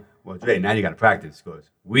it going, well, Dre, now you got to practice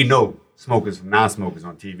because we know smokers from non-smokers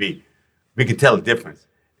on TV. We can tell the difference.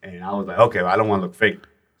 And I was like, okay, well, I don't want to look fake.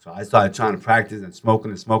 So I started trying to practice and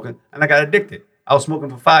smoking, and I got addicted. I was smoking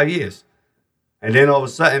for 5 years. And then all of a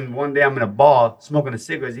sudden, one day I'm in a bar smoking a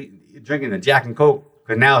cigarette, drinking a Jack and Coke,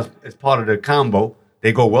 because now it's part of the combo.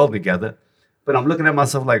 They go well together. But I'm looking at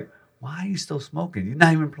myself like, why are you still smoking? You're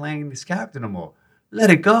not even playing this character no more. Let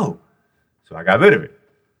it go. So I got rid of it.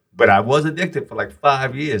 But I was addicted for like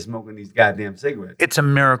 5 years smoking these goddamn cigarettes. It's a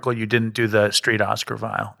miracle you didn't do the street Oscar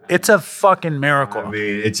vial. It's a fucking miracle. I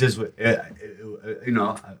mean, it's just,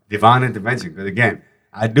 divine intervention. Because again,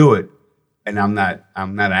 I do it, and I'm not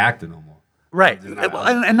an actor no more. Right.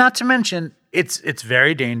 And not to mention, it's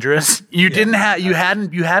very dangerous. You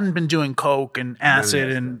hadn't been doing coke and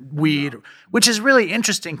acid and weed, which is really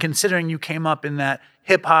interesting considering you came up in that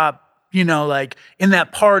hip hop, like in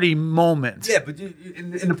that party moment. Yeah, but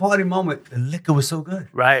in the party moment, the liquor was so good.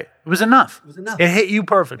 Right. It was enough. It hit you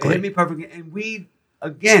perfectly. It hit me perfectly. And weed,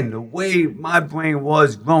 again, the way my brain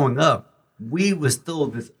was growing up, weed was still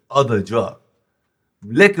this other drug.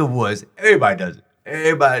 Liquor was, everybody does it.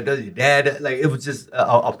 everybody does. Your dad, like it was just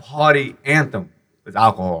a party anthem with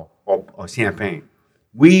alcohol or champagne.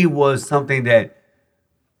 Weed was something that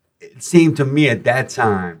it seemed to me at that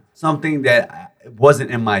time something that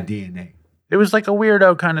wasn't in my DNA. It was like a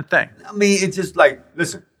weirdo kind of thing. I mean, it's just like,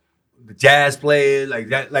 listen, the jazz players, like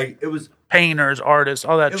that, like it was painters, artists,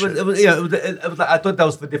 all that shit. It was like, I thought that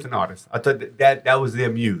was for different artists. I thought that was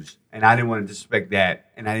their muse, and I didn't want to disrespect that,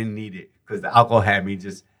 and I didn't need it because the alcohol had me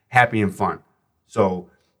just happy and fun. So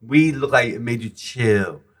weed looked like it made you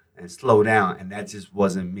chill and slow down, and that just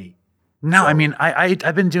wasn't me. No, so, I mean,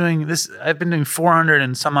 I've been doing this. I've been doing 400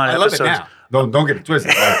 and some odd episodes. I love it now. Don't get it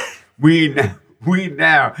twisted. Like, weed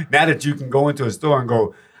now that you can go into a store and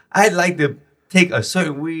go, I'd like to take a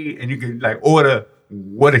certain weed, and you can like order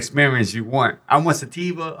what experience you want. I want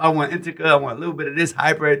sativa, I want indica, I want a little bit of this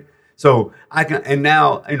hybrid. So I can, and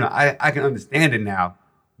now, I can understand it now.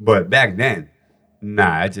 But back then,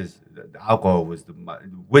 nah, the alcohol was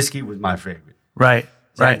whiskey was my favorite. Right,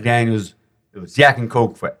 Jack Daniels, it was Jack and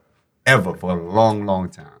Coke forever, for a long, long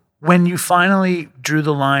time. When you finally drew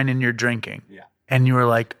the line in your drinking, and you were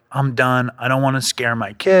like, I'm done, I don't want to scare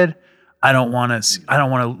my kid, I don't want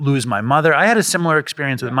to lose my mother. I had a similar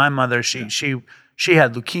experience with my mother. She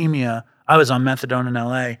had leukemia. I was on methadone in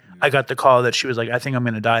LA. I got the call that she was like, I think I'm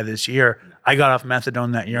going to die this year. I got off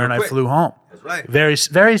methadone that year and I flew home. That's right. Very,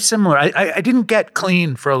 very similar. I didn't get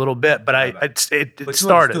clean for a little bit, but it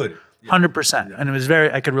started 100%. And it was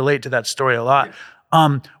I could relate to that story a lot.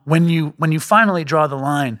 Yeah. When you finally draw the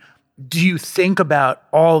line, do you think about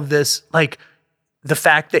all this, like, the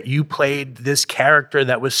fact that you played this character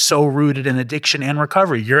that was so rooted in addiction and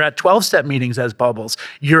recovery? You're at 12-step meetings as Bubbles.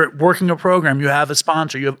 You're working a program. You have a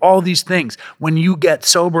sponsor. You have all these things. When you get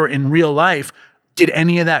sober in real life, did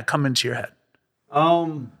any of that come into your head?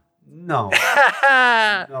 No. No.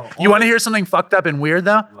 You want to hear something fucked up and weird,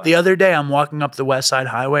 though? What? The other day, I'm walking up the West Side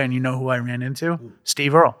Highway, and you know who I ran into? Ooh.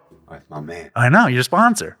 Steve Earle. That's my man. I know. Your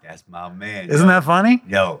sponsor. That's my man. Isn't that funny?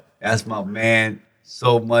 Yo, that's my man.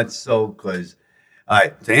 So much so, because... All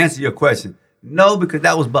right, to answer your question, no, because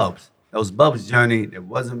that was Bubs. That was Bubs' journey. It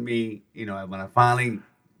wasn't me. When I finally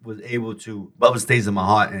was able to, Bubs stays in my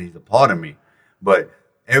heart and he's a part of me. But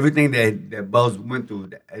everything that Bubs went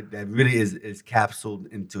through, that really is capsuled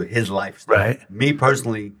into his lifestyle. Right. Me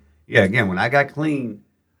personally, again, when I got clean,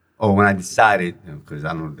 or when I decided, because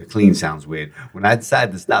I don't know, the clean sounds weird. When I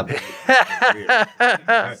decided to stop it,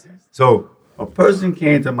 weird. So a person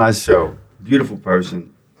came to my show, beautiful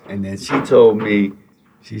person, and then she told me,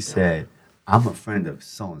 she said, I'm a friend of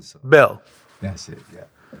so-and-so. Bill. That's it, yeah.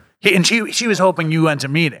 And she was hoping you went to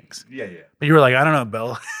meetings. Yeah. But you were like, I don't know,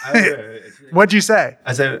 Bill. What'd you say?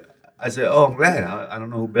 I said, oh, I'm glad. I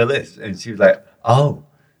don't know who Bill is. And she was like, oh,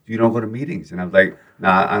 you don't go to meetings? And I was like,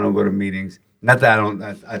 nah, I don't go to meetings. Not that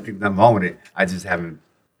I think nothing wrong with it. I just haven't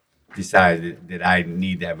decided that I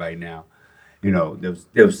need that right now.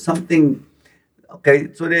 There was something,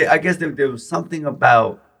 okay, so I guess there was something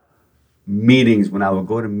about meetings, when I would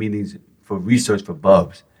go to meetings for research for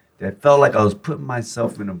Bubs, that felt like I was putting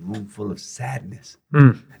myself in a room full of sadness.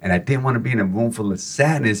 And I didn't want to be in a room full of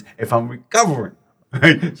sadness if I'm recovering.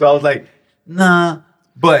 So I was like, nah.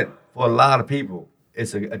 But for a lot of people,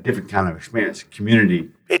 it's a different kind of experience,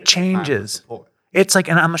 community. It changes. It's like,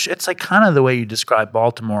 it's like kind of the way you describe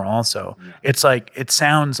Baltimore also. Yeah. It's like, it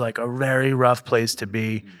sounds like a very rough place to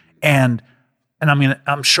be. And I mean,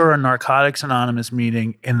 I'm sure a Narcotics Anonymous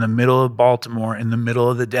meeting in the middle of Baltimore, in the middle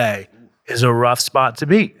of the day, is a rough spot to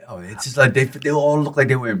be. Oh, it's just like they all look like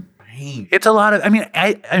they were in pain. It's a lot of,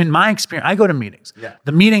 my experience, I go to meetings. Yeah.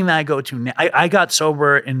 The meeting that I go to, I got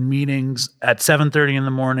sober in meetings at 7:30 in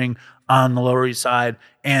the morning on the Lower East Side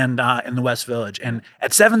and in the West Village. And at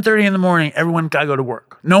 7:30 in the morning, everyone got to go to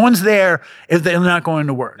work. No one's there if they're not going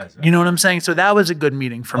to work. Right. You know what I'm saying? So that was a good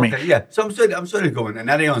meeting for me. Yeah. So I'm sure they're going. And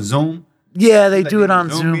now they're on Zoom. Yeah, they do it on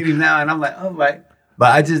Zoom meetings now, and I'm like, all right.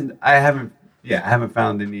 But I haven't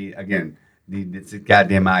found any, again, it's a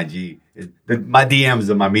goddamn IG. My DMs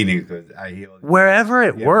are my meetings because I hear wherever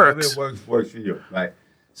it works. Wherever it works for you, right?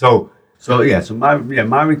 So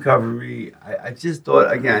my recovery, I just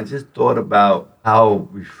thought about how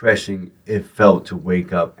refreshing it felt to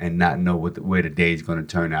wake up and not know where the day is going to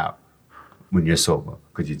turn out when you're sober,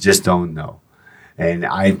 because you just don't know. And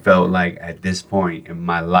I felt like at this point in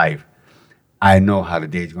my life, I know how the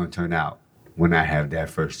day's going to turn out when I have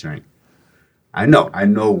that first drink. I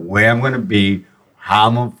know where I'm going to be, how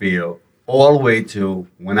I'm going to feel, all the way to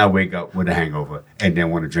when I wake up with a hangover and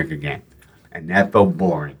then want to drink again. And that felt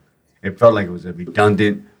boring. It felt like it was a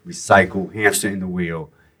redundant, recycled hamster in the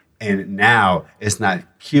wheel. And now it's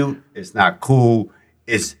not cute, it's not cool,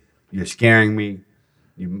 you're scaring me,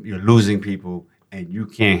 you're losing people. and you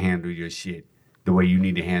can't handle your shit the way you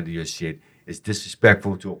need to handle your shit. It's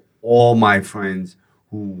disrespectful to all my friends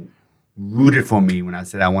who rooted for me when I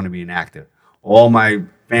said I want to be an actor. All my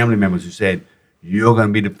family members who said, you're going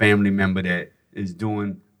to be the family member that is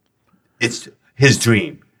doing it's his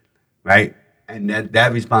dream, right? And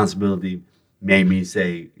that responsibility made me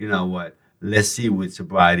say, you know what, let's see what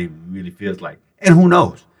sobriety really feels like. And who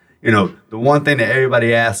knows? You know, the one thing that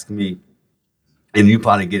everybody asks me, and you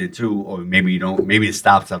probably get it too, or maybe you don't, maybe it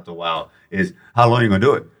stops after a while, is how long are you going to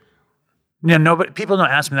do it? Yeah, no, but people don't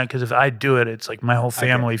ask me that because if I do it, it's like my whole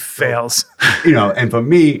family fails. You know, and for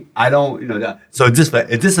me, I don't, you know, so is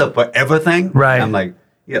this a forever thing? Right. And I'm like,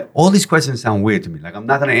 yeah, all these questions sound weird to me. Like I'm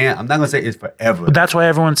not gonna say it's forever. But that's why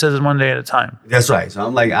everyone says it's one day at a time. That's right. So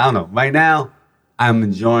I'm like, I don't know. Right now, I'm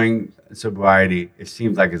enjoying sobriety. It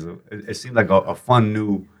seems like a fun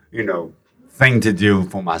new, you know, thing to do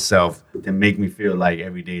for myself to make me feel like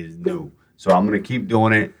every day is new. So I'm gonna keep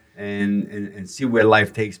doing it and see where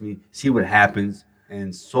life takes me, see what happens.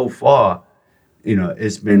 And so far, you know,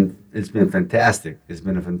 it's been fantastic. It's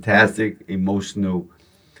been a fantastic emotional.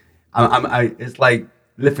 It's like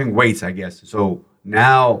lifting weights, I guess. So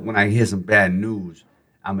now when I hear some bad news,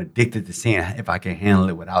 I'm addicted to seeing if I can handle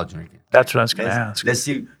it without drinking. That's what I was going to ask. Let's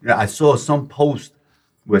see. You know, I saw some post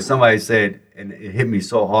where somebody said, and it hit me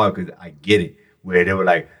so hard because I get it, where they were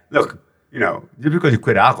like, look, you know, just because you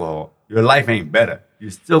quit alcohol, your life ain't better.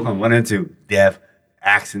 You're still going to run into death,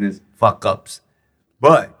 accidents, fuck-ups.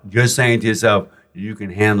 But you're saying to yourself, you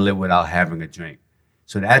can handle it without having a drink.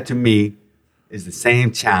 So that to me is the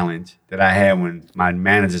same challenge that I had when my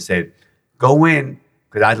manager said, go in,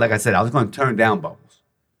 because like I said, I was going to turn down Bubbles.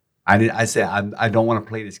 I said, I don't want to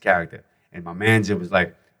play this character. And my manager was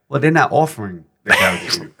like, well, they're not offering the character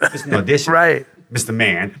to you. It's an audition. Right. Mr.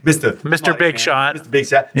 Man, Mr. Big Shot. Mr. Big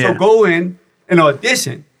Shot. Yeah. So go in and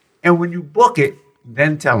audition, and when you book it,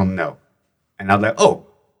 then tell them no. And I was like,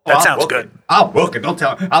 that sounds good. I'll book it. Don't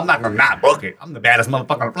tell them. I'm not going to not book it. I'm the baddest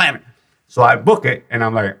motherfucker on the planet. So I book it, and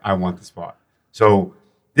I'm like, I want this part. So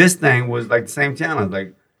this thing was like the same challenge.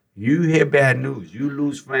 Like, you hear bad news, you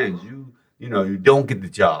lose friends, you know, you don't get the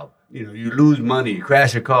job, you know, you lose money, you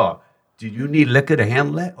crash your car. Do you need liquor to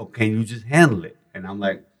handle that, or can you just handle it? And I'm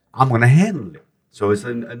like, I'm gonna handle it. So it's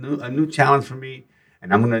a new challenge for me,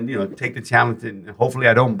 and I'm gonna, you know, take the challenge, and hopefully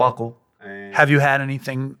I don't buckle. And Have you had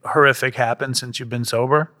anything horrific happen since you've been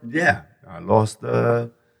sober? yeah, I lost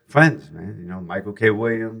friends, man. You know, Michael K.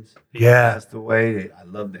 Williams passed away. I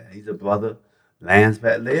love that. He's a brother. Lance,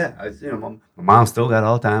 yeah, you know, my mom still got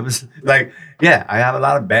Alzheimer's. Like, yeah, I have a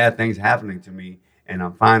lot of bad things happening to me, and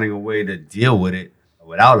I'm finding a way to deal with it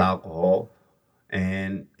without alcohol,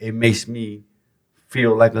 and it makes me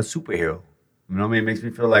feel like a superhero. You know what I mean? It makes me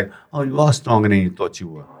feel like, oh, you are stronger than you thought you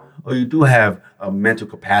were. Or you do have a mental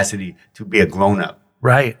capacity to be a grown-up.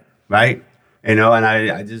 Right. Right? You know, and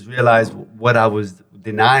I just realized what I was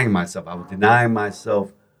denying myself. I was denying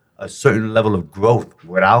myself a certain level of growth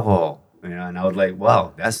with alcohol. You know, and I was like,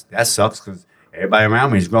 wow, that sucks because everybody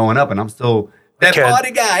around me is growing up and I'm still that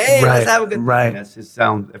party guy. Hey, let's have a good time. Right. That just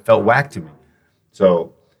it felt whack to me.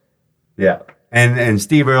 So, yeah. And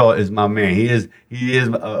Steve Earle is my man. He is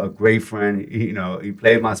a great friend. He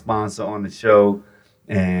played my sponsor on the show,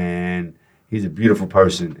 and he's a beautiful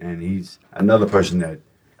person. And he's another person that,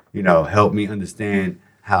 you know, helped me understand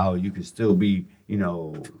how you can still be, you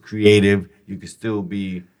know, creative. You can still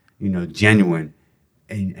be, you know, genuine.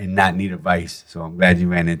 And not need advice. So I'm glad you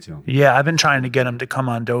ran into him. Yeah, I've been trying to get him to come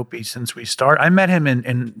on Dopey since we started. I met him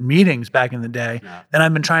in meetings back in the day. Yeah. Then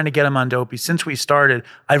I've been trying to get him on Dopey since we started.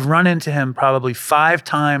 I've run into him probably 5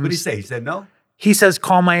 times. What did he say? He said no? He says,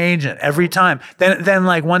 call my agent every time. Then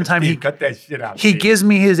like one time he cut that shit out. He gives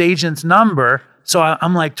me his agent's number. So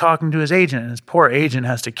I'm like talking to his agent, and his poor agent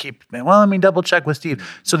has to keep, well, let me double check with Steve.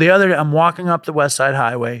 So the other day, I'm walking up the West Side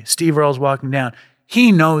Highway. Steve Earle's walking down.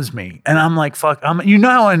 He knows me, and I'm like, fuck, you know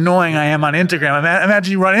how annoying I am on Instagram.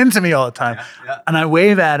 Imagine you run into me all the time. Yeah. And I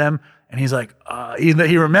wave at him, and he's like, he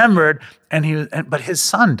remembered, but his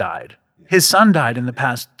son died. His son died in the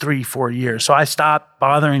past 3-4 years. So I stopped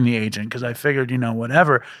bothering the agent because I figured, you know,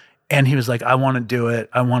 whatever. And he was like, I want to do it.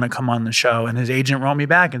 I want to come on the show. And his agent wrote me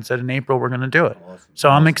back and said, in April, we're going to do it. Awesome. So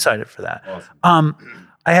I'm excited for that. Awesome.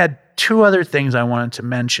 I had 2 other things I wanted to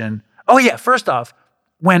mention. Oh, yeah, first off,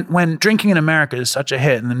 When Drinking in America is such a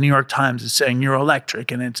hit and the New York Times is saying you're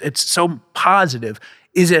electric and it's so positive,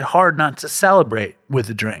 is it hard not to celebrate with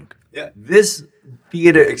a drink? Yeah, this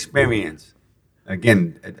theater experience,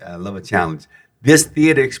 again, I love a challenge. This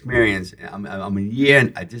theater experience, I'm a year,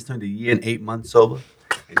 and I just turned a year and 8 months sober.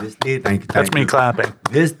 And this theater, thank you. That's me clapping.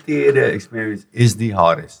 This theater experience is the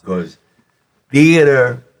hardest because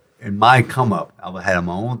theater in my come up, I had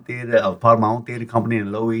my own theater. I was part of my own theater company in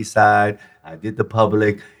the Lower East Side. I did the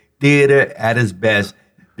public theater at its best.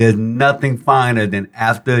 There's nothing finer than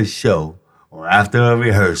after a show or after a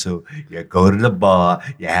rehearsal, you go to the bar,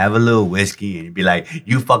 you have a little whiskey, and you be like,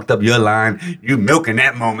 you fucked up your line, you milking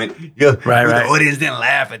that moment. The audience didn't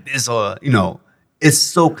laugh at this, or, you know, it's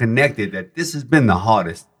so connected that this has been the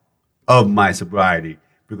hardest of my sobriety.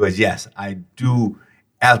 Because yes, I do,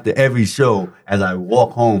 after every show, as I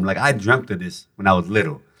walk home, like I dreamt of this when I was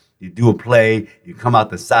little. You do a play, you come out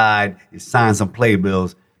the side, you sign some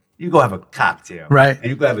playbills, you go have a cocktail. Right. And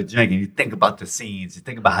you go have a drink and you think about the scenes, you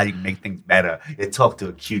think about how you can make things better, you talk to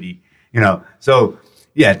a cutie, you know. So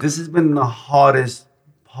yeah, this has been the hardest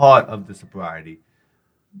part of the sobriety.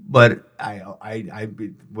 But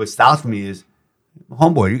what stops me is,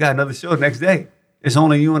 homeboy, you got another show next day. It's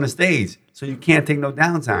only you on the stage, so you can't take no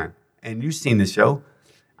downtime. And you've seen the show.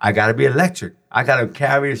 I got to be electric. I got to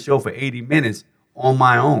carry a show for 80 minutes on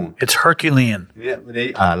my own. It's Herculean. Yeah,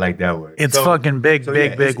 I like that word. It's fucking big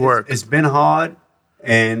work. It's been hard,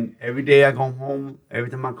 and every day I go home,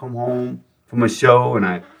 every time I come home from a show, and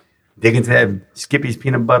I dig into that Skippy's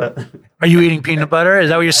peanut butter. Are you eating peanut butter? Is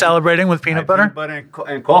that what you're celebrating with peanut butter? Peanut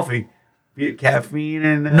butter and coffee, caffeine,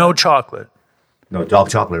 and no chocolate. No, dark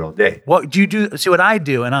chocolate all day. What do you do? See what I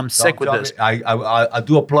do, and I'm sick with this. I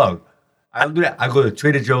do a plug. I don't do that. I go to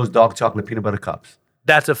Trader Joe's dark chocolate peanut butter cups.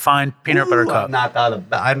 That's a fine peanut butter cup.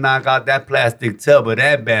 I knock out that plastic tub of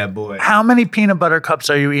that bad boy. How many peanut butter cups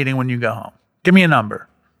are you eating when you go home? Give me a number.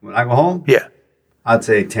 When I go home? Yeah. I'd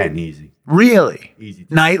say 10 easy. Really? Easy.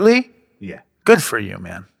 Nightly? Yeah. Good for you,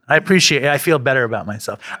 man. I appreciate it. I feel better about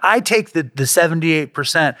myself. I take the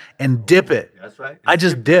 78% and dip it. That's right. I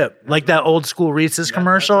just dip like that old school Reese's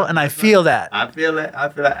commercial, and I feel that. I feel it.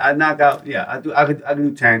 I knock out. Yeah, I do. I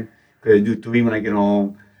do 10 because I do 3 when I get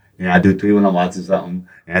home. And I do 3 when I'm watching something.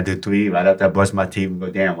 And I do 3 right after I brush my teeth and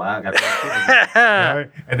go, damn, wow, I got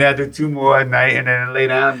that. And then I do 2 more at night, and then I lay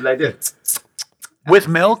down and be like this. With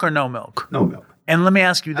milk or no milk? No milk. And let me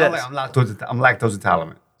ask you this. I'm lactose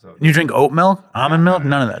intolerant. So you drink oat milk, almond milk,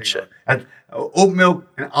 none of that shit. Oat milk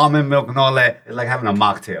and almond milk and all that is like having a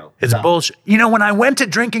mocktail. It's bullshit. You know, when I went to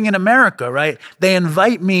Drinking in America, right, they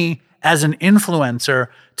invite me as an influencer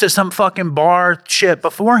to some fucking bar shit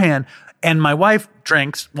beforehand, and my wife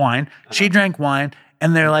drinks wine. She drank wine,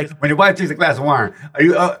 and they're like, when your wife drinks a glass of wine,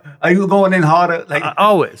 are you going in harder? Like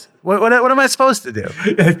always. What am I supposed to do?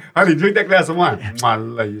 Honey, drink that glass of wine. I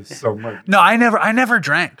love you so much. No, I never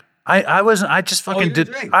drank. I wasn't. I just fucking did.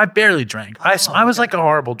 Drink? I barely drank. I was like a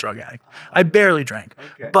horrible drug addict. I barely drank.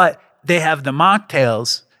 Okay. But they have the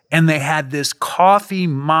mocktails, and they had this coffee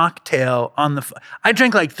mocktail on the. I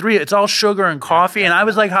drank like 3. It's all sugar and coffee, and I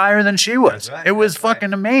was like higher than she was. Right, it was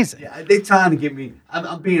fucking amazing. Yeah, they trying to get me.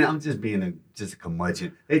 I'm just being a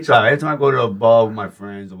curmudgeon. They try every time I go to a bar with my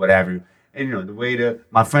friends or whatever, and you know the waiter,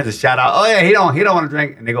 my friends will shout out, "Oh yeah, he don't want to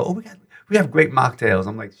drink," and they go, "Oh, we have great mocktails."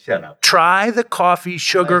 I'm like, shut up. Try the coffee,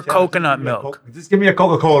 sugar, coconut milk. Just give me a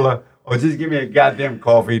Coca-Cola or just give me a goddamn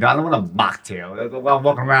coffee. I don't want a mocktail. I'm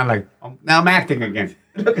walking around like, now I'm acting again.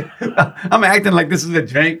 I'm acting like this is a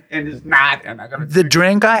drink and it's not. And the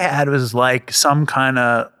drink I had was like some kind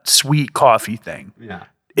of sweet coffee thing. Yeah.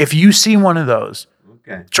 If you see one of those,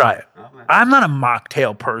 okay, try it. Right. I'm not a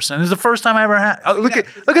mocktail person. This is the first time I ever had. Oh, look at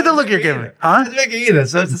the look you're giving me. Huh? I don't drink it either,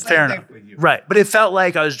 so it's the same thing for you. Right, but it felt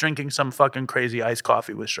like I was drinking some fucking crazy iced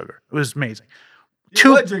coffee with sugar. It was amazing.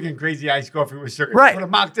 You were drinking crazy iced coffee with sugar. Right. That's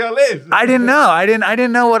what a mocktail is. I didn't know. I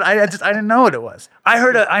didn't know what I didn't know what it was.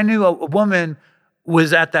 I knew a woman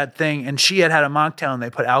was at that thing and she had a mocktail and they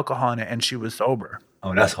put alcohol in it and she was sober.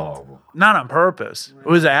 Oh, that's horrible. Not on purpose. It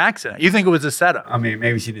was an accident. You think it was a setup? I mean,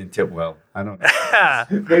 maybe she didn't tip well. I don't know.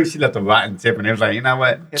 Maybe she left a rotten tip and it was like, you know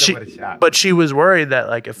what? Hit her with a shot. But she was worried that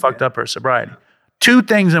like it fucked up her sobriety. 2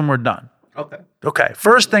 things and we're done. Okay.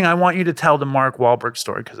 First thing, I want you to tell the Mark Wahlberg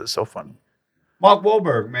story because it's so funny. Mark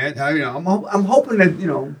Wahlberg, man. I'm hoping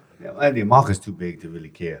that Mark is too big to really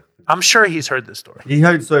care. I'm sure he's heard this story. He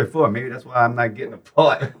heard the story before. Maybe that's why I'm not getting a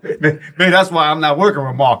part. Maybe that's why I'm not working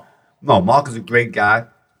with Mark. No, Mark is a great guy,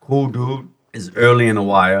 cool dude. Is early in The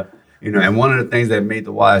Wire, and one of the things that made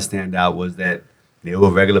The Wire stand out was that they were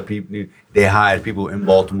regular people. They hired people in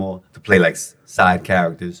Baltimore to play like side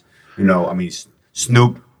characters.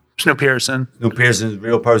 Snoop Pearson. Snoop Pearson's a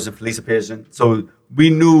real person, Felicia Pearson. So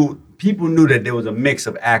people knew that there was a mix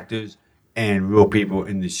of actors and real people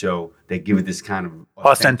in the show that give it this kind of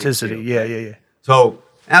authenticity. Yeah. So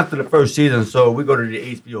after the first season, we go to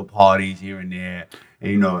the HBO parties here and there,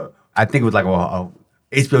 and I think it was like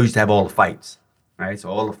HBO used to have all the fights, right? So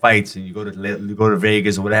all the fights, and you go to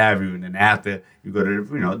Vegas or what have you, and then after you go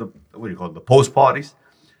to the post parties.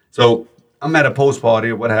 So I'm at a post party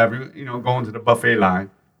or what have you, going to the buffet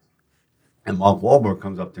line. And Mark Wahlberg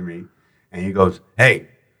comes up to me and he goes, hey,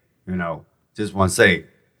 just want to say,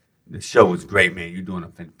 the show was great, man. You're doing a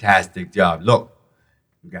fantastic job. Look,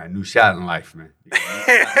 you got a new shot in life, man.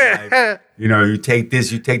 You take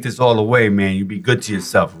this all away, man. You be good to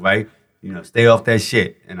yourself, right? Stay off that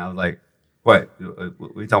shit. And I was like, what?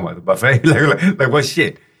 What are you talking about? The buffet? like what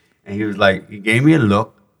shit? And he was like, he gave me a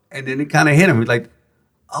look, and then it kind of hit him. He was like,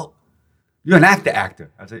 oh, you're an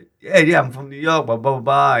actor. I said, yeah, I'm from New York, blah, blah,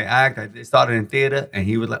 blah. I act. I started in theater. And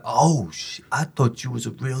he was like, oh, shit, I thought you was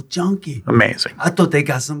a real junkie. Amazing. I thought they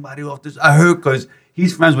got somebody off this. I heard because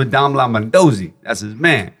he's friends with Dom Lamondosi. That's his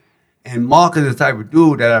man. And Mark is the type of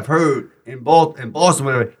dude that I've heard in Boston,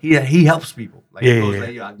 whatever, he helps people. Like, he goes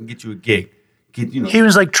like, yo, I can get you a gig. He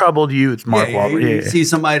was like troubled youth, Mark Wahlberg. You see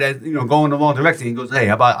somebody that's going the wrong direction. He goes, hey,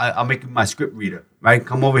 how about I'll make you my script reader, right?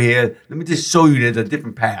 Come over here. Let me just show you there's a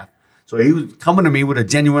different path. So he was coming to me with a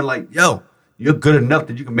genuine like, yo, you're good enough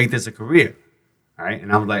that you can make this a career, all right?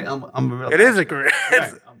 And I was like, I'm a real. It is a career.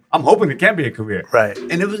 Right. I'm hoping it can be a career, right?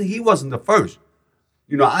 And he wasn't the first.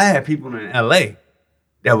 I had people in L.A.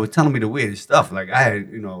 that were telling me the weirdest stuff. Like I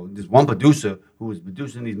had, this one producer who was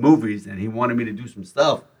producing these movies, and he wanted me to do some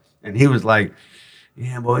stuff. And he was like,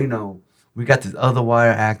 yeah, well, we got this other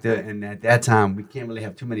wire actor, and at that time, we can't really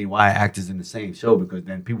have too many wire actors in the same show because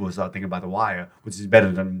then people will start thinking about the wire, which is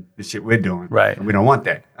better than the shit we're doing. Right. And we don't want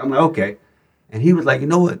that. I'm like, okay. And he was like, you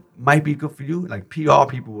know what might be good for you? Like PR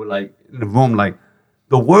people were like in the room, like,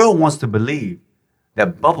 the world wants to believe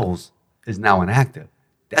that Bubbles is now an actor.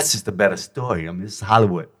 That's just a better story. I mean, this is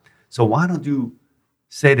Hollywood. So why don't you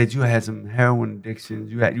say that you had some heroin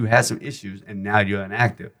addictions, you had some issues, and now you're an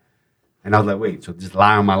actor? And I was like, wait, so just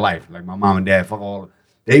lie on my life. Like my mom and dad, fuck all.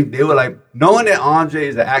 They were like, knowing that Andre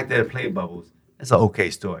is an actor that played Bubbles, that's an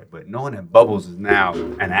okay story. But knowing that Bubbles is now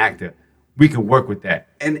an actor, we can work with that.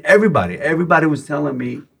 And everybody was telling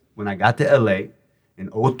me when I got to LA in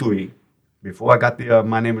 2003, before I got the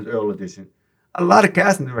My Name is Earl audition, a lot of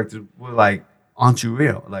casting directors were like, aren't you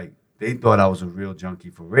real? Like, they thought I was a real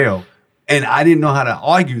junkie for real. And I didn't know how to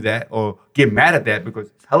argue that or get mad at that because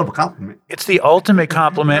it's a hell of a compliment. It's the ultimate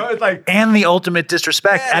compliment it's like, and the ultimate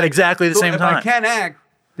disrespect at exactly the same time. If I can't act,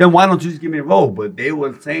 then why don't you just give me a role? But they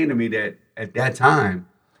were saying to me that at that time,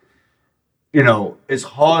 it's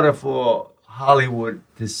harder for Hollywood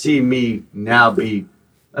to see me now be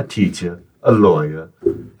a teacher, a lawyer,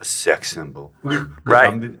 a sex symbol.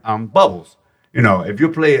 Right. I'm Bubbles. If you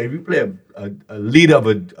play a leader of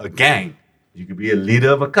a gang, you could be a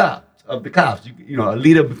leader of the cops. A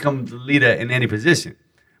leader becomes a leader in any position.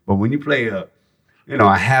 But when you play a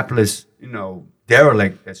hapless,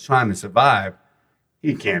 derelict that's trying to survive,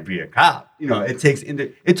 he can't be a cop.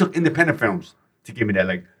 It took independent films to give me that.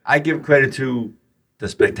 Like, I give credit to The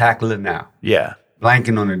Spectacular Now. Yeah.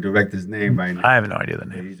 Blanking on the director's name right now. I have no idea the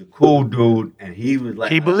name. He's a cool dude, and he was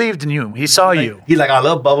like... He believed in you. He saw you. He's like, I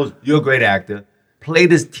love Bubbles. You're a great actor. Play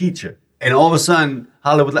this teacher. And all of a sudden,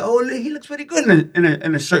 Hollywood's like, oh, he looks pretty good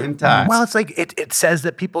in a shirt and tie. Well, it's like it says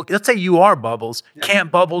that people, let's say you are Bubbles. Yeah.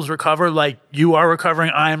 Can't Bubbles recover like you are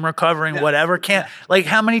recovering, I am recovering, whatever. Can't, like,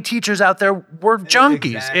 how many teachers out there were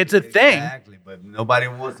junkies? Exactly, it's a thing. Exactly, but nobody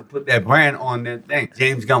wants to put that brand on their thing.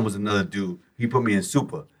 James Gunn was another dude. He put me in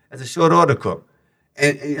Super as a short order cook.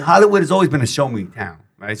 And Hollywood has always been a show me town,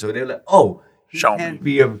 right? So they're like, oh, he can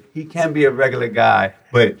be a regular guy.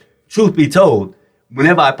 But truth be told,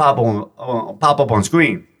 whenever I pop up on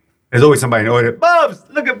screen, there's always somebody in the order. Bubs,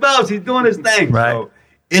 look at Bubs, he's doing his thing. Right. So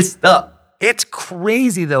it's stuck. It's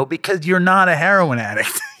crazy though, because you're not a heroin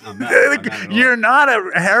addict. I'm not You're not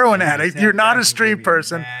a heroin addict. You're not a street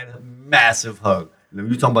person. Massive hug. You're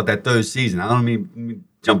talking about that third season. I don't mean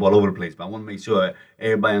to jump all over the place, but I want to make sure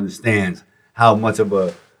everybody understands how much of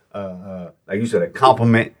a like you said,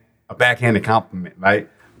 a backhanded compliment, right?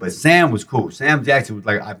 But Sam was cool. Sam Jackson was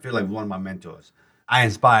like, I feel like one of my mentors. I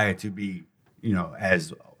aspire to be,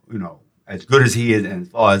 as good as he is, and as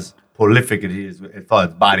far as prolific as he is, as far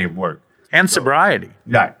as body of work and sobriety.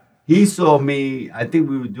 Right. He saw me. I think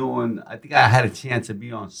I had a chance to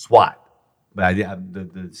be on SWAT, but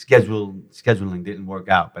the scheduling didn't work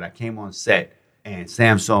out. But I came on set, and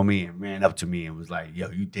Sam saw me and ran up to me and was like, "Yo,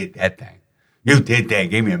 you did that thing. You did that."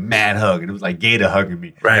 Gave me a mad hug, and it was like Gator hugging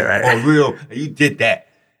me. Right. For real, you did that.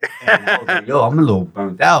 And I was like, yo, I'm a little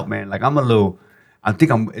burnt out, man. Like, I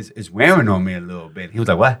think it's wearing on me a little bit. He was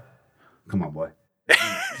like, what? Come on, boy. You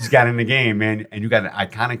just got in the game, man. And you got an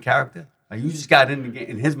iconic character. Like, you just got in the game.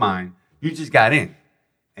 In his mind, you just got in.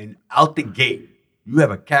 And out the gate, you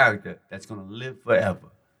have a character that's going to live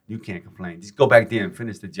forever. You can't complain. Just go back there and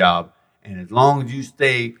finish the job. And as long as you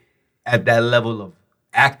stay at that level of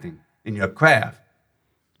acting, in your craft,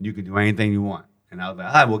 you can do anything you want. And I was like,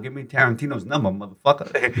 all right, well, give me Tarantino's number,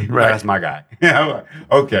 motherfucker. Right. That's my guy. I'm like,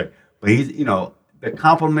 okay. But he's, the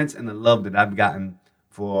compliments and the love that I've gotten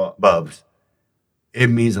for Bubs, it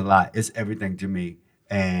means a lot. It's everything to me.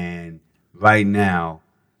 And right now,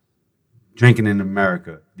 drinking in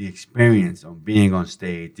America, the experience of being on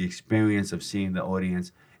stage, the experience of seeing the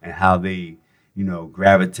audience and how they,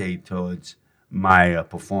 gravitate towards my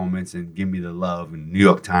performance and give me the love in New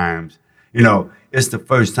York Times. It's the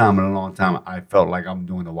first time in a long time I felt like I'm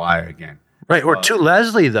doing The Wire again. Right. Or To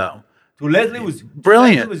Leslie, though. To Leslie was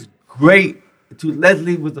brilliant. Leslie was great. To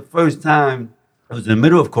Leslie was the first time. It was in the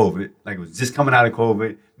middle of COVID. Like, it was just coming out of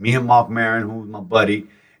COVID. Me and Mark Maron, who was my buddy,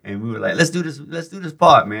 and we were like, let's do this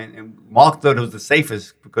part, man. And Mark thought it was the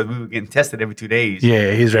safest because we were getting tested every 2 days.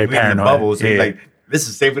 Yeah, he's very paranoid. In the bubble, so he's like, this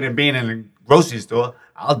is safer than being in a grocery store.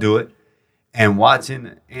 I'll do it. And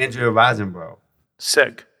watching Andrea Riseborough.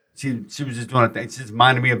 Sick. She was just doing a thing. She just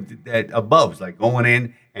reminded me of Bubs, like going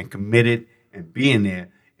in and committed and being there.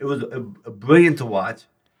 It was a brilliant to watch.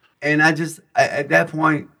 And at that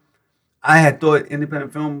point, I had thought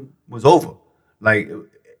independent film was over. Like,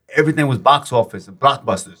 everything was box office and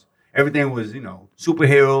blockbusters. Everything was,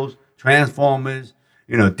 superheroes, Transformers,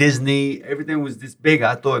 Disney. Everything was this big.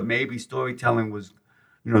 I thought maybe storytelling was,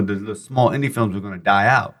 the small indie films were going to die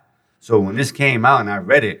out. So when this came out and I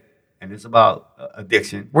read it, and it's about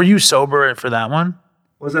addiction. Were you sober for that one?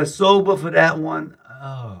 Was I sober for that one?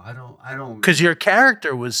 Oh, I don't. Because your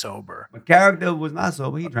character was sober. My character was not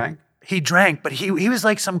sober. He drank. He drank, but he was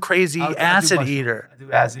like some crazy acid eater. I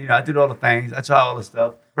do acid. I did all the things. I tried all the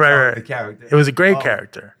stuff. Right. The character. It was a great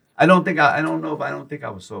character. I don't think I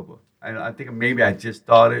was sober. I think maybe I just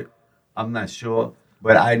started. I'm not sure,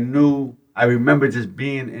 but I remember just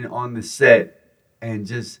being on the set and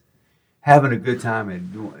just having a good time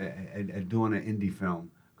at doing an indie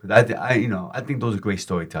film, because I think those are great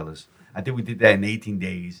storytellers. I think we did that in 18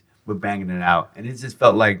 days. We're banging it out, and it just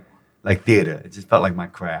felt like theater. It just felt like my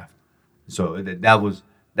craft. So that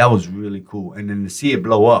was really cool. And then to see it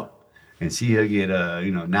blow up and see her get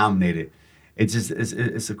nominated, it's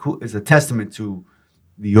a testament to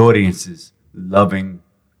the audience's loving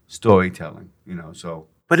storytelling. So.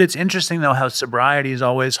 But it's interesting, though, how sobriety is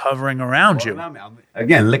always hovering around you.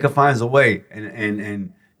 Again, liquor finds a way.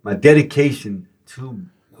 And my dedication to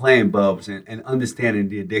playing Bubs and understanding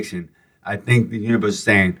the addiction, I think the universe is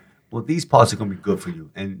saying, well, these parts are going to be good for you.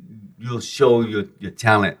 And you'll show your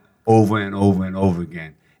talent over and over and over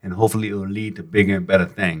again. And hopefully it will lead to bigger and better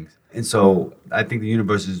things. And so I think the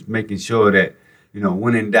universe is making sure that,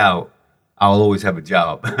 when in doubt, I'll always have a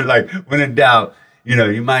job. Like, when in doubt,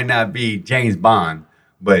 you might not be James Bond,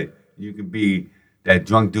 but you can be that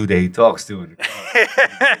drunk dude that he talks to in the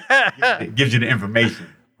car. It gives you the information.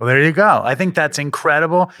 Well, there you go. I think that's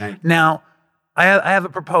incredible. Now, I have a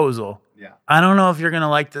proposal. Yeah. I don't know if you're going to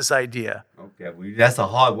like this idea. Okay, well, that's a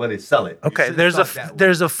hard way to sell it. Okay, there's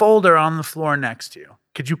a folder on the floor next to you.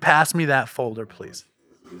 Could you pass me that folder, please?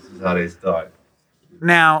 This is how they start.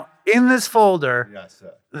 Now, in this folder, Yes,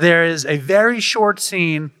 sir. there is a very short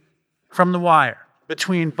scene from The Wire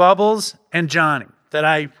between Bubbles and Johnny that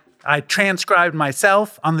I transcribed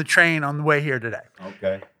myself on the train on the way here today.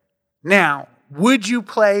 Okay. Now, would you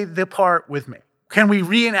play the part with me? Can we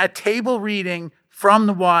read a table reading from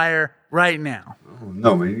The Wire right now? Oh,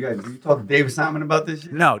 no, man. You talk to David Simon about this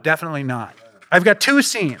shit? No, definitely not. I've got two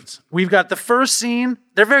scenes. We've got the first scene.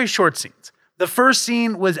 They're very short scenes. The first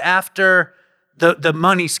scene was after the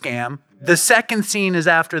money scam. The second scene is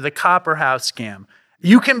after the Copper House scam.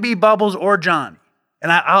 You can be Bubbles or Johnny.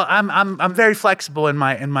 And I'm very flexible in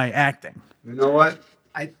my acting. You know what?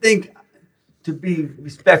 I think, to be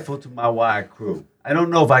respectful to my Wire crew, I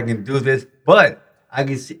don't know if I can do this, but I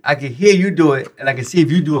can hear you do it, and I can see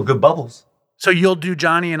if you do a good Bubbles. So you'll do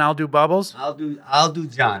Johnny and I'll do Bubbles? I'll do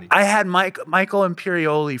Johnny. I had Michael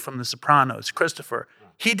Imperioli from The Sopranos, Christopher.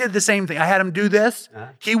 He did the same thing. I had him do this.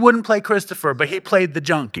 He wouldn't play Christopher, but he played the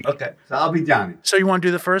junkie. Okay, so I'll be Johnny. So you want to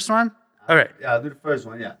do the first one? All right. Yeah, I'll do the first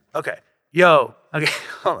one, yeah. Okay. Yo. Okay.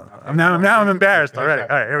 Hold on. I'm embarrassed already. All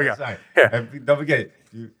right, here we go. Sorry. Here. Don't forget,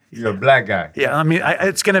 you're a black guy. Yeah, I mean,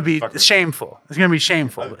 it's going to be shameful. It's going to be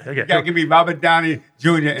shameful. Okay. You got to give me Robert Downey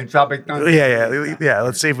Jr. in Tropic Thunder. Yeah.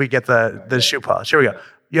 Let's see if we get the shoe polish. Here we go.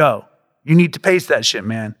 Yo, you need to pace that shit,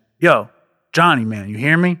 man. Yo, Johnny, man, you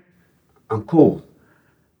hear me? I'm cool.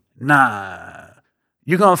 Nah,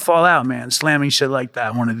 you're going to fall out, man, slamming shit like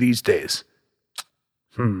that one of these days.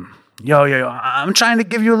 Yo, I'm trying to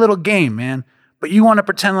give you a little game, man, but you want to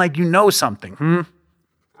pretend like you know something,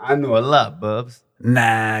 I know a lot, Bubs.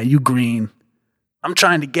 Nah, you green. I'm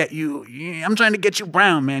trying to get you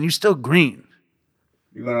brown, man. You still green.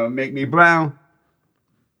 You gonna make me brown?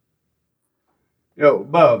 Yo,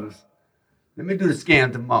 Bubs, let me do the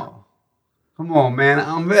scan tomorrow. Come on, man,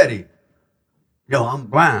 I'm ready. Yo, I'm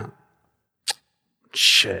brown.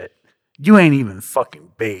 Shit. You ain't even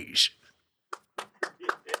fucking beige.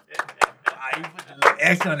 You put the little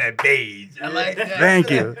X on that beige. I like that.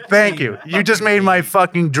 Thank you. You just made my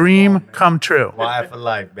fucking dream come true. Why for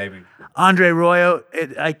life, baby. Andre Royo,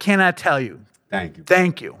 I cannot tell you. Thank you.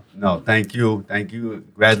 Thank you. No, thank you. Thank you.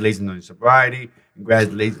 Congratulations on your sobriety.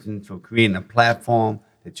 Congratulations for creating a platform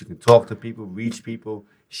that you can talk to people, reach people,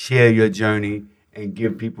 share your journey, and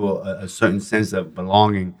give people a certain sense of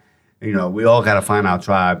belonging. You know, we all got to find our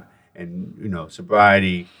tribe, and, you know,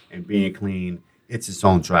 sobriety and being clean, it's its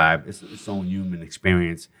own tribe. It's its own human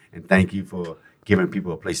experience. And thank you for giving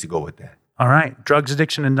people a place to go with that. All right. Drugs,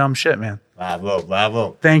 addiction, and dumb shit, man.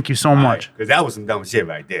 Bravo. Thank you so much. Because that was some dumb shit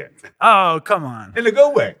right there. Oh, come on. In a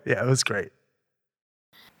good way. Yeah, it was great.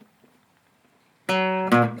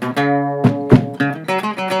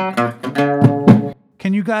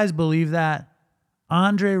 Can you guys believe that?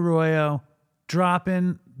 Andre Royo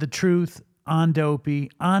dropping the truth on Dopey.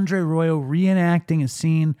 Andre Royo reenacting a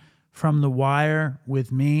scene from The Wire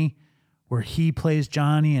with me where he plays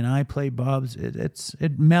Johnny and I play Bubs.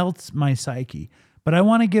 It melts my psyche. But I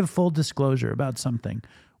want to give full disclosure about something.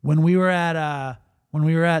 When we were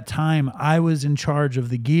at Time, I was in charge of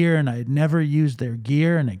the gear and I had never used their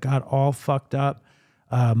gear and it got all fucked up.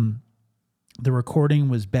 The recording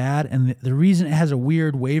was bad, and the reason it has a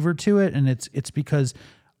weird waver to it, and it's because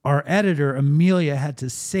our editor Amelia had to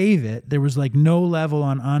save it. There was like no level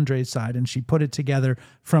on Andre's side, and she put it together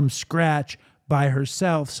from scratch by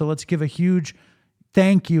herself. So let's give a huge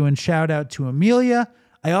thank you and shout out to Amelia.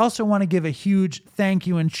 I also want to give a huge thank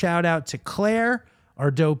you and shout out to Claire,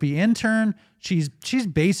 our Dopey intern. She's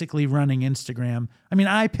basically running Instagram. I mean,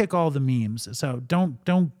 I pick all the memes, so don't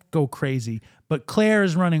go crazy. But Claire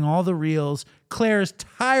is running all the reels. Claire is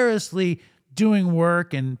tirelessly doing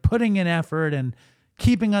work and putting in effort and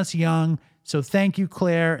keeping us young. So thank you,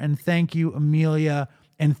 Claire, and thank you, Amelia,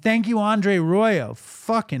 and thank you, Andre Royo.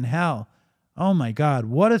 Fucking hell. Oh my God,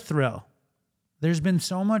 what a thrill. There's been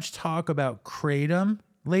so much talk about Kratom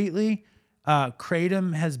lately.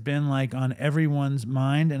 Kratom has been like on everyone's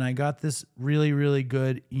mind, and I got this really, really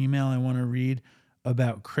good email I want to read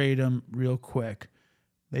about Kratom real quick.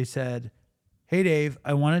 They said, "Hey Dave,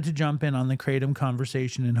 I wanted to jump in on the Kratom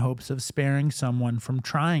conversation in hopes of sparing someone from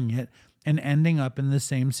trying it and ending up in the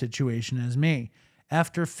same situation as me.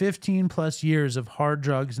 After 15 plus years of hard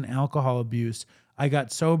drugs and alcohol abuse, I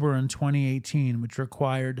got sober in 2018, which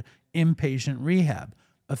required inpatient rehab.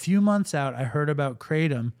 A few months out, I heard about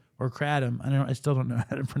Kratom, I still don't know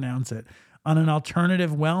how to pronounce it, on an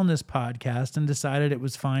alternative wellness podcast and decided it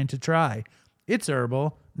was fine to try. It's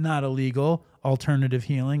herbal, not illegal, alternative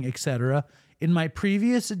healing, etc. In my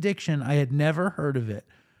previous addiction, I had never heard of it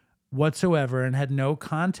whatsoever and had no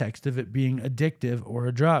context of it being addictive or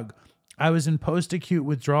a drug. I was in post-acute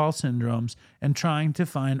withdrawal syndromes and trying to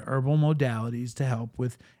find herbal modalities to help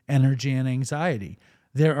with energy and anxiety.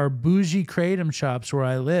 There are bougie Kratom shops where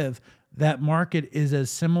I live. That market is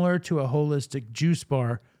as similar to a holistic juice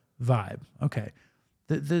bar vibe." Okay.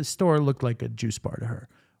 The store looked like a juice bar to her.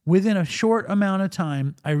 "Within a short amount of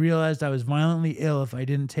time, I realized I was violently ill if I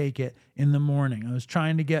didn't take it in the morning. I was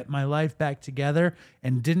trying to get my life back together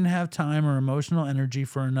and didn't have time or emotional energy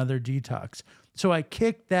for another detox. So I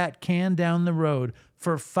kicked that can down the road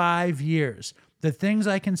for 5 years. The things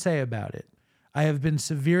I can say about it: I have been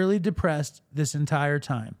severely depressed this entire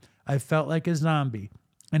time. I felt like a zombie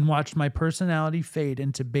and watched my personality fade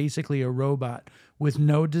into basically a robot with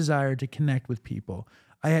no desire to connect with people.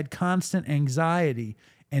 I had constant anxiety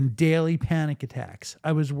and daily panic attacks.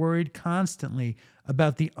 I was worried constantly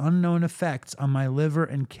about the unknown effects on my liver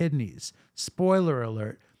and kidneys. Spoiler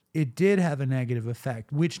alert, it did have a negative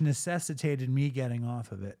effect, which necessitated me getting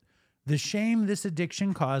off of it. The shame this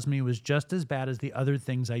addiction caused me was just as bad as the other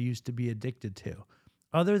things I used to be addicted to.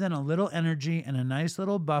 Other than a little energy and a nice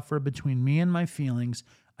little buffer between me and my feelings,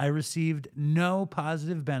 I received no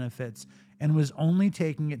positive benefits and was only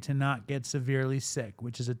taking it to not get severely sick,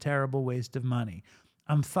 which is a terrible waste of money.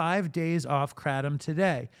 I'm 5 days off Kratom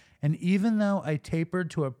today, and even though I tapered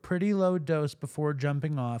to a pretty low dose before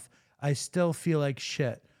jumping off, I still feel like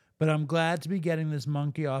shit. But I'm glad to be getting this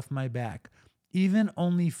monkey off my back. Even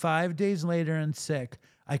only 5 days later and sick,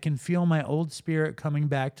 I can feel my old spirit coming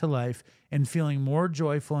back to life and feeling more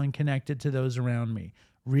joyful and connected to those around me.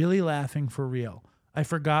 Really laughing for real. I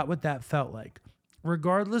forgot what that felt like.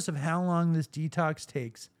 Regardless of how long this detox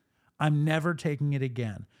takes, I'm never taking it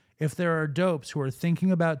again. If there are dopes who are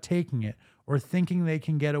thinking about taking it or thinking they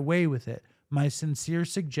can get away with it, My sincere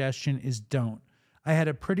suggestion is don't. I had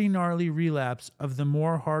a pretty gnarly relapse of the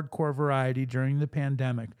more hardcore variety during the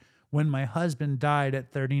pandemic when my husband died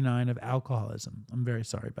at 39 of alcoholism. I'm very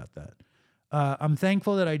sorry about that. I'm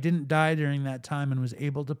thankful that I didn't die during that time and was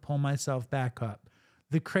able to pull myself back up.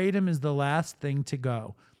 The Kratom is the last thing to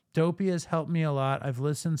go. Dopey has helped me a lot. I've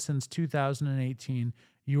listened since 2018.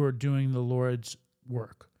 You are doing the Lord's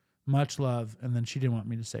work. Much love. And then she didn't want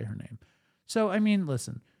me to say her name. So, I mean,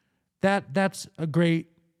 listen, that's a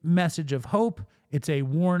great message of hope. It's a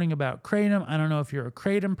warning about Kratom. I don't know if you're a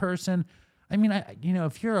Kratom person. I mean,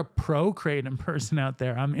 if you're a pro Kratom person out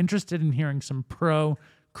there, I'm interested in hearing some pro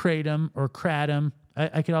Kratom or Kratom.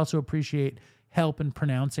 I could also appreciate help in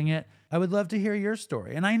pronouncing it. I would love to hear your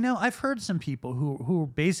story. And I know I've heard some people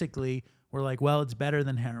who basically were like, well, it's better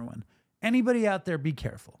than heroin. Anybody out there, be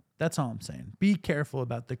careful. That's all I'm saying. Be careful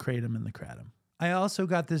about the Kratom and the Kratom. I also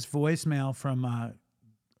got this voicemail from a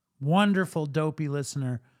wonderful Dopey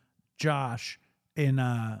listener, Josh, in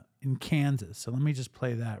Kansas. So let me just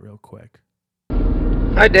play that real quick.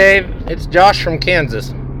 Hi Dave, it's Josh from Kansas.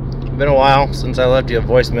 It's been a while since I left you a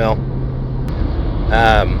voicemail.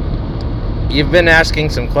 You've been asking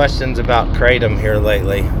some questions about Kratom here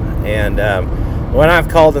lately, and when I've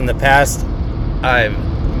called in the past, I've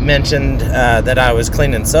mentioned that I was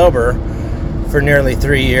clean and sober for nearly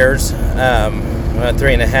 3 years,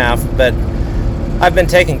 3.5, but I've been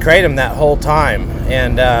taking Kratom that whole time,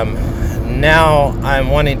 and now I'm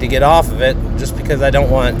wanting to get off of it just because I don't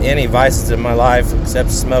want any vices in my life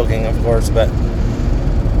except smoking, of course. But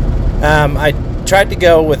I tried to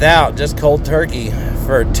go without, just cold turkey,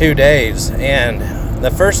 for 2 days, and the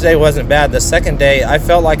first day wasn't bad. The second day I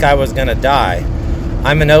felt like I was gonna die.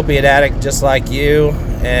 I'm an opiate addict just like you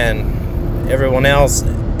and everyone else,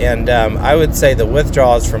 and I would say the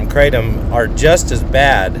withdrawals from Kratom are just as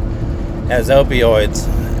bad as opioids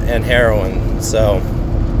and heroin. So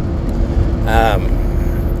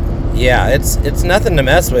yeah, it's nothing to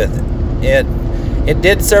mess with. It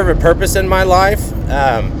did serve a purpose in my life.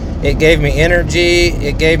 It gave me energy.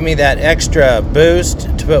 It gave me that extra boost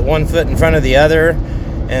to put one foot in front of the other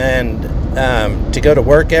and to go to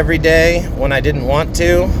work every day when I didn't want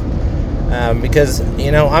to, because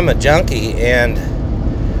I'm a junkie, and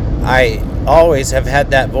I always have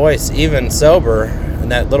had that voice, even sober,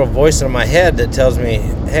 and that little voice in my head that tells me,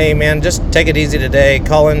 hey man, just take it easy today,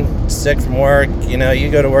 call in sick from work,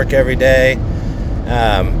 you go to work every day.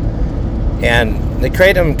 And the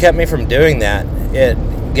Kratom kept me from doing that. It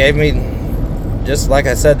gave me, just like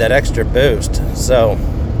I said, that extra boost. So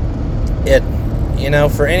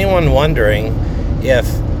for anyone wondering if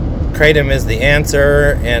Kratom is the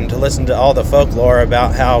answer, and to listen to all the folklore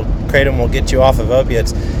about how Kratom will get you off of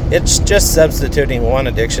opiates, it's just substituting one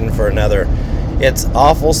addiction for another. It's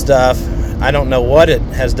awful stuff. I don't know what it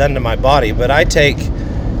has done to my body, but I take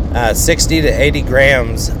 60 to 80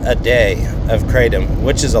 grams a day of Kratom,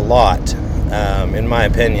 which is a lot, in my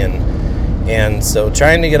opinion. And so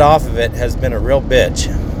trying to get off of it has been a real bitch.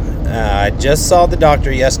 I just saw the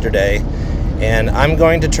doctor yesterday, and I'm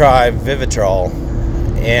going to try Vivitrol.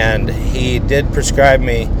 And he did prescribe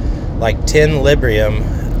me like 10 Librium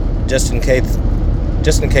just in case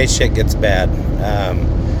shit gets bad.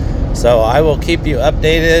 So I will keep you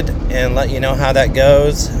updated and let you know how that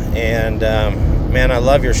goes. And man, I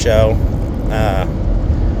love your show.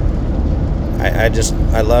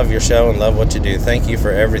 I love your show and love what you do. Thank you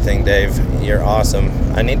for everything, Dave. You're awesome.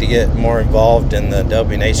 I need to get more involved in the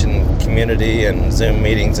Dopey Nation community and Zoom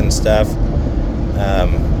meetings and stuff.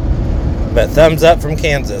 But thumbs up from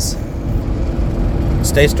Kansas.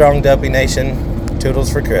 Stay strong, Dopey Nation. Toodles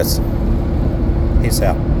for Chris. Peace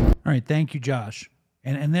out. All right, thank you, Josh.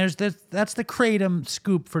 And that's the Kratom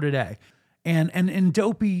scoop for today. And in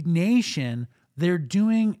Dopey Nation, they're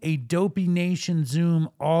doing a Dopey Nation Zoom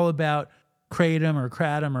all about Kratom or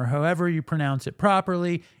Kratom or however you pronounce it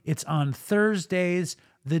properly. It's on Thursdays.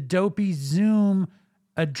 The Dopey Zoom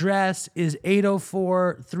address is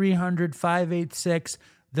 804-300-586.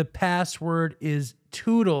 The password is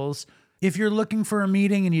Toodles. If you're looking for a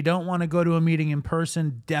meeting and you don't want to go to a meeting in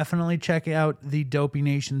person, definitely check out the Dopey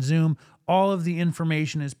Nation Zoom. All of the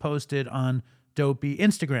information is posted on Dopey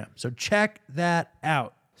Instagram, so check that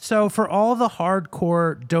out. So for all the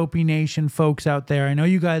hardcore Dopey Nation folks out there, I know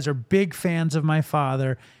you guys are big fans of my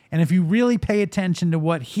father, and if you really pay attention to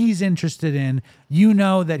what he's interested in, you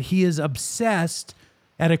know that he is obsessed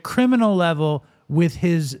at a criminal level with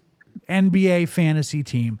his NBA fantasy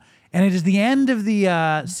team. And it is the end of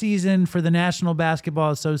the season for the National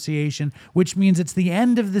Basketball Association, which means it's the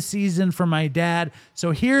end of the season for my dad.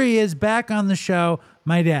 So here he is back on the show,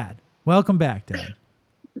 my dad. Welcome back, Dad.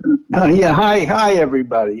 Yeah, hi,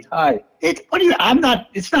 everybody. Hi.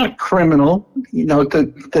 It's not criminal,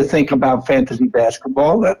 to think about fantasy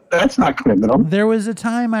basketball. That's not criminal. There was a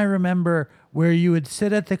time I remember where you would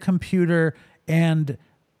sit at the computer and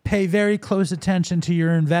pay very close attention to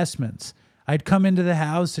your investments. I'd come into the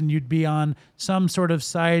house and you'd be on some sort of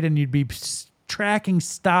site and you'd be tracking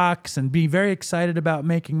stocks and be very excited about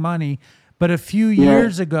making money. But a few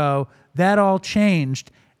years ago, that all changed.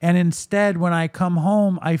 And instead, when I come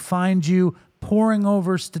home, I find you poring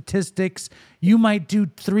over statistics. You might do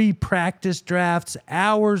 3 practice drafts,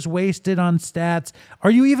 hours wasted on stats. Are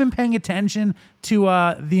you even paying attention to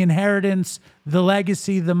the inheritance, the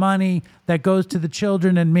legacy, the money that goes to the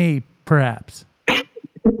children and me, perhaps?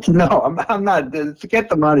 No, I'm not. Forget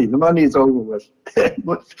the money. The money is over with.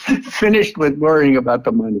 Finished with worrying about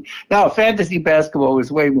the money. Now, fantasy basketball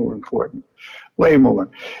is way more important. Way more.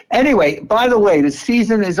 Anyway, by the way, the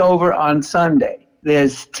season is over on Sunday.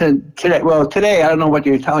 There's today. Well, today I don't know what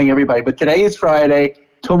you're telling everybody, but today is Friday.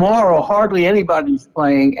 Tomorrow, hardly anybody's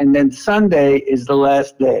playing, and then Sunday is the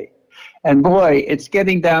last day. And boy, it's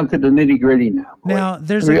getting down to the nitty gritty now. Boy. Now,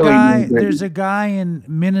 there's Really a guy. nitty-gritty. There's a guy in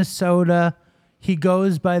Minnesota. He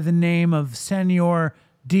goes by the name of Senor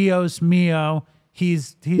Dios Mio.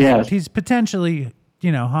 He's potentially,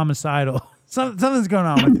 homicidal. Something's going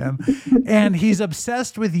on with him. And he's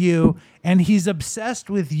obsessed with you, and he's obsessed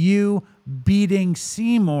with you beating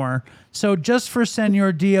Seymour. So just for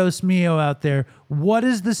Senor Dios Mio out there, what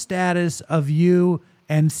is the status of you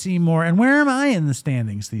and Seymour, and where am I in the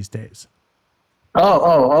standings these days?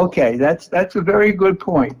 Oh, okay. That's a very good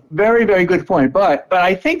point. Very, very good point. But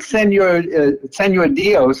I think Senor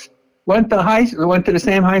Dios went to the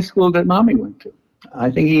same high school that Mommy went to. I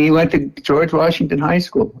think he went to George Washington High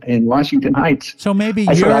School in Washington Heights. So maybe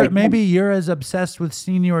you're as obsessed with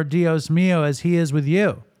Senor Dios Mio as he is with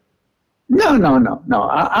you. No.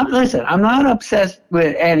 Listen, I'm not obsessed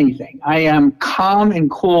with anything. I am calm and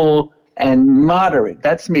cool and moderate.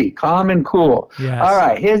 That's me, calm and cool. Yes. All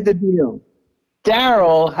right, here's the deal.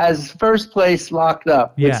 Daryl has first place locked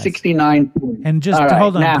up with 69 points. And just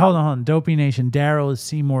hold on. Dopey Nation, Daryl is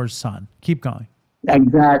Seymour's son. Keep going.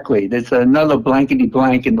 Exactly. There's another blankety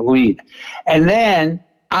blank in the lead. And then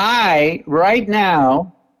I, right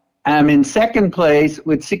now, am in second place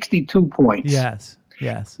with 62 points. Yes.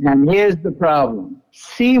 And here's the problem.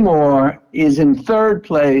 Seymour is in third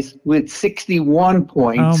place with 61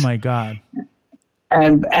 points. Oh, my God.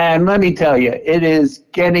 And let me tell you, it is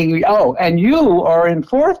getting... Oh, and you are in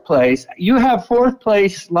fourth place. You have fourth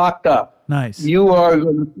place locked up. Nice. You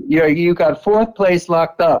got fourth place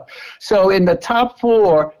locked up. So in the top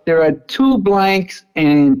 4, there are 2 blanks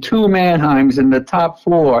and 2 Mannheims in the top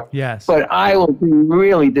 4. Yes. But I will be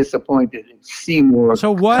really disappointed in Seymour. So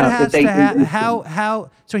what has to happen? How?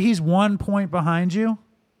 So he's 1 point behind you?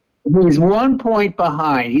 He's 1 point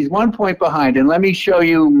behind. And let me show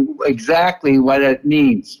you exactly what it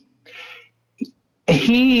means.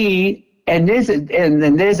 There's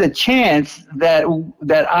a chance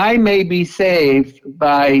that I may be saved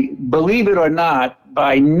by, believe it or not,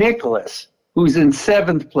 by Nicholas, who's in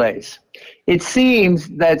 7th place. It seems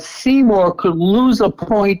that Seymour could lose a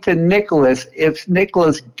point to Nicholas if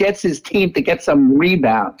Nicholas gets his team to get some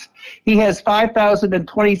rebounds. He has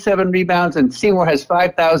 5,027 rebounds and Seymour has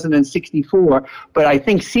 5,064, but I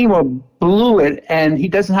think Seymour blew it and he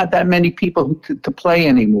doesn't have that many people to play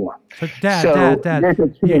anymore. But Dad,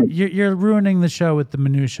 you're ruining the show with the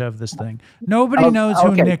minutia of this thing. Nobody knows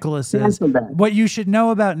who Nicholas is. What you should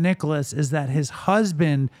know about Nicholas is that his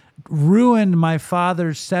husband ruined my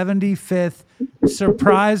father's 75th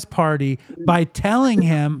surprise party by telling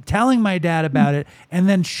my dad about it and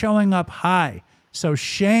then showing up high. So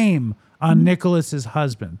shame on Nicholas's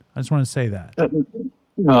husband. I just want to say that.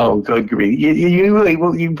 Oh, good grief.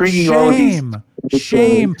 You bringing all these...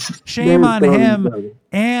 Shame on him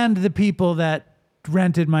and the people that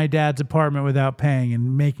rented my dad's apartment without paying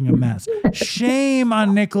and making a mess. Shame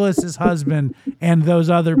on Nicholas's husband and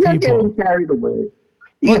those other people. Getting carried away.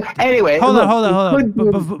 Yeah, anyway, hold on.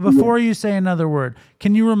 Before you say another word,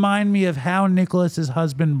 can you remind me of how Nicholas's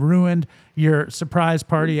husband ruined your surprise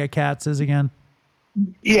party at Katz's again?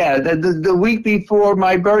 Yeah, the week before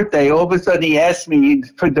my birthday, all of a sudden he asked me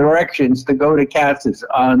for directions to go to Katz's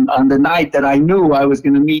on the night that I knew I was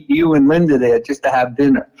going to meet you and Linda there just to have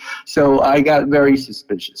dinner. So I got very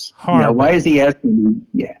suspicious. Why is he asking me?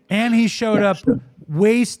 Yeah. And he showed up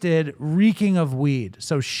wasted, reeking of weed.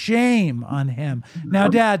 So shame on him. Now,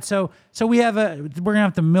 Dad, so we're gonna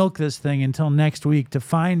have to milk this thing until next week to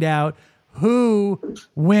find out who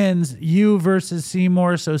wins, you versus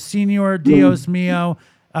Seymour. So Senor Dios Mio,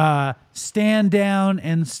 stand down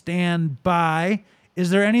and stand by. Is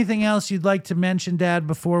there anything else you'd like to mention, Dad,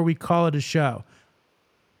 before we call it a show?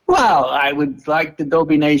 Well, I would like the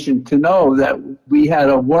Dopey Nation to know that we had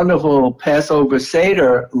a wonderful Passover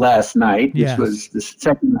Seder last night, which Yes. was the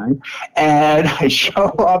second night. And I show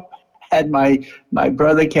up at my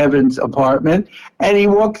brother Kevin's apartment, and he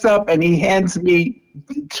walks up and he hands me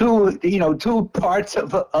two parts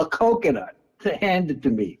of a coconut to hand it to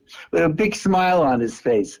me with a big smile on his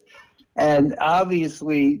face. And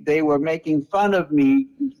obviously they were making fun of me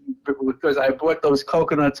because I brought those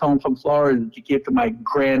coconuts home from Florida to give to my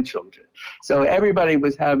grandchildren. So everybody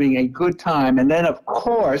was having a good time. And then, of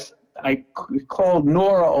course, I called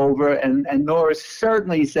Nora over, and Nora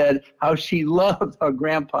certainly said how she loved her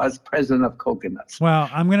grandpa's present of coconuts. Well,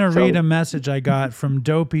 I'm going to read a message I got from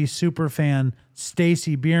Dopey superfan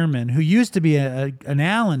Stacy Bierman, who used to be an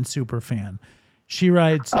Alan superfan. She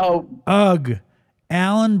writes, Ugh,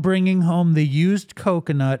 Alan bringing home the used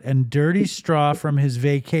coconut and dirty straw from his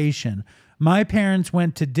vacation. My parents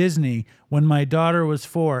went to Disney when my daughter was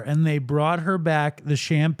 4, and they brought her back the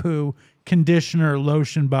shampoo, conditioner,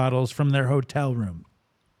 lotion bottles from their hotel room.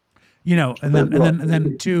 And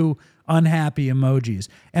then 2 unhappy emojis.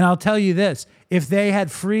 And I'll tell you this, if they had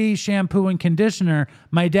free shampoo and conditioner,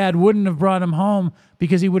 my dad wouldn't have brought them home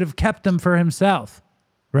because he would have kept them for himself.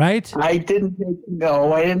 Right? I didn't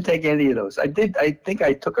take any of those. I think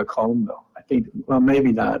I took a comb though.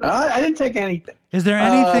 Maybe not. I didn't take anything. Is there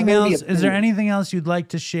anything else? Is there anything else you'd like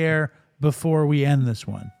to share before we end this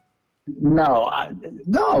one? No. I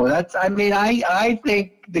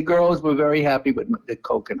think the girls were very happy with the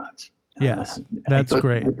coconuts. Yes, that's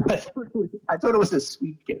great. I thought it was a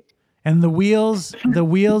sweet gift. And the wheels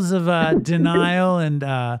of denial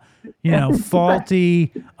and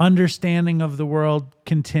faulty understanding of the world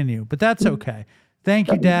continue, but that's okay. Thank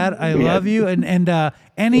you, Dad. I love you. And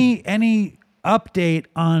any update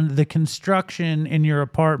on the construction in your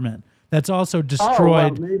apartment that's also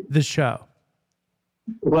destroyed the show?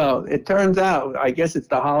 Well, it turns out, I guess it's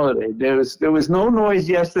the holiday. There was no noise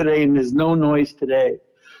yesterday, and there's no noise today.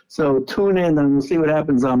 So tune in and we'll see what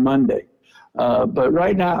happens on Monday. But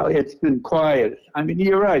right now, it's been quiet. I mean,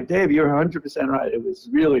 you're right, Dave. You're 100% right. It was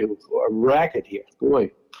really a racket here.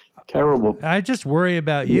 Boy, terrible. I just worry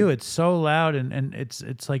about you. It's so loud, and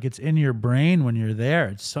it's like it's in your brain when you're there.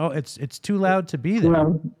 It's too loud to be there.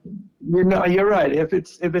 Well, you're right. If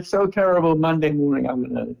it's so terrible Monday morning, I'm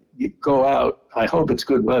gonna go out. I hope it's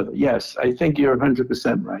good weather. Yes, I think you're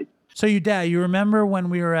 100% right. So you remember when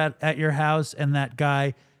we were at your house and that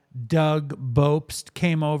guy Doug Bopst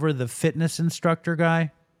came over, the fitness instructor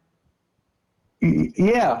guy?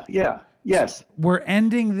 Yeah, yes. We're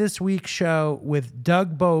ending this week's show with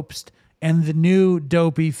Doug Bopst and the new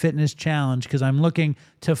Dopey Fitness Challenge because I'm looking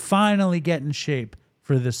to finally get in shape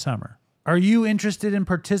for this summer. Are you interested in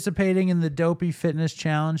participating in the Dopey Fitness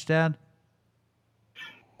Challenge, Dad?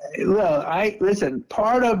 Well, listen,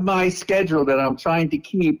 part of my schedule that I'm trying to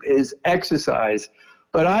keep is exercise.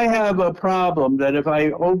 But I have a problem that if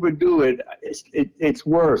I overdo it, it's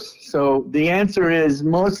worse. So the answer is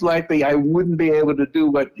most likely I wouldn't be able to do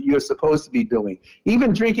what you're supposed to be doing.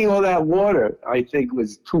 Even drinking all that water, I think,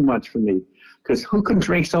 was too much for me. Because who can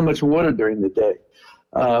drink so much water during the day?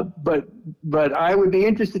 But I would be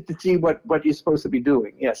interested to see what you're supposed to be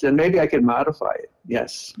doing. Yes, and maybe I can modify it.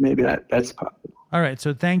 Yes, maybe that's possible. All right,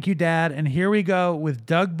 so thank you, Dad. And here we go with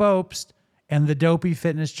Doug Bopst and the Dopey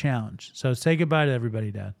Fitness Challenge. So say goodbye to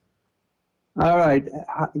everybody, Dad. All right.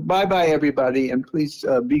 Bye-bye, everybody. And please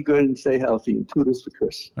be good and stay healthy. And toodles for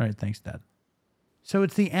Chris. All right. Thanks, Dad. So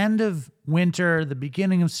it's the end of winter, the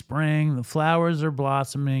beginning of spring. The flowers are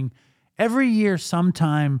blossoming. Every year,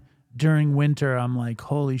 sometime during winter, I'm like,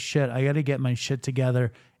 holy shit, I got to get my shit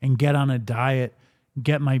together and get on a diet,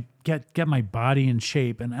 get my body in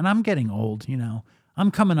shape. And I'm getting old,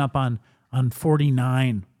 I'm coming up on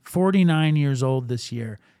 49 years old this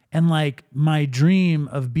year. And like my dream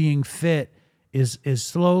of being fit is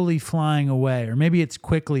slowly flying away, or maybe it's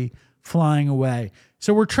quickly flying away.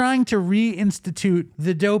 So we're trying to reinstitute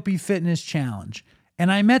the Dopey Fitness Challenge.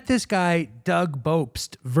 And I met this guy, Doug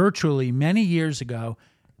Bopst, virtually many years ago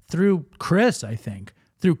through Chris, I think.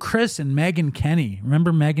 Through Chris and Megan Kenny.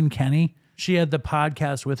 Remember Megan Kenny? She had the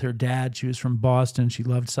podcast with her dad. She was from Boston. She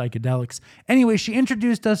loved psychedelics. Anyway, she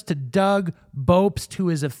introduced us to Doug Bopst, who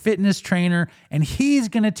is a fitness trainer, and he's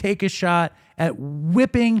going to take a shot at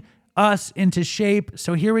whipping us into shape.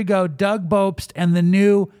 So here we go, Doug Bopst and the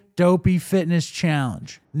new Dopey Fitness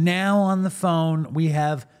Challenge. Now on the phone, we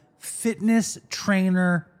have fitness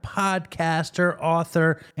trainer, podcaster,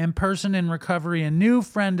 author, and person in recovery, a new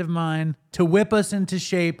friend of mine, to whip us into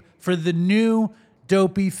shape for the new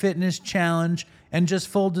Dopey Fitness Challenge. And just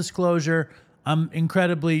full disclosure, I'm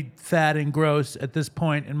incredibly fat and gross at this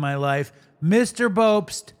point in my life. Mr.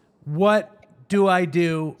 Bopst, what do I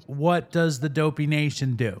do? What does the Dopey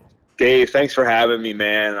Nation do? Dave, thanks for having me,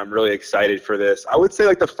 man. I'm really excited for this. I would say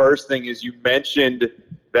like the first thing is you mentioned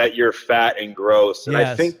that you're fat and gross. And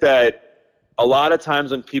I think that a lot of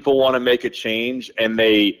times when people want to make a change and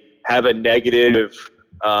they have a negative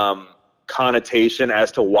connotation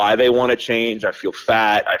as to why they want to change, I feel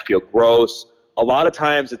fat, I feel gross. A lot of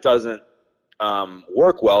times it doesn't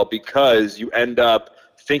work well because you end up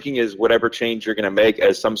thinking is whatever change you're going to make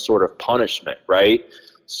as some sort of punishment, right?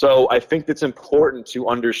 So I think it's important to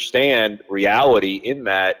understand reality in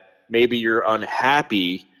that maybe you're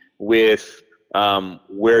unhappy with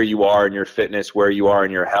where you are in your fitness, where you are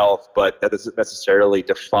in your health, but that doesn't necessarily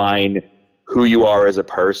define who you are as a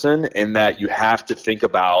person, and that you have to think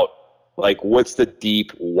about like what's the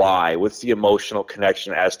deep why, what's the emotional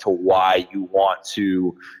connection as to why you want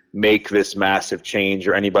to make this massive change,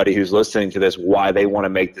 or anybody who's listening to this, why they want to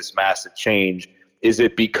make this massive change. Is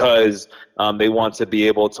it because they want to be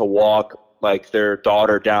able to walk like their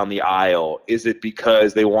daughter down the aisle? Is it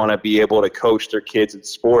because they want to be able to coach their kids in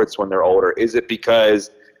sports when they're older? Is it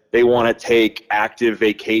because they want to take active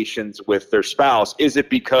vacations with their spouse? Is it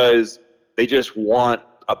because they just want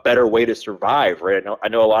a better way to survive, right? I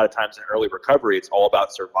know a lot of times in early recovery, it's all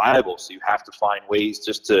about survival. So you have to find ways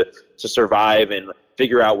just to survive and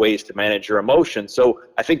figure out ways to manage your emotions. So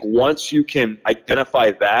I think once you can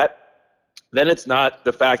identify that, then it's not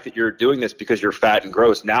the fact that you're doing this because you're fat and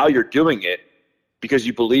gross. Now you're doing it because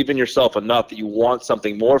you believe in yourself enough that you want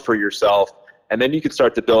something more for yourself. And then you can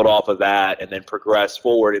start to build off of that and then progress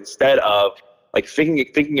forward instead of like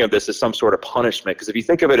thinking of this as some sort of punishment. Because if you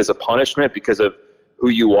think of it as a punishment because of who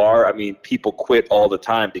you are, I mean, people quit all the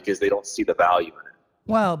time because they don't see the value in it.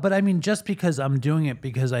 Well, but I mean, just because I'm doing it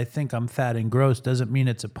because I think I'm fat and gross doesn't mean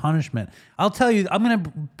it's a punishment. I'll tell you, I'm going to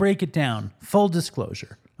break it down. Full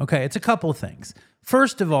disclosure. Okay, it's a couple of things.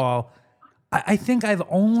 First of all, I think I've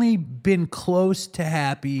only been close to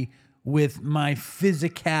happy with my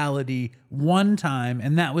physicality one time,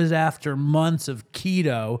 and that was after months of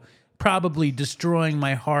keto, probably destroying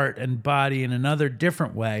my heart and body in another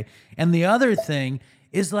different way. And the other thing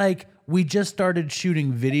is like, we just started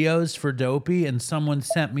shooting videos for Dopey, and someone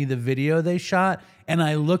sent me the video they shot, and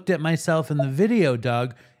I looked at myself in the video,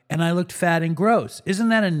 Doug, and I looked fat and gross. Isn't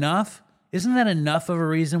that enough? Isn't that enough of a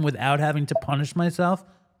reason without having to punish myself?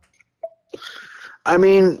 I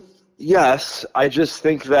mean, yes. I just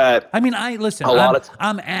think that... I mean,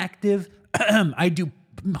 I'm active. I do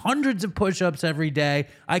hundreds of push-ups every day.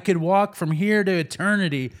 I could walk from here to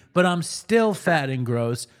eternity, but I'm still fat and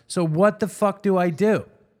gross. So what the fuck do I do?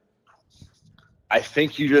 I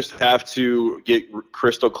think you just have to get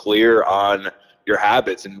crystal clear on your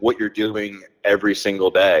habits and what you're doing every single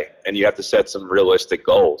day. And you have to set some realistic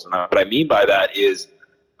goals. And what I mean by that is,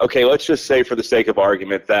 okay, let's just say for the sake of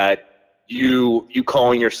argument that you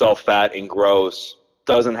calling yourself fat and gross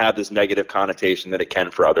doesn't have this negative connotation that it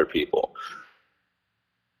can for other people.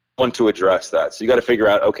 I want to address that. So you got to figure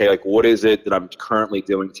out, okay, like what is it that I'm currently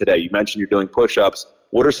doing today? You mentioned you're doing push-ups.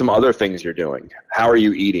 What are some other things you're doing? How are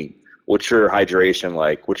you eating? What's your hydration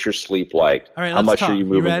like? What's your sleep like? All right, how much are you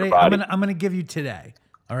moving your body? I'm gonna give you today.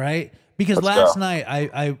 All right, because last night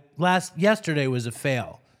yesterday was a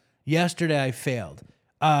fail. Yesterday I failed.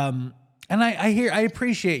 And I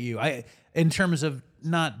appreciate you. In terms of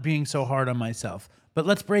not being so hard on myself. But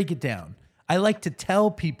let's break it down. I like to tell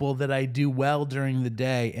people that I do well during the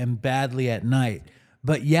day and badly at night.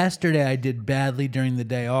 But yesterday I did badly during the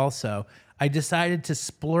day also. I decided to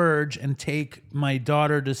splurge and take my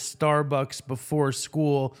daughter to Starbucks before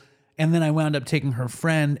school, and then I wound up taking her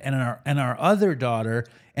friend and our other daughter,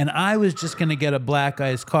 and I was just going to get a black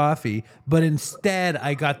iced coffee, but instead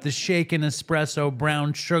I got the shaken espresso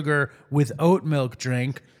brown sugar with oat milk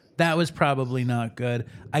drink. That was probably not good.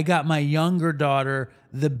 I got my younger daughter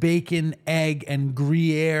the bacon, egg, and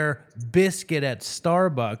Gruyere biscuit at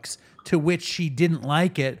Starbucks, to which she didn't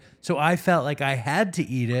like it, so I felt like I had to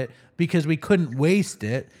eat it because we couldn't waste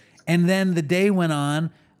it. And then the day went on.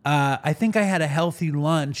 I think I had a healthy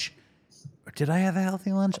lunch. Did I have a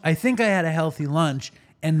healthy lunch? I think I had a healthy lunch.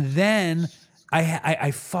 And then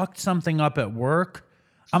I fucked something up at work.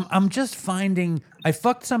 I'm just finding I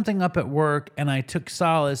fucked something up at work, and I took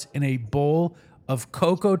solace in a bowl of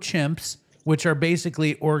Cocoa Chimps, which are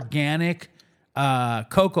basically organic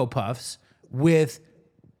Cocoa Puffs with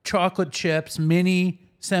chocolate chips, mini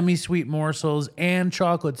semi-sweet morsels, and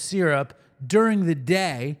chocolate syrup during the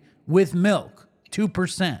day with milk,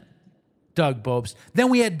 2%, Doug Bopst. Then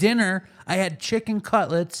we had dinner. I had chicken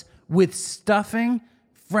cutlets with stuffing,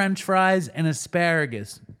 French fries, and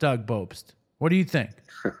asparagus, Doug Bopst. What do you think?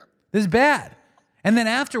 This is bad. And then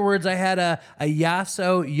afterwards, I had a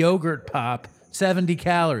Yasso yogurt pop, 70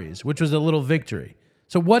 calories, which was a little victory.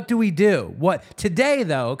 So what do we do? Today,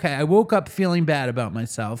 though, okay, I woke up feeling bad about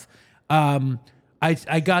myself. I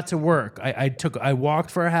got to work. I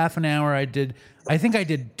walked for a half an hour. I did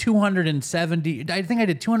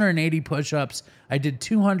 280 push-ups. I did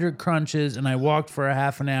 200 crunches, and I walked for a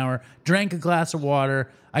half an hour, drank a glass of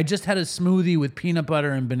water. I just had a smoothie with peanut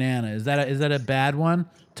butter and banana. Is that a bad one?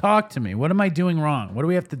 Talk to me. What am I doing wrong? What do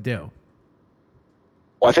we have to do?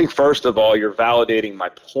 Well, I think first of all, you're validating my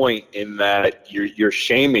point in that you're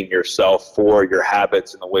shaming yourself for your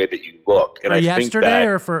habits and the way that you look. And for I yesterday think that,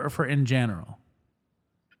 or for in general?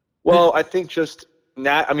 Well, I think just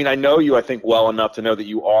not. I mean, I know you. I think well enough to know that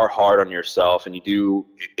you are hard on yourself, and you do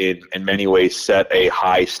in many ways set a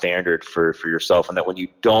high standard for yourself, and that when you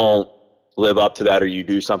don't live up to that or you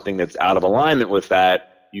do something that's out of alignment with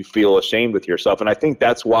that, you feel ashamed with yourself. And I think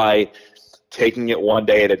that's why taking it one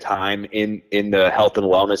day at a time in the health and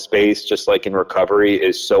wellness space, just like in recovery,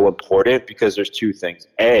 is so important, because there's two things.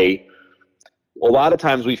 A lot of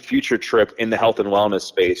times we future trip in the health and wellness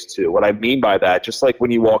space too. What I mean by that, just like when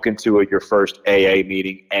you walk into your first AA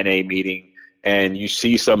meeting, NA meeting, and you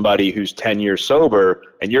see somebody who's 10 years sober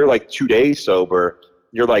and you're like 2 days sober,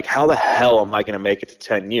 you're like, how the hell am I going to make it to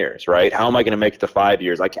 10 years, right? How am I going to make it to 5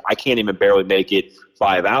 years? I can't even barely make it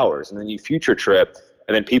 5 hours. And then you future trip,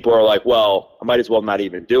 and then people are like, well, I might as well not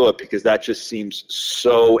even do it, because that just seems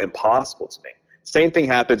so impossible to me. Same thing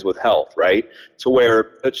happens with health, right? To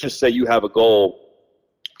where, let's just say you have a goal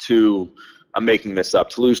to, I'm making this up,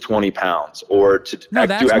 to lose 20 pounds or to do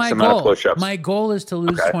X amount of push-ups. My goal is to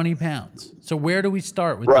lose 20 pounds. So where do we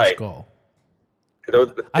start with this goal?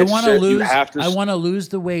 I want to lose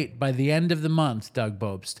the weight by the end of the month, Doug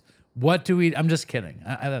Bobst. What do we? I'm just kidding.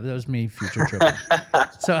 That was me future tripping.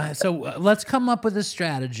 So let's come up with a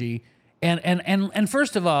strategy. And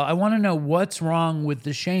first of all, I want to know what's wrong with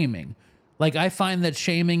the shaming. Like, I find that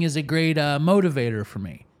shaming is a great motivator for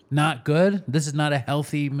me. Not good. This is not a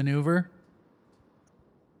healthy maneuver.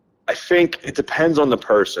 I think it depends on the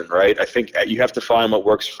person, right? I think you have to find what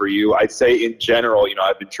works for you. I'd say in general,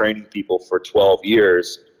 I've been training people for 12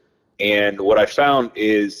 years, and what I found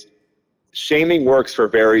is shaming works for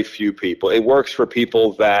very few people. It works for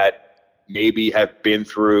people that maybe have been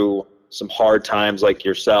through some hard times like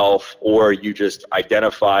yourself, or you just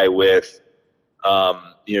identify with,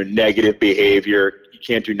 negative behavior. You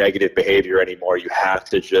can't do negative behavior anymore. You have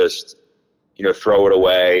to just throw it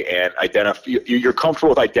away and identify. You're comfortable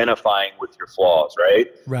with identifying with your flaws,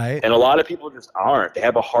 right? Right. And a lot of people just aren't. They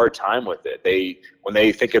have a hard time with it. When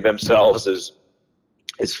they think of themselves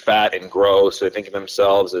as fat and gross, or they think of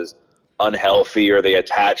themselves as unhealthy, or they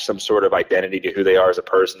attach some sort of identity to who they are as a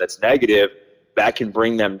person that's negative, that can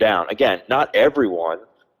bring them down. Again, not everyone,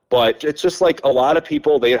 but it's just like a lot of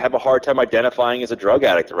people, they have a hard time identifying as a drug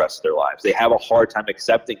addict the rest of their lives. They have a hard time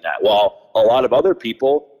accepting that. While a lot of other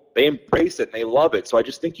people, they embrace it and they love it. So I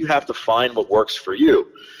just think you have to find what works for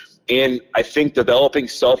you. And I think developing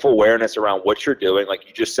self-awareness around what you're doing, like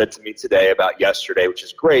you just said to me today about yesterday, which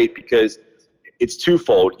is great, because it's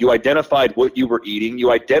twofold. You identified what you were eating.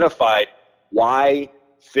 You identified why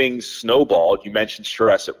things snowballed. You mentioned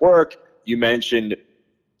stress at work. You mentioned,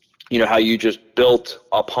 how you just built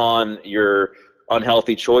upon your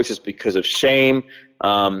unhealthy choices because of shame.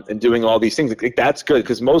 And doing all these things. That's good,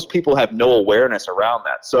 because most people have no awareness around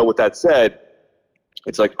that. So with that said,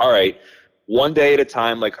 it's like, all right, one day at a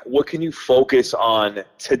time, like, what can you focus on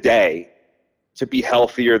today to be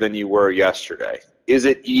healthier than you were yesterday? Is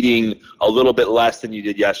it eating a little bit less than you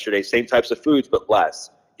did yesterday? Same types of foods, but less.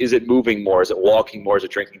 Is it moving more? Is it walking more? Is it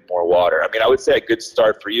drinking more water? I mean, I would say a good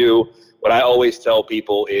start for you, what I always tell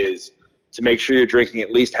people is to make sure you're drinking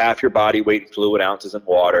at least half your body weight in fluid ounces in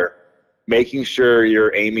water, making sure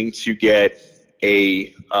you're aiming to get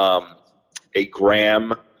a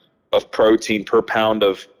gram of protein per pound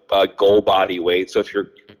of goal body weight. So if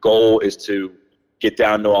your goal is to get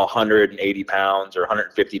down to 180 pounds or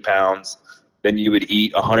 150 pounds, then you would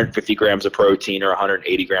eat 150 grams of protein or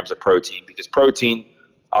 180 grams of protein, because protein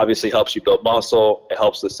obviously helps you build muscle. It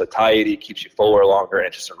helps with satiety, keeps you fuller longer, and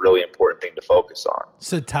it's just a really important thing to focus on.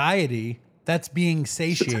 Satiety? That's being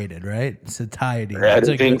satiated, right? Satiety.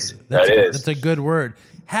 That's a good word.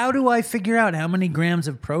 How do I figure out how many grams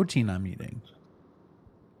of protein I'm eating?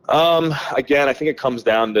 Again, I think it comes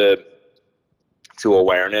down to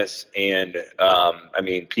awareness. And,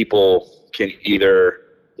 people can either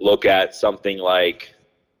look at something like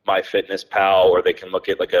MyFitnessPal, or they can look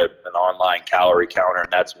at like an online calorie counter,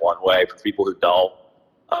 and that's one way. For people who don't,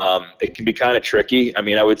 it can be kind of tricky. I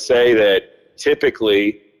mean, I would say that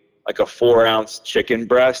typically like a 4-ounce chicken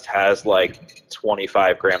breast has like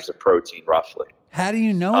 25 grams of protein roughly. How do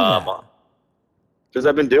you know that? Because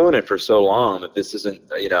I've been doing it for so long that this isn't,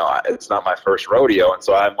 it's not my first rodeo. And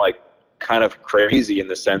so I'm like kind of crazy in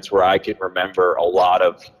the sense where I can remember a lot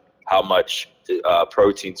of how much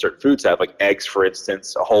protein certain foods have. Like eggs, for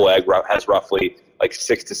instance, a whole egg has roughly like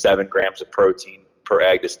 6 to 7 grams of protein per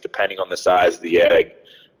egg, just depending on the size of the egg.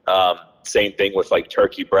 Same thing with like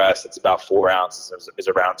turkey breast. It's about 4 ounces, is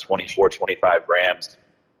around 24, 25 grams.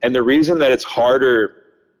 And the reason that it's harder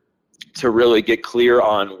to really get clear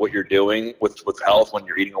on what you're doing with health when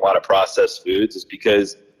you're eating a lot of processed foods is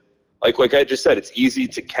because like I just said, it's easy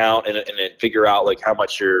to count and figure out like how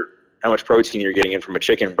much protein you're getting in from a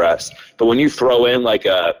chicken breast. But when you throw in like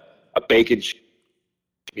a bacon,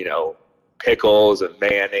 pickles and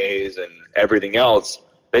mayonnaise and everything else,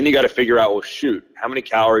 then you got to figure out, well, shoot, how many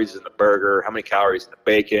calories in the burger, how many calories in the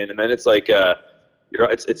bacon, and then it's like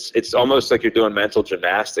it's almost like you're doing mental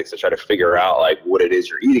gymnastics to try to figure out like what it is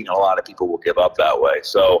you're eating. And a lot of people will give up that way.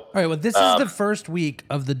 So, all right, well, this is the first week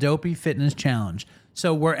of the Dopey Fitness Challenge.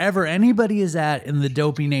 So wherever anybody is at in the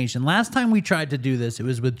Dopey Nation, last time we tried to do this, it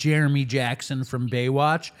was with Jeremy Jackson from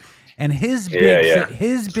Baywatch, and his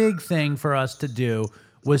big thing for us to do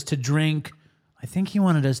was to drink. I think he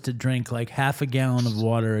wanted us to drink like half a gallon of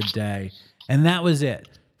water a day, and that was it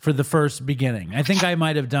for the first beginning. I think I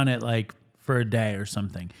might have done it like for a day or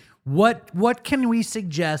something. What can we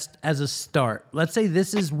suggest as a start? Let's say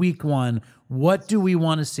this is week 1. What do we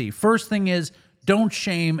want to see? First thing is, don't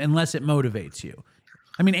shame unless it motivates you.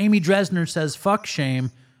 I mean, Amy Dresner says, fuck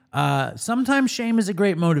shame. Sometimes shame is a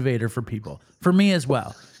great motivator for people. For me as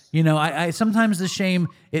well. I sometimes the shame,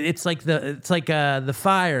 it's like the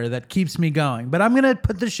fire that keeps me going. But I'm going to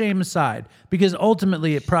put the shame aside because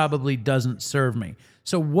ultimately it probably doesn't serve me.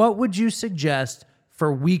 So what would you suggest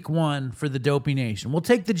for week 1 for the Dopey Nation? We'll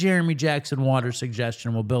take the Jeremy Jackson water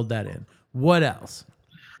suggestion. We'll build that in. What else?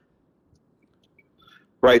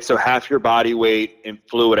 Right, so half your body weight in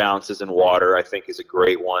fluid ounces in water, I think, is a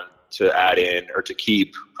great one to add in or to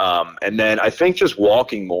keep. And then I think just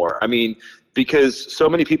walking more. I mean, because so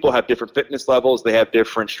many people have different fitness levels, they have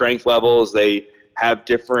different strength levels, they have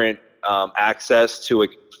different access to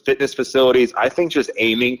fitness facilities. I think just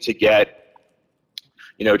aiming to get,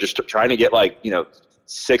 just trying to get like,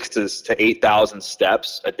 6,000 to 8,000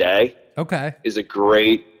 steps a day. Okay. Is a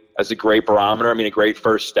great barometer. I mean, a great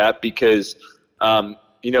first step because,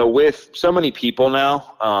 with so many people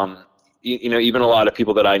now, even a lot of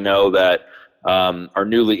people that I know that are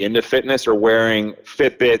newly into fitness are wearing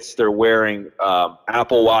Fitbits, they're wearing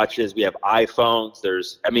Apple Watches, we have iPhones.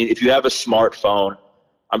 If you have a smartphone,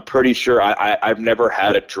 I'm pretty sure I've never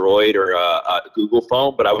had a Droid or a Google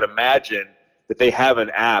phone, but I would imagine that they have an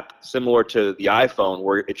app similar to the iPhone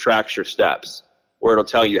where it tracks your steps, where it'll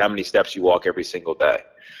tell you how many steps you walk every single day.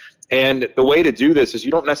 And the way to do this is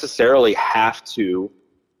you don't necessarily have to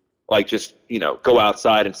just, go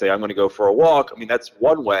outside and say, I'm going to go for a walk. I mean, that's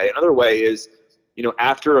one way. Another way is,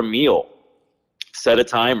 after a meal, set a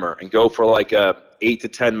timer and go for like a 8 to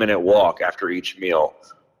 10 minute walk after each meal.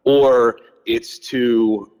 Or it's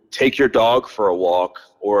to take your dog for a walk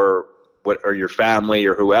or your family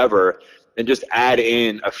or whoever, and just add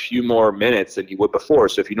in a few more minutes than you would before.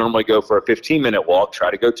 So if you normally go for a 15-minute walk, try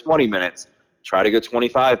to go 20 minutes, try to go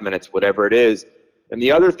 25 minutes, whatever it is. And the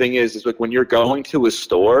other thing is like when you're going to a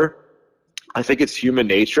store, I think it's human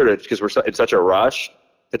nature because we're in such a rush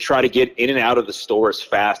to try to get in and out of the store as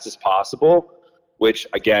fast as possible, which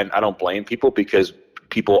again, I don't blame people because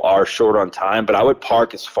people are short on time, but I would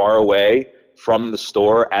park as far away from the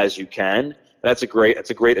store as you can. That's a great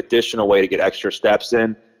additional way to get extra steps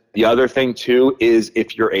in. The other thing too is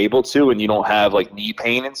if you're able to and you don't have like knee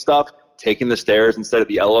pain and stuff, taking the stairs instead of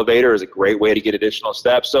the elevator is a great way to get additional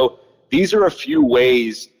steps. So these are a few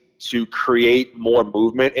ways to create more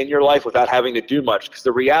movement in your life without having to do much. Because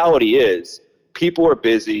the reality is people are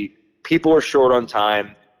busy, people are short on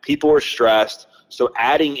time, people are stressed. So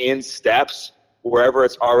adding in steps wherever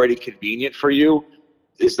it's already convenient for you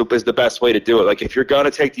is the best way to do it. Like if you're going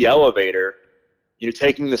to take the elevator,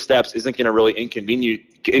 taking the steps isn't going to really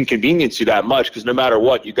inconvenience you that much because no matter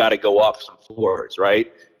what, you got to go up some floors,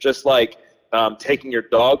 right? Just like taking your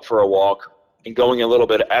dog for a walk and going a little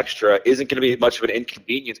bit extra isn't going to be much of an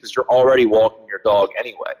inconvenience because you're already walking your dog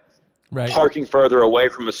anyway. Right. Parking further away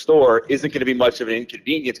from a store isn't going to be much of an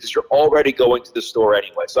inconvenience because you're already going to the store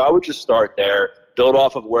anyway. So I would just start there, build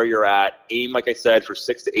off of where you're at, aim, like I said, for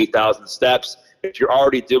 6,000 to 8,000 steps. If you're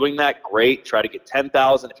already doing that, great. Try to get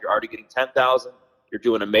 10,000. If you're already getting 10,000, you're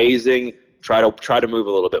doing amazing. Try to move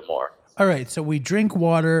a little bit more. All right, so we drink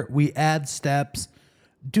water, we add steps.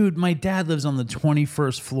 Dude, my dad lives on the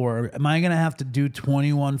 21st floor. Am I going to have to do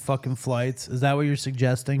 21 fucking flights? Is that what you're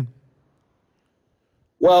suggesting?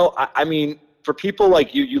 Well, I mean, for people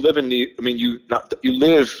like you live in the, I mean, you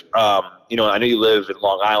live, I know you live in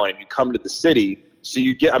Long Island and you come to the city. So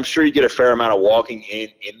I'm sure you get a fair amount of walking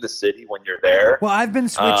in the city when you're there. Well, I've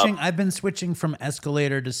been switching from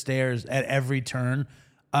escalator to stairs at every turn.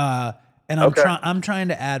 And I'm trying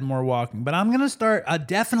to add more walking, but I'm going to start,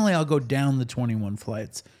 definitely I'll go down the 21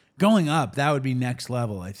 flights. Going up, that would be next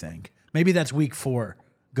level, I think. Maybe that's week 4,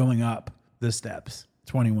 going up the steps,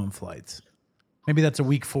 21 flights. Maybe that's a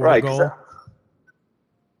week 4 goal.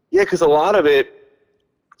 Yeah, because a lot of it,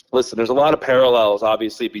 listen, there's a lot of parallels,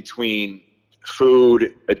 obviously, between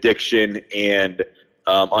food addiction and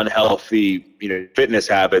unhealthy, fitness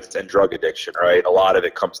habits and drug addiction, right? A lot of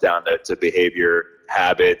it comes down to behavior,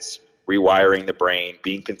 habits, rewiring the brain,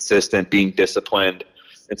 being consistent, being disciplined.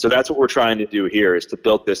 And so that's what we're trying to do here, is to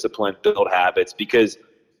build discipline, build habits, because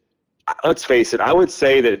let's face it, I would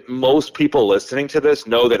say that most people listening to this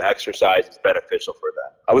know that exercise is beneficial for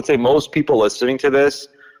them. I would say most people listening to this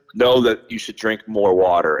know that you should drink more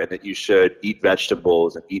water and that you should eat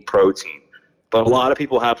vegetables and eat protein. But a lot of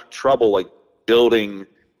people have trouble like building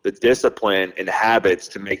the discipline and habits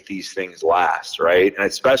to make these things last, right? And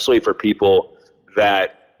especially for people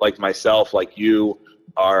that, like myself, like you,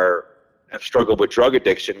 have struggled with drug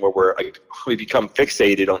addiction, where we become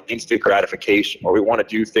fixated on instant gratification, or we want to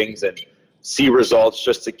do things and see results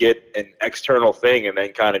just to get an external thing and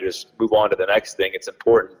then kind of just move on to the next thing. It's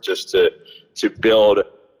important just to build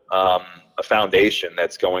a foundation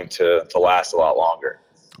that's going to last a lot longer.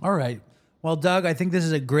 All right. Well, Doug, I think this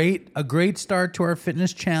is a great start to our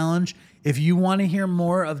fitness challenge. If you want to hear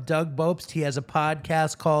more of Doug Bopst, he has a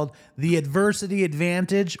podcast called The Adversity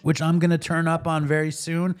Advantage, which I'm going to turn up on very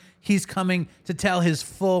soon. He's coming to tell his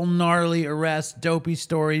full gnarly arrest Dopey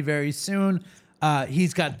story very soon.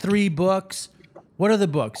 He's got 3 books. What are the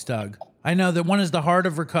books, Doug? I know that one is The Heart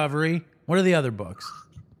of Recovery. What are the other books?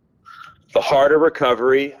 The Heart of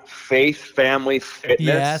Recovery, Faith, Family, Fitness.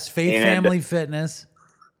 Yes, Faith, Family, Fitness.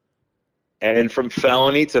 And From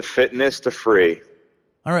Felony to Fitness to Free.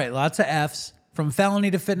 All right, lots of F's. From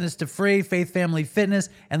Felony to Fitness to Free, Faith, Family, Fitness,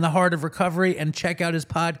 and The Heart of Recovery. And check out his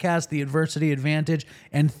podcast, The Adversity Advantage.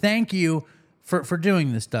 And thank you for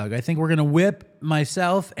doing this, Doug. I think we're going to whip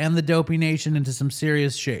myself and the Dopey Nation into some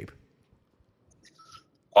serious shape.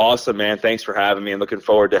 Awesome, man. Thanks for having me. I'm looking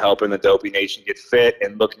forward to helping the Dopey Nation get fit,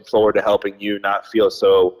 and looking forward to helping you not feel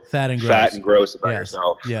so fat and gross about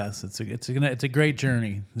yourself. Yes, it's a great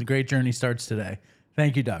journey. The great journey starts today.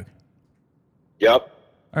 Thank you, Doug. Yep.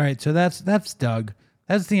 All right, so that's Doug.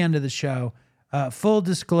 That's the end of the show. Full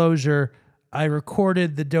disclosure, I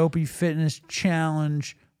recorded the Dopey Fitness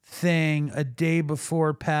Challenge thing a day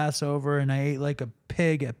before Passover, and I ate like a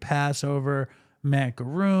pig at Passover.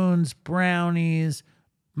 Macaroons, brownies,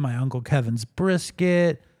 my Uncle Kevin's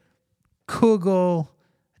brisket, kugel,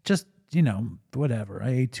 just, whatever. I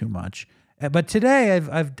ate too much. But today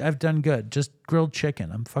I've done good. Just grilled chicken.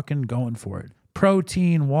 I'm fucking going for it.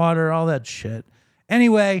 Protein, water, all that shit.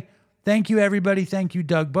 Anyway, thank you, everybody. Thank you,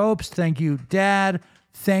 Doug Bopst. Thank you, Dad.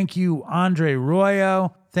 Thank you, Andre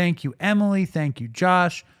Royo. Thank you, Emily. Thank you,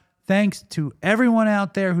 Josh. Thanks to everyone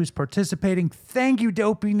out there who's participating. Thank you,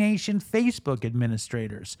 Dopey Nation Facebook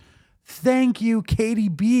administrators. Thank you, Katie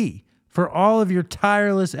B, for all of your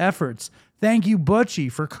tireless efforts. Thank you,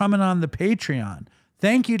 Butchie, for coming on the Patreon.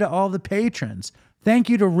 Thank you to all the patrons. Thank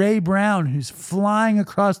you to Ray Brown, who's flying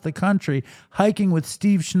across the country, hiking with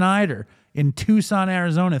Steve Schneider in Tucson,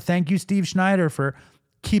 Arizona. Thank you, Steve Schneider, for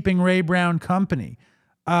keeping Ray Brown company.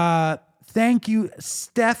 Thank you,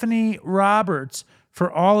 Stephanie Roberts,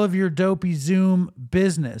 for all of your Dopey Zoom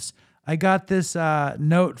business. I got this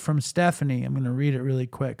note from Stephanie. I'm going to read it really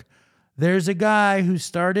quick. There's a guy who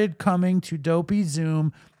started coming to Dopey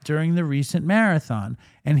Zoom during the recent marathon,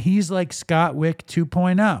 and he's like Scott Wick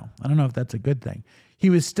 2.0. I don't know if that's a good thing. He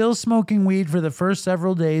was still smoking weed for the first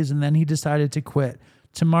several days, and then he decided to quit.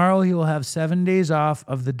 Tomorrow he will have 7 days off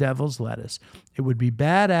of the devil's lettuce. It would be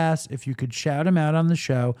badass if you could shout him out on the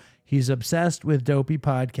show. He's obsessed with Dopey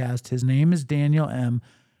Podcast. His name is Daniel M.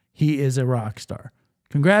 He is a rock star.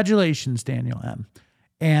 Congratulations, Daniel M.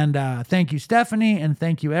 And thank you, Stephanie, and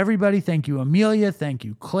thank you, everybody. Thank you, Amelia. Thank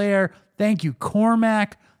you, Claire. Thank you,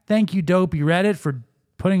 Cormac. Thank you, Dopey Reddit, for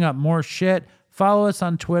putting up more shit. Follow us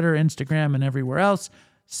on Twitter, Instagram, and everywhere else.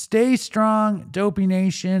 Stay strong, Dopey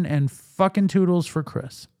Nation, and fucking toodles for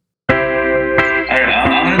Chris. All right,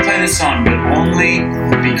 I'm going to play this song, but only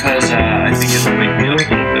because I think it'll wake me up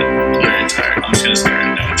a little bit. Very tired. I'm just going to start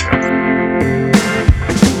an outro.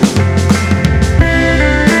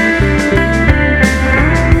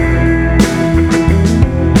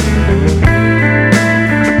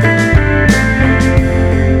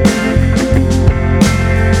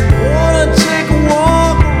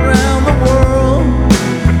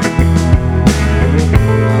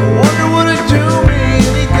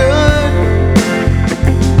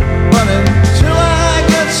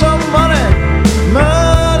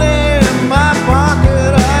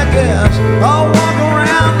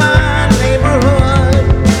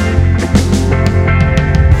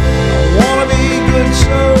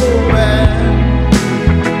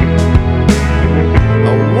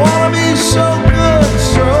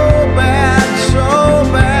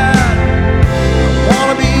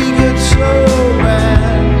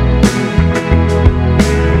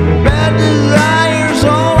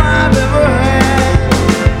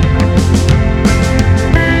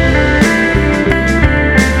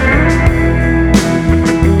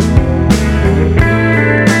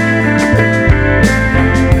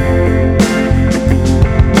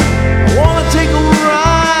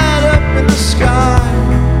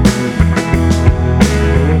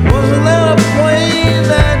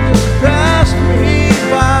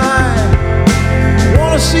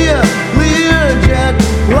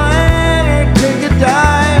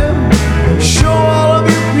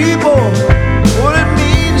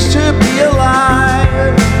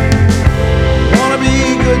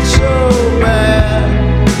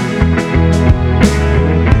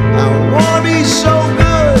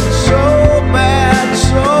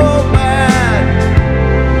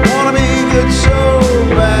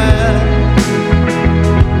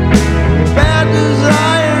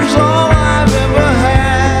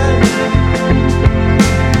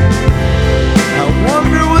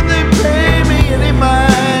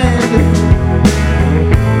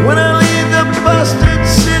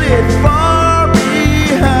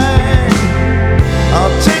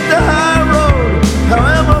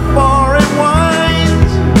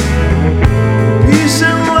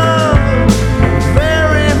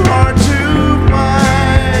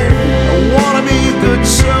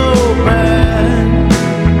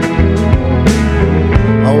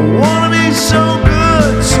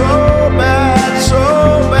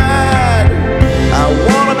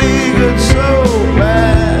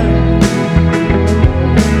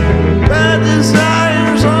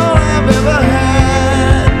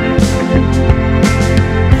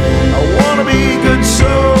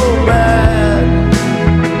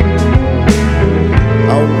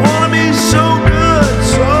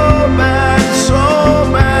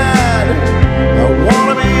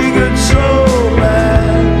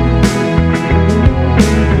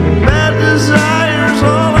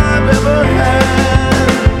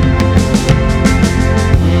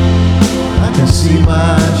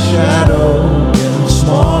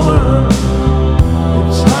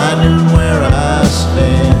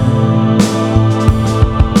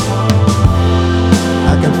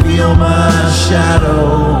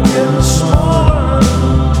 shadow getting smaller.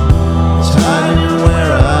 It's hiding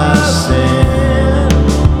where I stand.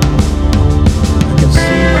 I can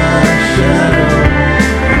see my shadow.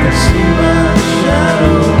 I can see my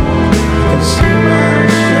shadow. I can see my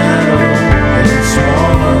shadow getting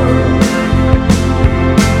smaller.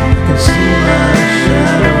 I can see my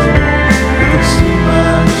shadow. I can see my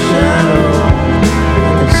shadow.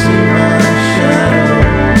 I can see my shadow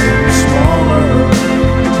getting smaller.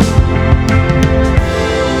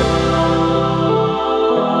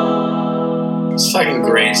 It's a fucking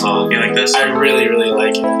great song. You like this? I really, really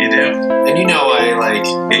like it. You do? And you know I like...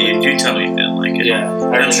 Yeah, you do tell me you didn't like it. Yeah.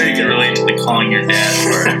 I'm sure you can relate to the calling your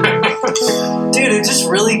dad part. Dude, it's just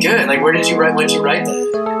really good. Like, where'd you write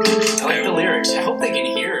that? I like the lyrics. I hope they can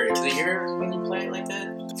hear it.